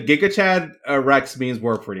say the Giga Chad Rex memes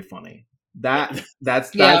were pretty funny. That's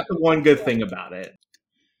the one good thing about it.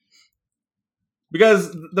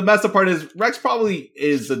 Because the messed up part is Rex probably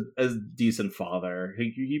is a decent father.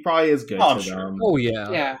 He probably is good to them. Oh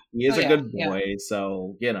yeah. He is a good boy.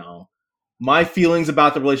 So my feelings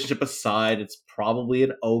about the relationship aside, it's probably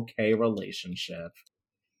an okay relationship.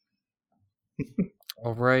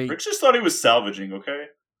 All right. Rick just thought he was salvaging. Okay.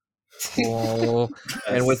 Well,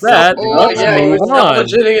 and with that, he was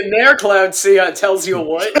salvaging in their cloud. See, it tells you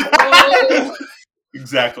what.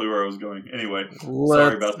 Exactly where I was going. Anyway,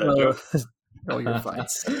 sorry about that joke. No, you're fine.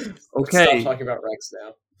 Okay. Stop talking about Rex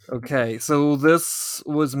now. Okay, so this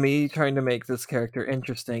was me trying to make this character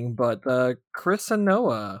interesting, but Chris and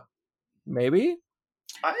Noah, maybe?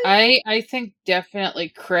 I think definitely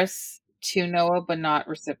Chris to Noah, but not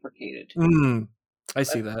reciprocated. I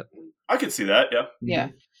see that. I can see that, yeah. Yeah.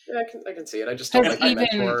 Yeah, I can see it. I just don't like the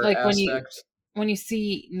mentor aspect. When you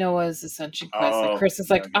see Noah's Ascension quest, like Chris is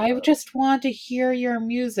like, I just want to hear your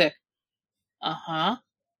music. Code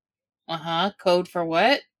for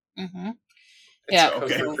what?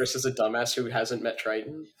 Code for Chris is a dumbass who hasn't met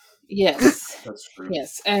Triton. Yes. That's true.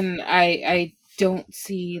 Yes, and I don't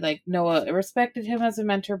see like Noah respected him as a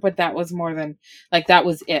mentor, but that was more than like that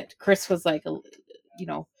was it. Chris was like,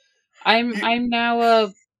 I'm now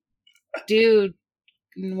a dude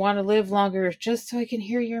and want to live longer just so I can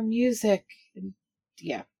hear your music. And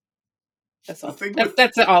that's all.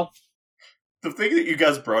 That's all. The thing that you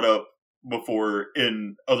guys brought up before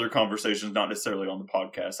in other conversations, not necessarily on the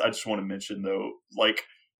podcast, I just want to mention though, like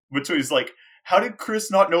between like, how did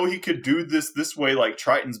Chris not know he could do this way like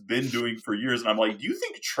Triton's been doing for years? And I'm like, do you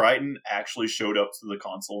think Triton actually showed up to the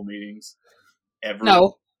console meetings ever?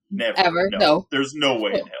 No. Never. Ever. No. There's no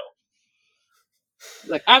way in hell.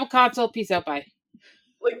 Like, I'm a console, peace out, bye.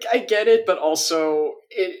 Like, I get it, but also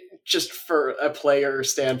it just for a player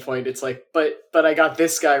standpoint, it's like, but I got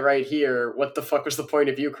this guy right here. What the fuck was the point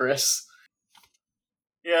of you, Chris?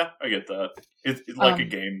 Yeah, I get that. It's like a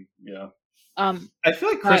game, yeah. I feel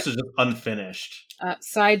like Chris is just unfinished.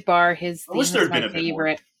 Sidebar, his theme is my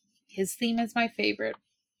favorite. His theme is my favorite.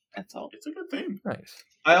 That's all. It's a good theme. Nice.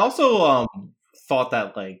 I also thought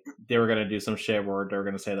that like they were gonna do some shit where they were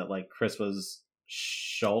gonna say that like Chris was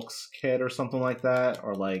Shulk's kid or something like that,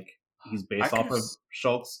 or like he's based off of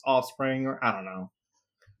Shulk's offspring, or I don't know.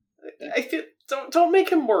 I feel don't make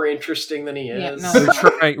him more interesting than he is. Yeah, no.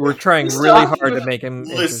 We're trying really hard to make him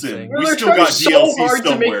interesting. We still got DLC hard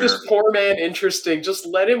somewhere. to make this poor man interesting. Just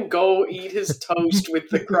let him go eat his toast with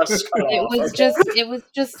the crust cut off. It was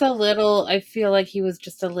just a little. I feel like he was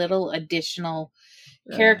just a little additional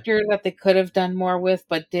character that they could have done more with,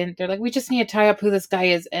 but didn't. They're like, we just need to tie up who this guy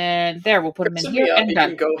is, and there we'll put him in here. And you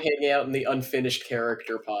done. can go hang out in the unfinished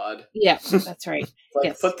character pod. Yeah, that's right. Like,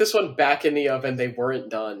 yes. Put this one back in the oven. They weren't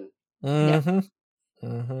done.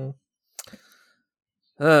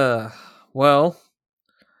 Well,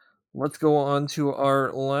 let's go on to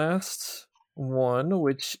our last one,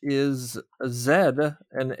 which is Zed,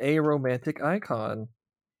 an aromantic icon.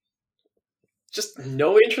 Just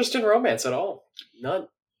no interest in romance at all. None.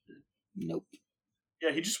 Nope.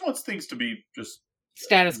 Yeah, he just wants things to be just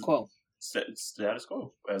status quo. Status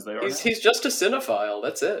quo, as they are. He's just a cinephile.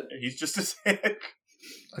 That's it. He's just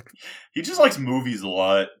he just likes movies a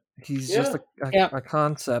lot. He's just a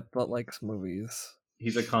concept that likes movies.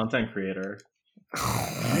 He's a content creator.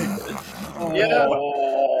 Yeah.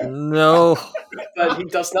 No. But he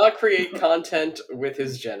does not create content with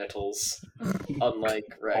his genitals, unlike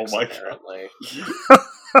Rex, apparently.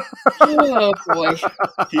 Oh boy.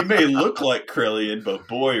 He may look like Krellian, but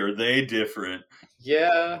boy, are they different.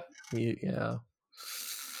 Yeah. Yeah.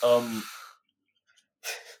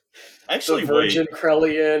 Actually, the Virgin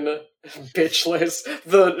Krellian, bitchless.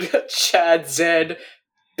 The Chad Zed,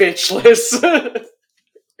 bitchless.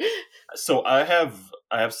 So I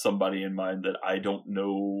have somebody in mind that I don't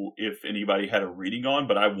know if anybody had a reading on,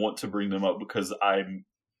 but I want to bring them up because I'm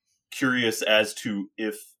curious as to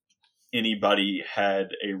if anybody had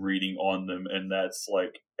a reading on them, and that's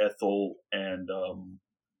like Ethel and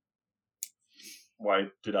why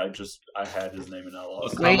did I had his name and I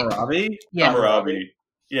lost Hammurabi? Yeah. Hammurabi.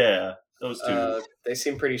 Yeah, those two. They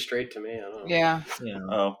seem pretty straight to me. I don't know. Yeah.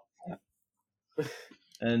 Oh.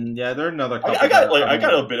 And yeah, they're another couple. I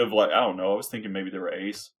got a bit of like, I don't know. I was thinking maybe they were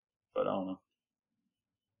ace, but I don't know.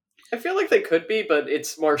 I feel like they could be, but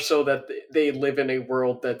it's more so that they live in a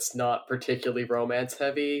world that's not particularly romance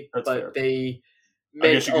heavy, That's but fair. they I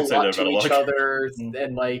meant guess you a could say lot that to about a each lot. other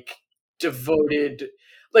and like devoted.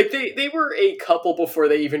 Like they were a couple before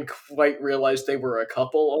they even quite realized they were a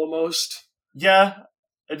couple almost. Yeah,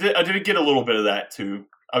 I did get a little bit of that too.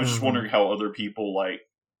 I was just wondering how other people like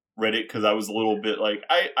read it, because I was a little bit like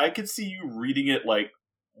I could see you reading it like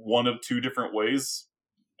one of two different ways,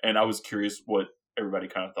 and I was curious what everybody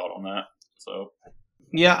kind of thought on that. So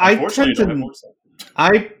yeah, I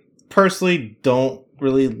personally don't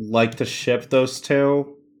really like to ship those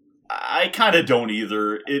two. I kind of don't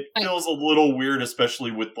either. It feels a little weird,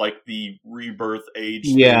 especially with like the rebirth age.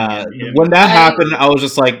 Yeah, when that happened, I was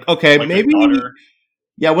just like, okay, like maybe.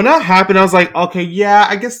 Yeah, when that happened, I was like, okay, yeah,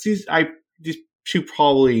 I guess these two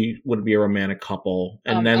probably would be a romantic couple,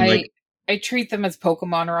 and then I treat them as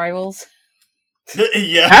Pokemon rivals.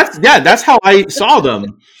 That's how I saw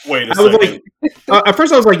them. Wait a second. second. Like, at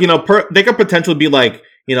first I was like, they could potentially be like,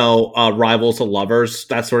 rivals to lovers,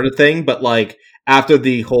 that sort of thing. But like after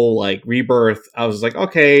the whole like rebirth, I was like,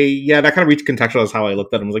 okay, yeah, that kind of reached contextualized how I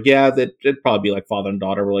looked at them. I was like, yeah, it'd probably be like father and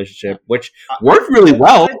daughter relationship, which worked really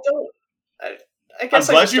well. I guess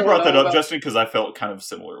I'm glad you brought that up, Justin, because I felt kind of a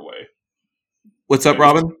similar way. What's up,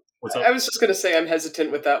 Robin? What's up? I was just going to say I'm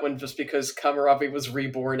hesitant with that one just because Hammurabi was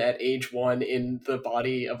reborn at age 1 in the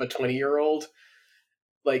body of a 20-year-old.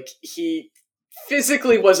 Like, he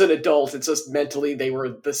physically was an adult, it's just mentally they were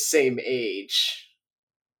the same age.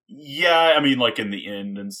 Yeah, I mean, like in the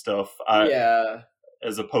end and stuff. Yeah.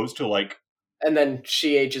 As opposed to like... And then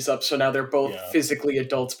she ages up, so now they're both physically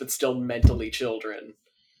adults but still mentally children.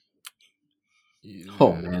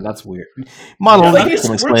 Oh man, that's weird. Monolith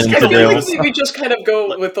can explain the rails. We just kind of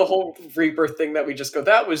go with the whole rebirth thing that we just go,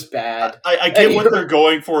 that was bad. I get what they're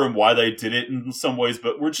going for and why they did it in some ways,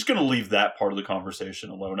 but we're just going to leave that part of the conversation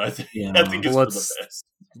alone. I think it's for the best.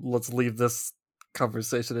 Let's leave this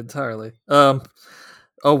conversation entirely. So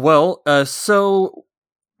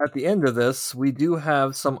at the end of this, we do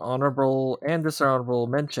have some honorable and dishonorable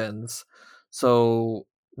mentions. So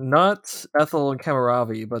not Ethel and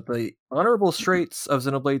Hammurabi, but the honorable straights of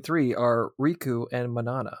Xenoblade 3 are Riku and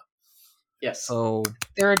Manana. Yes. So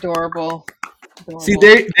they're adorable. See,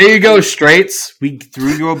 there you go, straights. We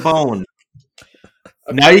threw you a bone.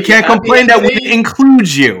 Okay, now you can't complain that we didn't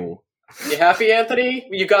include you. You happy, Anthony?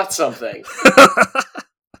 You got something.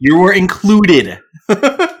 You were included.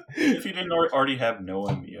 If you didn't already have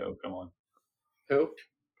Noah and Mio, come on. Who?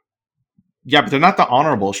 Yeah, but they're not the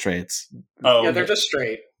honorable straights. Oh, yeah, they're just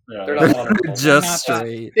straight. Yeah. They're not honorable. Just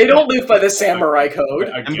straight. They don't live by the samurai code.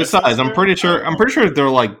 And besides, I'm pretty sure they're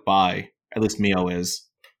like bi. At least Mio is.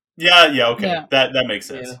 Yeah, okay. Yeah. That makes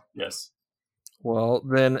sense. Yeah. Yes. Well,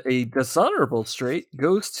 then a dishonorable straight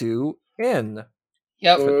goes to N.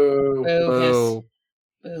 Yep. Boo.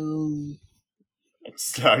 Boo.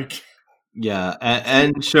 It's like... Yeah,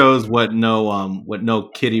 and shows what no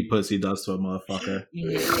kitty pussy does to a motherfucker.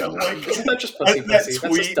 Isn't that just pussy? That's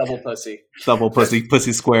just double pussy. Double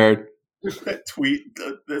pussy squared. That tweet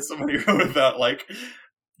that somebody wrote about, like,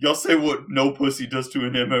 y'all say what no pussy does to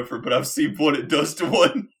an MFer, but I've seen what it does to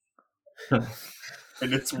one.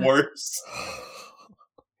 And it's worse.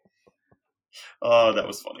 Oh, that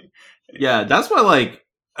was funny. Anyway. Yeah, that's why, like,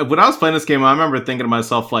 when I was playing this game, I remember thinking to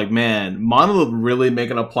myself, like, man, Monolith really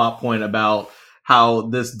making a plot point about how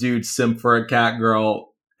this dude simped for a cat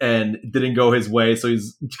girl and didn't go his way, so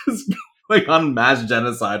he's just like on mass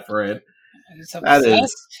genocide for it. He's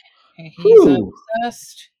obsessed. He's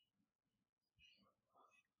obsessed.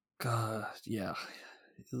 God, yeah.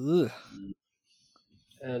 Ugh.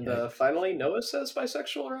 And finally, Noah says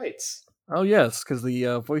bisexual rights. Oh yes, because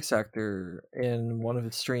the voice actor in one of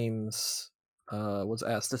his streams was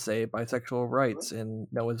asked to say bisexual rights in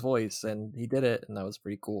Noah's voice, and he did it, and that was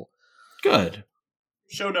pretty cool. Good.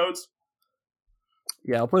 Show notes.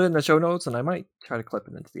 Yeah, I'll put it in the show notes, and I might try to clip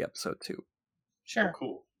it into the episode too. Sure. Oh,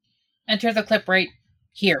 cool. Enter the clip right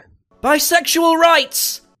here. Bisexual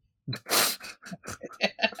rights!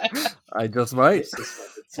 I just might.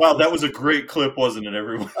 Wow, that was a great clip, wasn't it,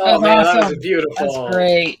 everyone? Oh man, awesome. that was beautiful. That's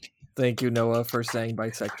great. Thank you, Noah, for saying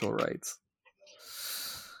bisexual rights.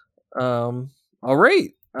 All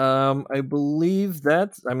right. I believe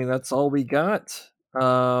that's all we got.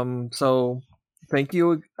 So thank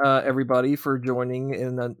you, everybody, for joining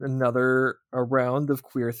in another round of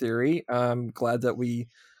Queer Theory. I'm glad that we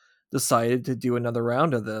decided to do another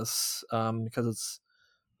round of this because it's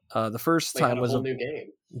the first time was a whole new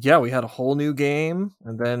game. Yeah, we had a whole new game,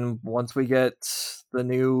 and then once we get the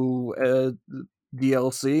new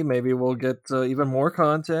DLC, maybe we'll get even more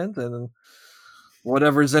content, and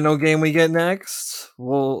whatever Xeno game we get next,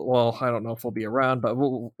 well, I don't know if we'll be around, but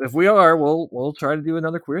if we are, we'll try to do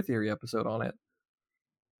another Queer Theory episode on it.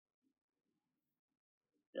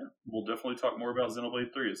 Yeah, we'll definitely talk more about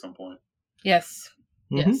Xenoblade 3 at some point. Yes.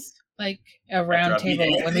 Yes. Like a round table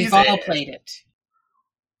when we've all played it.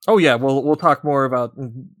 Oh yeah, we'll talk more about,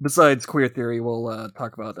 besides Queer Theory, we'll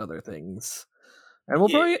talk about other things. And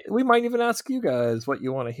we might even ask you guys what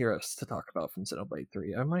you want to hear us to talk about from Xenoblade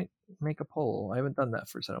 3. I might make a poll. I haven't done that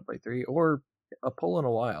for Xenoblade 3 or a poll in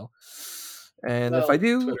a while. And if I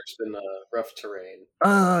do, Twitter's been rough terrain.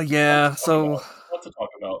 Yeah, so What to talk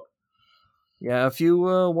about? Yeah, if you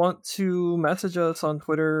want to message us on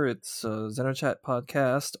Twitter, it's XenoChat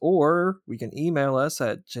Podcast, or we can email us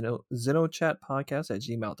at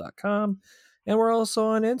xenochatpodcast@gmail.com. And we're also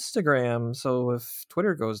on Instagram, so if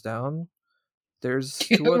Twitter goes down, there's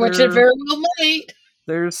two Which it very well might.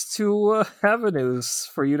 There's two avenues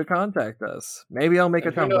for you to contact us. Maybe I'll make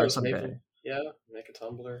a Tumblr someday. Make a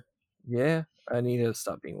Tumblr. Yeah, I need to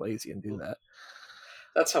stop being lazy and do that.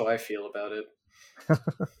 That's how I feel about it.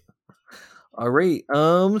 All right.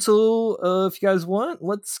 So if you guys want,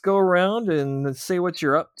 let's go around and say what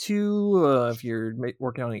you're up to. If you're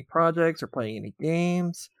working on any projects or playing any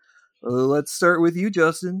games, let's start with you,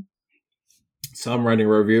 Justin. So I'm writing a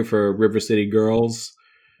review for River City Girls,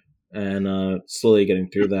 and slowly getting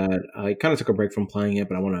through that. I kind of took a break from playing it,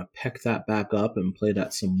 but I want to pick that back up and play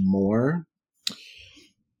that some more.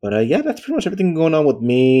 But yeah, that's pretty much everything going on with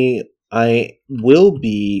me. I will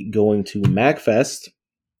be going to MagFest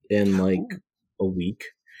in like a week,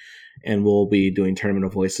 and we'll be doing Tournament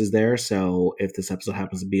of Voices there. So if this episode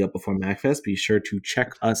happens to be up before MagFest, be sure to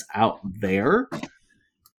check us out there.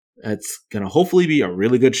 It's gonna hopefully be a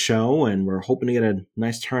really good show, and we're hoping to get a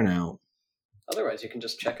nice turnout. Otherwise, you can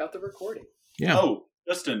just check out the recording. Yeah. Oh,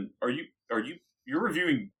 Justin, you're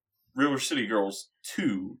reviewing River City Girls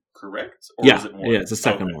 2, correct? Or Yeah, is it 1? yeah, it's the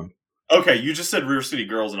second one. Okay, you just said River City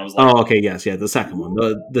Girls, and I was like, Oh, okay, yes, yeah, the second one,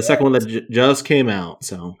 the second one that just came out.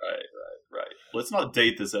 So right. Let's not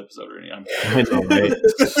date this episode or anything. I know, right?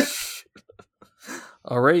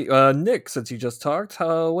 All right, Nick. Since you just talked,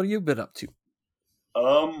 what have you been up to?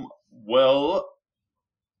 Well,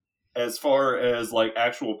 as far as like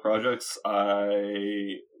actual projects,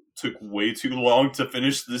 I took way too long to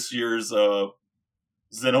finish this year's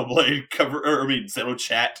Xenoblade cover,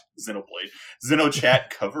 Xenochat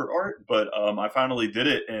cover art, but I finally did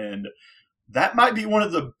it, and that might be one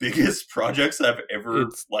of the biggest projects I've ever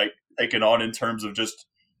taken on in terms of just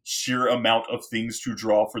sheer amount of things to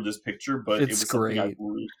draw for this picture. But it was great. something I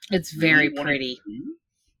really, it's very pretty.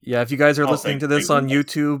 Yeah, if you guys are listening to this on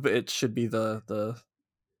YouTube, it should be the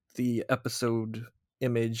episode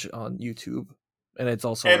image on YouTube, and it's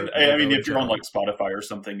also. And I mean, if you're on like Spotify or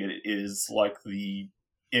something, it is like the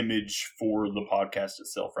image for the podcast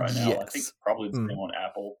itself right now. Yes. I think probably the same on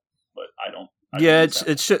Apple, but I don't.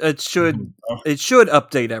 It should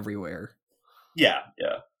update everywhere. Yeah.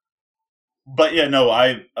 But yeah, no,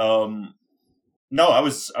 I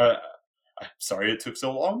was. I'm sorry it took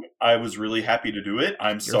so long. I was really happy to do it.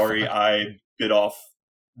 I'm sorry I bit off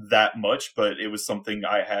that much, but it was something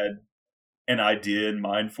I had an idea in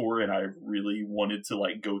mind for, and I really wanted to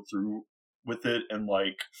like go through with it and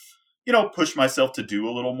like, you know, push myself to do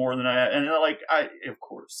a little more than of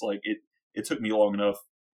course, like it took me long enough.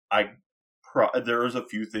 There's a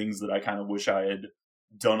few things that I kind of wish I had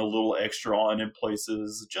done a little extra on in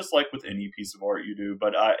places, just like with any piece of art you do.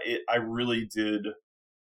 But I really did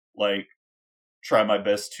like try my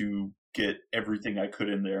best to get everything I could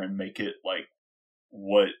in there and make it like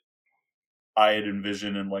what I had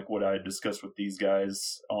envisioned and like what I had discussed with these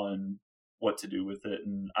guys on what to do with it.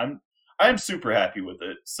 And I'm I'm super happy with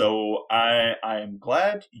it. So I am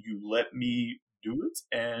glad you let me do it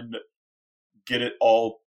and get it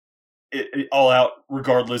all out,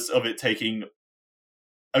 regardless of it taking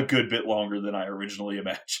a good bit longer than I originally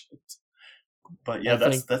imagined. But yeah,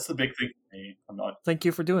 that's the big thing for me. Thank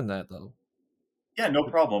you for doing that, though. Yeah, no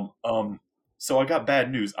problem. So I got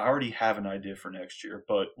bad news. I already have an idea for next year,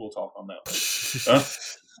 but we'll talk on that later.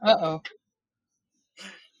 Uh-oh.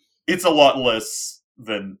 It's a lot less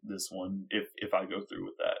than this one if I go through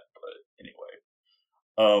with that. But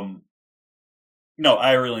anyway. No,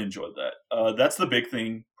 I really enjoyed that. That's the big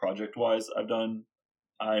thing project-wise I've done.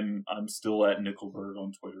 I'm still at Nickelberg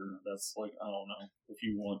on Twitter. That's like, I don't know. If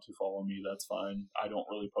you want to follow me, that's fine. I don't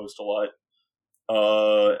really post a lot.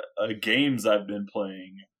 Games I've been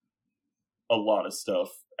playing a lot of stuff.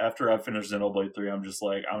 After I finish Xenoblade 3, I'm just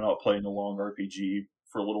like, I'm not playing a long RPG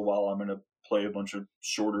for a little while. I'm going to play a bunch of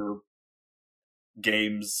shorter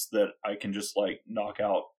games that I can just like knock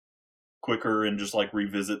out quicker and just like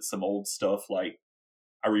revisit some old stuff. Like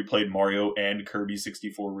I replayed Mario and Kirby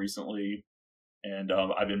 64 recently, and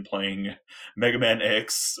I've been playing Mega Man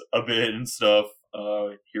X a bit and stuff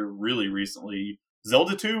here really recently.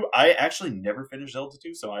 Zelda 2, I actually never finished Zelda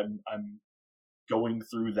 2, so I'm going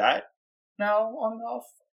through that now on and off.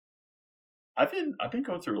 I've been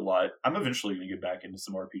going through a lot. I'm eventually going to get back into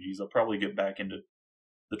some RPGs. I'll probably get back into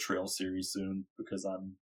the Trail series soon because I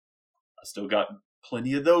still got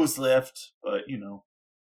plenty of those left. But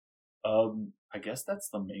I guess that's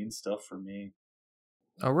the main stuff for me.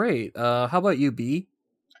 All right. How about you, B?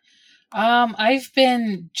 I've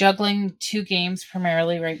been juggling 2 games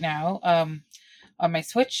primarily right now. On my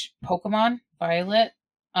Switch, Pokemon Violet.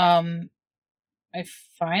 I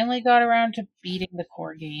finally got around to beating the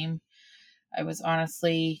core game. I was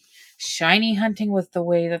honestly shiny hunting with the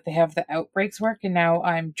way that they have the outbreaks work, and now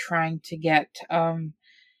I'm trying to get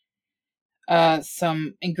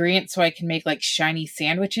some ingredients so I can make like shiny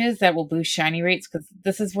sandwiches that will boost shiny rates, because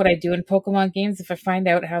this is what I do in Pokemon games. If I find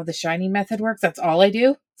out how the shiny method works, that's all I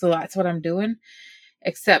do. So that's what I'm doing.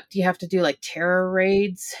 Except you have to do like terror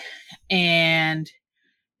raids, and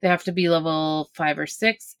they have to be level 5 or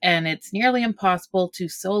 6, and it's nearly impossible to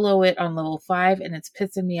solo it on level 5, and it's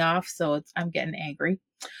pissing me off, so I'm getting angry.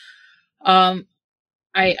 I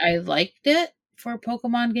liked it for a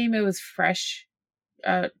Pokemon game. It was fresh,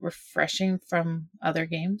 refreshing from other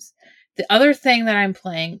games. The other thing that I'm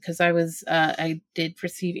playing, because I did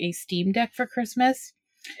receive a Steam Deck for Christmas,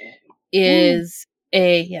 is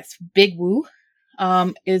big woo.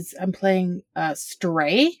 I'm playing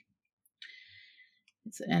Stray.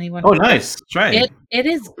 Is anyone? Oh, nice! Stray. It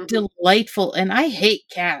is delightful, and I hate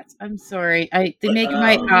cats. I'm sorry. They make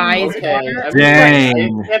my eyes water. Dang!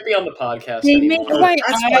 It can't be on the podcast. They anymore. make my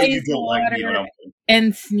eyes water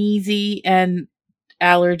and sneezy and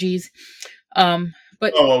allergies.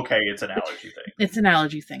 But okay, it's an allergy thing. It's an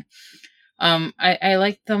allergy thing. I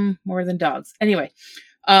like them more than dogs. Anyway,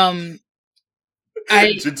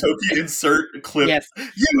 Jintoki insert clip. Yes.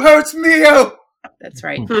 You hurt me out. That's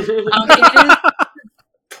right. It is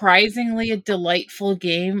surprisingly a delightful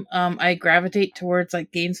game. I gravitate towards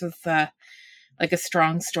like games with like a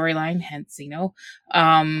strong storyline, hence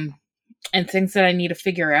and things that I need to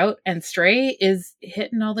figure out. And Stray is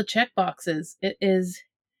hitting all the check boxes. It is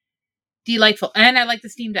delightful, and I like the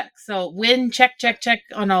Steam Deck. So check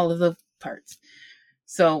on all of the parts.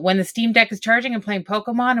 So when the Steam Deck is charging, I'm playing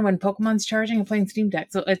Pokemon, and when Pokemon's charging, I'm playing Steam Deck.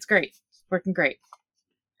 So it's great, working great.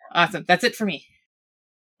 Awesome. That's it for me.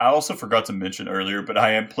 I also forgot to mention earlier, but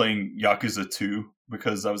I am playing Yakuza 2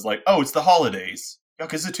 because I was like, oh, it's the holidays.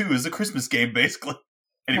 Yakuza 2 is a Christmas game, basically.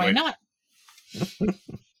 Anyway. Why not?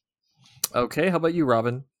 Okay, how about you,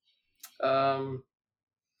 Robin? God,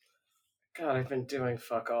 I've been doing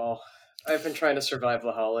fuck all. I've been trying to survive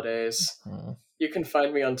the holidays. You can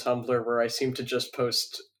find me on Tumblr, where I seem to just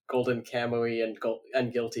post Golden Kamuy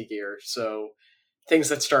and Guilty Gear, so things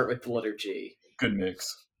that start with the letter G. Good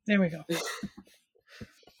mix. There we go.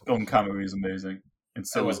 Golden Kamuy is amazing, and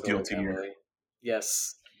so is Guilty Gear.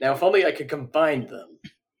 Yes. Now, if only I could combine them.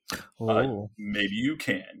 Maybe you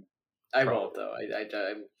can. I won't, though.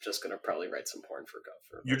 I'm just going to probably write some porn for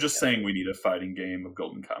You're just saying we need a fighting game of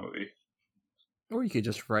Golden Kamuy. Or you could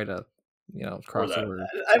just write a crossover.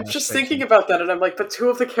 I'm just thinking about that, and I'm like, but 2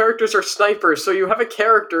 of the characters are snipers, so you have a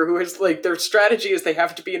character who is like, their strategy is they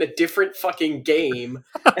have to be in a different fucking game,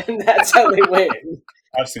 and that's how they win.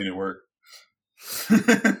 I've seen it work.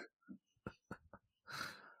 Guilty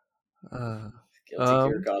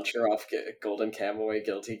Gear, Goncharov, Golden Kamuy,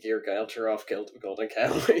 Guilty Gear, Goncharov, Golden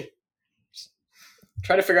Kamuy.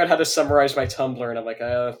 Trying to figure out how to summarize my Tumblr, and I'm like,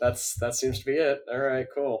 that seems to be it. All right,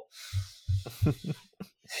 cool.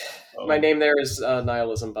 My name there is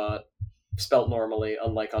Nihilism Bot, spelt normally,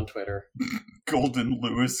 unlike on Twitter. Golden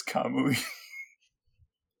Lewis Kamui.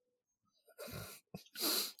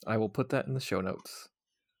 I will put that in the show notes.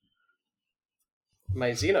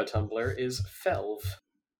 My Xeno Tumblr is Felv.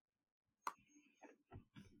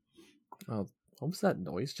 Oh, what was that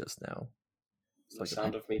noise just now? It's The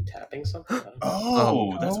sound of me tapping something? That's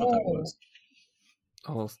what that was.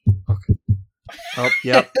 Oh, okay. Oh,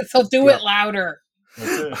 yep. So do it louder.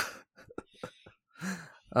 That's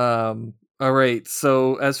it. All right.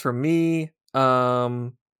 So as for me,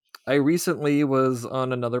 I recently was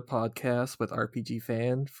on another podcast with RPG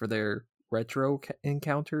Fan for their retro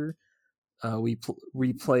encounter. We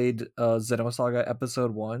replayed Xenosaga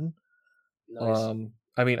Episode 1. Nice.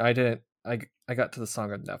 I mean, I didn't. I got to the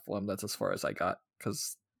Song of Nephilim. That's as far as I got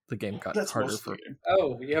because the game got harder for.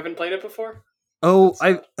 Oh, you haven't played it before? Oh,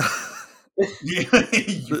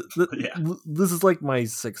 Yeah. This is like my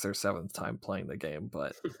 6th or 7th time playing the game,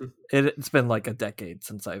 but it's been like a decade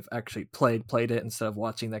since I've actually played it instead of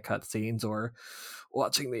watching the cutscenes or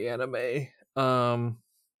watching the anime.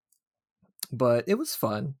 But it was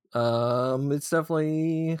fun. It's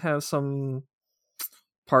definitely has some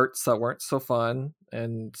parts that weren't so fun,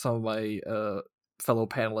 and some of my fellow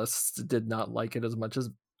panelists did not like it as much as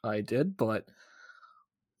I did, but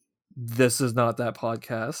this is not that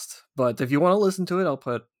podcast. But if you want to listen to it, I'll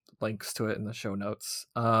put links to it in the show notes.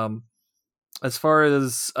 As far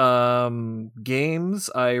as games,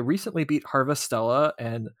 I recently beat Harvestella,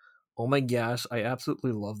 and oh my gosh, I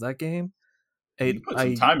absolutely love that game. You put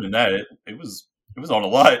some time in that. It was on a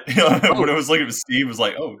lot. When I was looking at Steve, was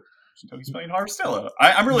like, oh, he's playing Harvestella.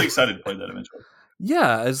 I'm really excited to play that eventually.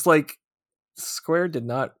 Yeah, it's like Square did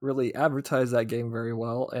not really advertise that game very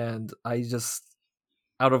well, and I just,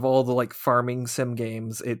 out of all the like farming sim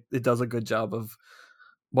games, it does a good job of,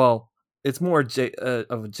 well, it's more of a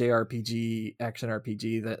JRPG, action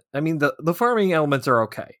RPG. That, I mean, the farming elements are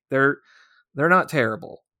okay. They're not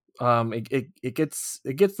terrible. It gets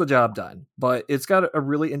the job done, but it's got a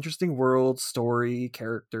really interesting world, story,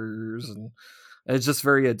 characters, and it's just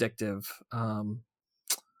very addictive.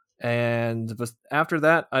 And after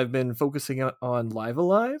that, I've been focusing on Live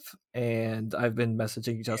Alive, and I've been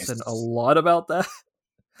messaging Justin a lot about that.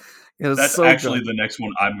 That's so actually good. The next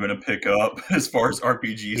one I'm going to pick up as far as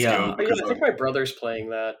RPGs go. I think my brother's playing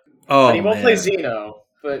that. Oh, but he won't play Xeno.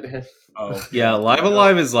 But yeah, Live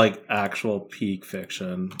Alive is like actual peak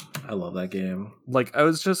fiction. I love that game. Like, I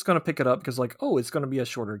was just going to pick it up because, like, oh, it's going to be a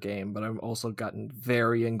shorter game, but I've also gotten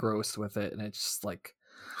very engrossed with it, and it's just like,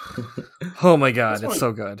 oh my god, it's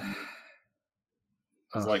so good.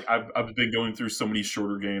 It's like I've been going through so many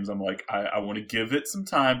shorter games. I'm like, I want to give it some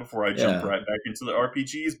time before I jump right back into the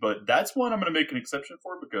RPGs, but that's one I'm going to make an exception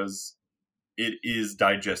for because it is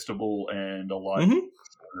digestible and a lot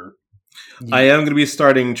shorter. Yeah. I am going to be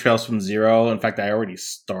starting Trails from Zero. In fact, I already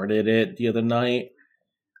started it the other night.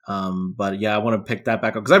 But yeah, I want to pick that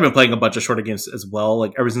back up because I've been playing a bunch of shorter games as well.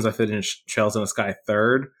 Like ever since I finished Trails in the Sky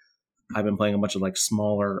 3rd, I've been playing a bunch of like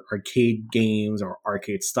smaller arcade games or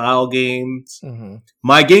arcade style games. Mm-hmm.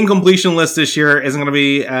 My game completion list this year isn't going to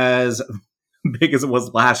be as big as it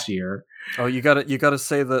was last year. Oh, you gotta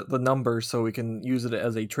say the number so we can use it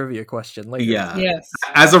as a trivia question later. Yeah. Yes.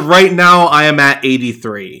 As of right now, I am at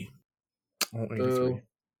 83. Oh, 83.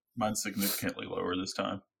 Mine's significantly lower this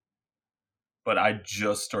time. But I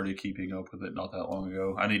just started keeping up with it not that long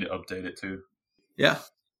ago. I need to update it too. Yeah.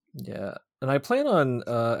 Yeah. And I plan on,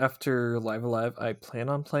 after Live Alive, I plan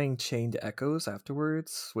on playing Chained Echoes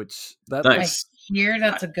afterwards, which nice. I hear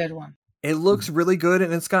that's a good one. It looks really good,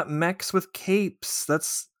 and it's got mechs with capes.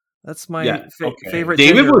 That's my favorite.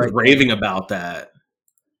 David was raving about that.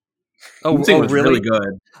 Oh, it was really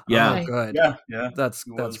good. Yeah. Oh, good. Yeah. That's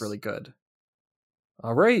really good.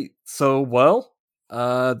 All right. So, well,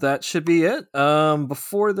 that should be it.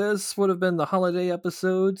 Before this would have been the holiday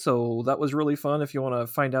episode, so that was really fun. If you want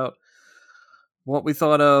to find out what we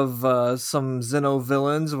thought of some Xeno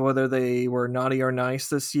villains, whether they were naughty or nice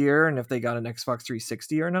this year, and if they got an Xbox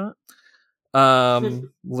 360 or not,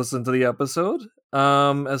 listen to the episode.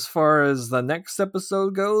 As far as the next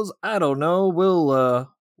episode goes, I don't know.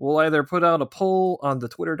 We'll either put out a poll on the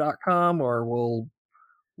twitter.com or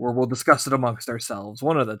we'll discuss it amongst ourselves.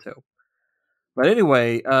 One of the two. But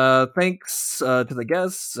anyway, thanks to the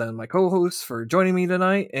guests and my co-hosts for joining me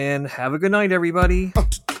tonight, and have a good night, everybody.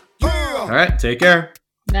 All right, take care.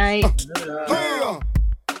 Night.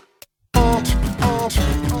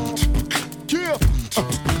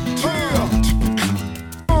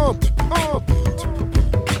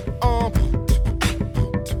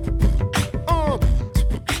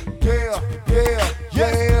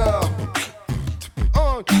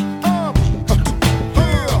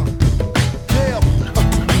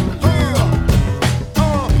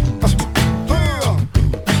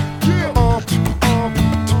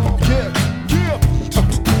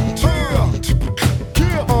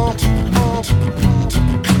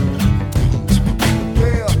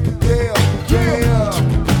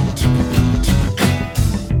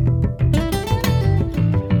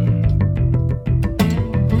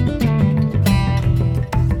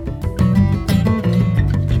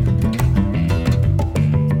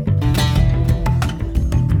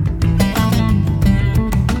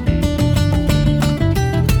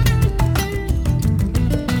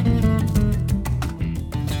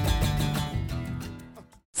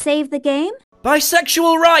 Save the game?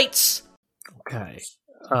 Bisexual rights! Okay.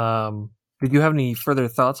 Did you have any further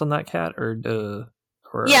thoughts on that, Kat?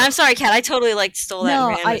 Yeah, I'm sorry, Kat. I totally stole that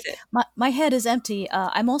and ran with it. My head is empty.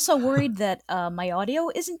 I'm also worried that my audio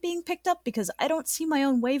isn't being picked up because I don't see my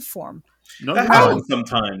own waveform. No, that happens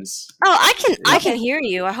sometimes. Oh, I can hear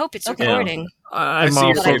you. I hope it's recording. I see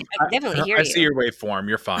your I definitely hear you. I see your waveform.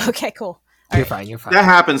 You're fine. Okay, cool. You're fine. You're fine. That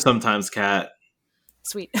happens sometimes, Kat.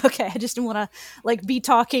 Sweet. Okay, I just didn't want to be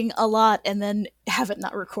talking a lot and then have it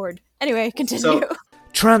not record. Anyway, continue.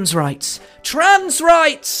 Trans rights. Trans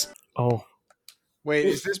rights. Oh. Wait,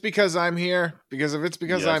 is this because I'm here? Because if it's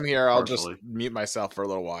because I'm here, I'll just mute myself for a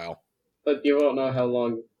little while. But you won't know how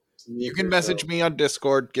long. You can message me on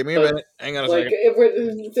Discord. Give me a minute. Hang on a second.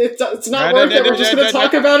 It's not worth it. We're just going to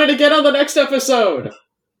talk about it again on the next episode.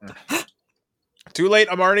 Too late.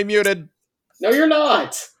 I'm already muted. No, you're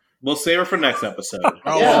not. We'll save her for next episode.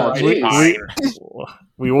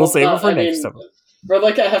 We will save her for next episode. We're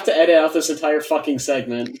I have to edit out this entire fucking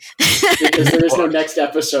segment because there is no next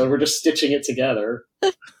episode. We're just stitching it together.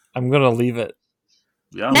 I'm going to leave it.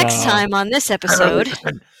 Yeah. Next time on this episode.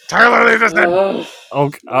 Tyler, leave this in.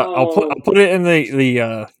 I'll put it in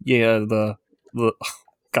the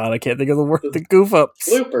God, I can't think of the word. The goof ups.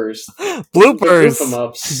 Bloopers. Goof 'em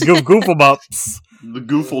ups. Goof 'em ups. The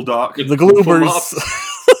goofle doc. The gloopers.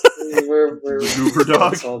 We're goofer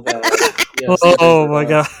doc. Yes, oh my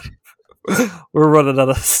god. We're running out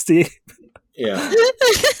of steam. Yeah.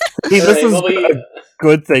 This is a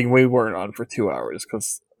good thing we weren't on for 2 hours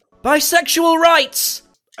because bisexual rights.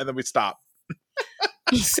 And then we stop.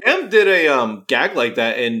 Sam did a gag like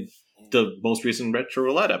that in the most recent Retro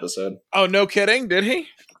Roulette episode. Oh, no kidding? Did he?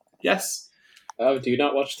 Yes. Oh, do you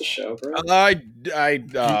not watch the show, bro? I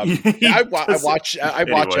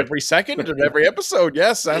watch every second of every episode.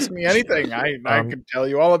 Yes, ask me anything. I can tell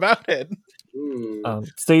you all about it.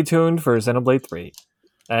 Stay tuned for Xenoblade 3,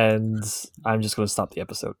 and I'm just going to stop the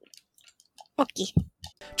episode. Okay.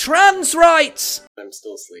 Trans rights. I'm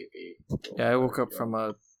still sleepy. Yeah, I woke up from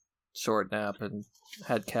a short nap and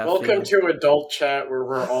had caffeine. Welcome to adult chat where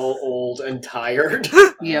we're all old and tired.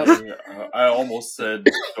 Yep. I almost said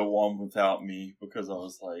the one without me because I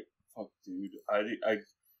was like, "Fuck, dude!"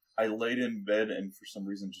 I laid in bed and for some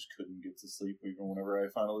reason just couldn't get to sleep even whenever I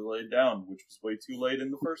finally laid down, which was way too late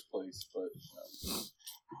in the first place. But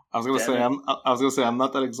I was gonna say I'm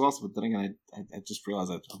not that exhausted, but then again, I just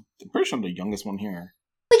realized that I'm pretty sure I'm the youngest one here.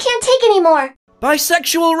 We can't take any more.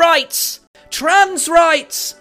 Bisexual rights. Trans rights.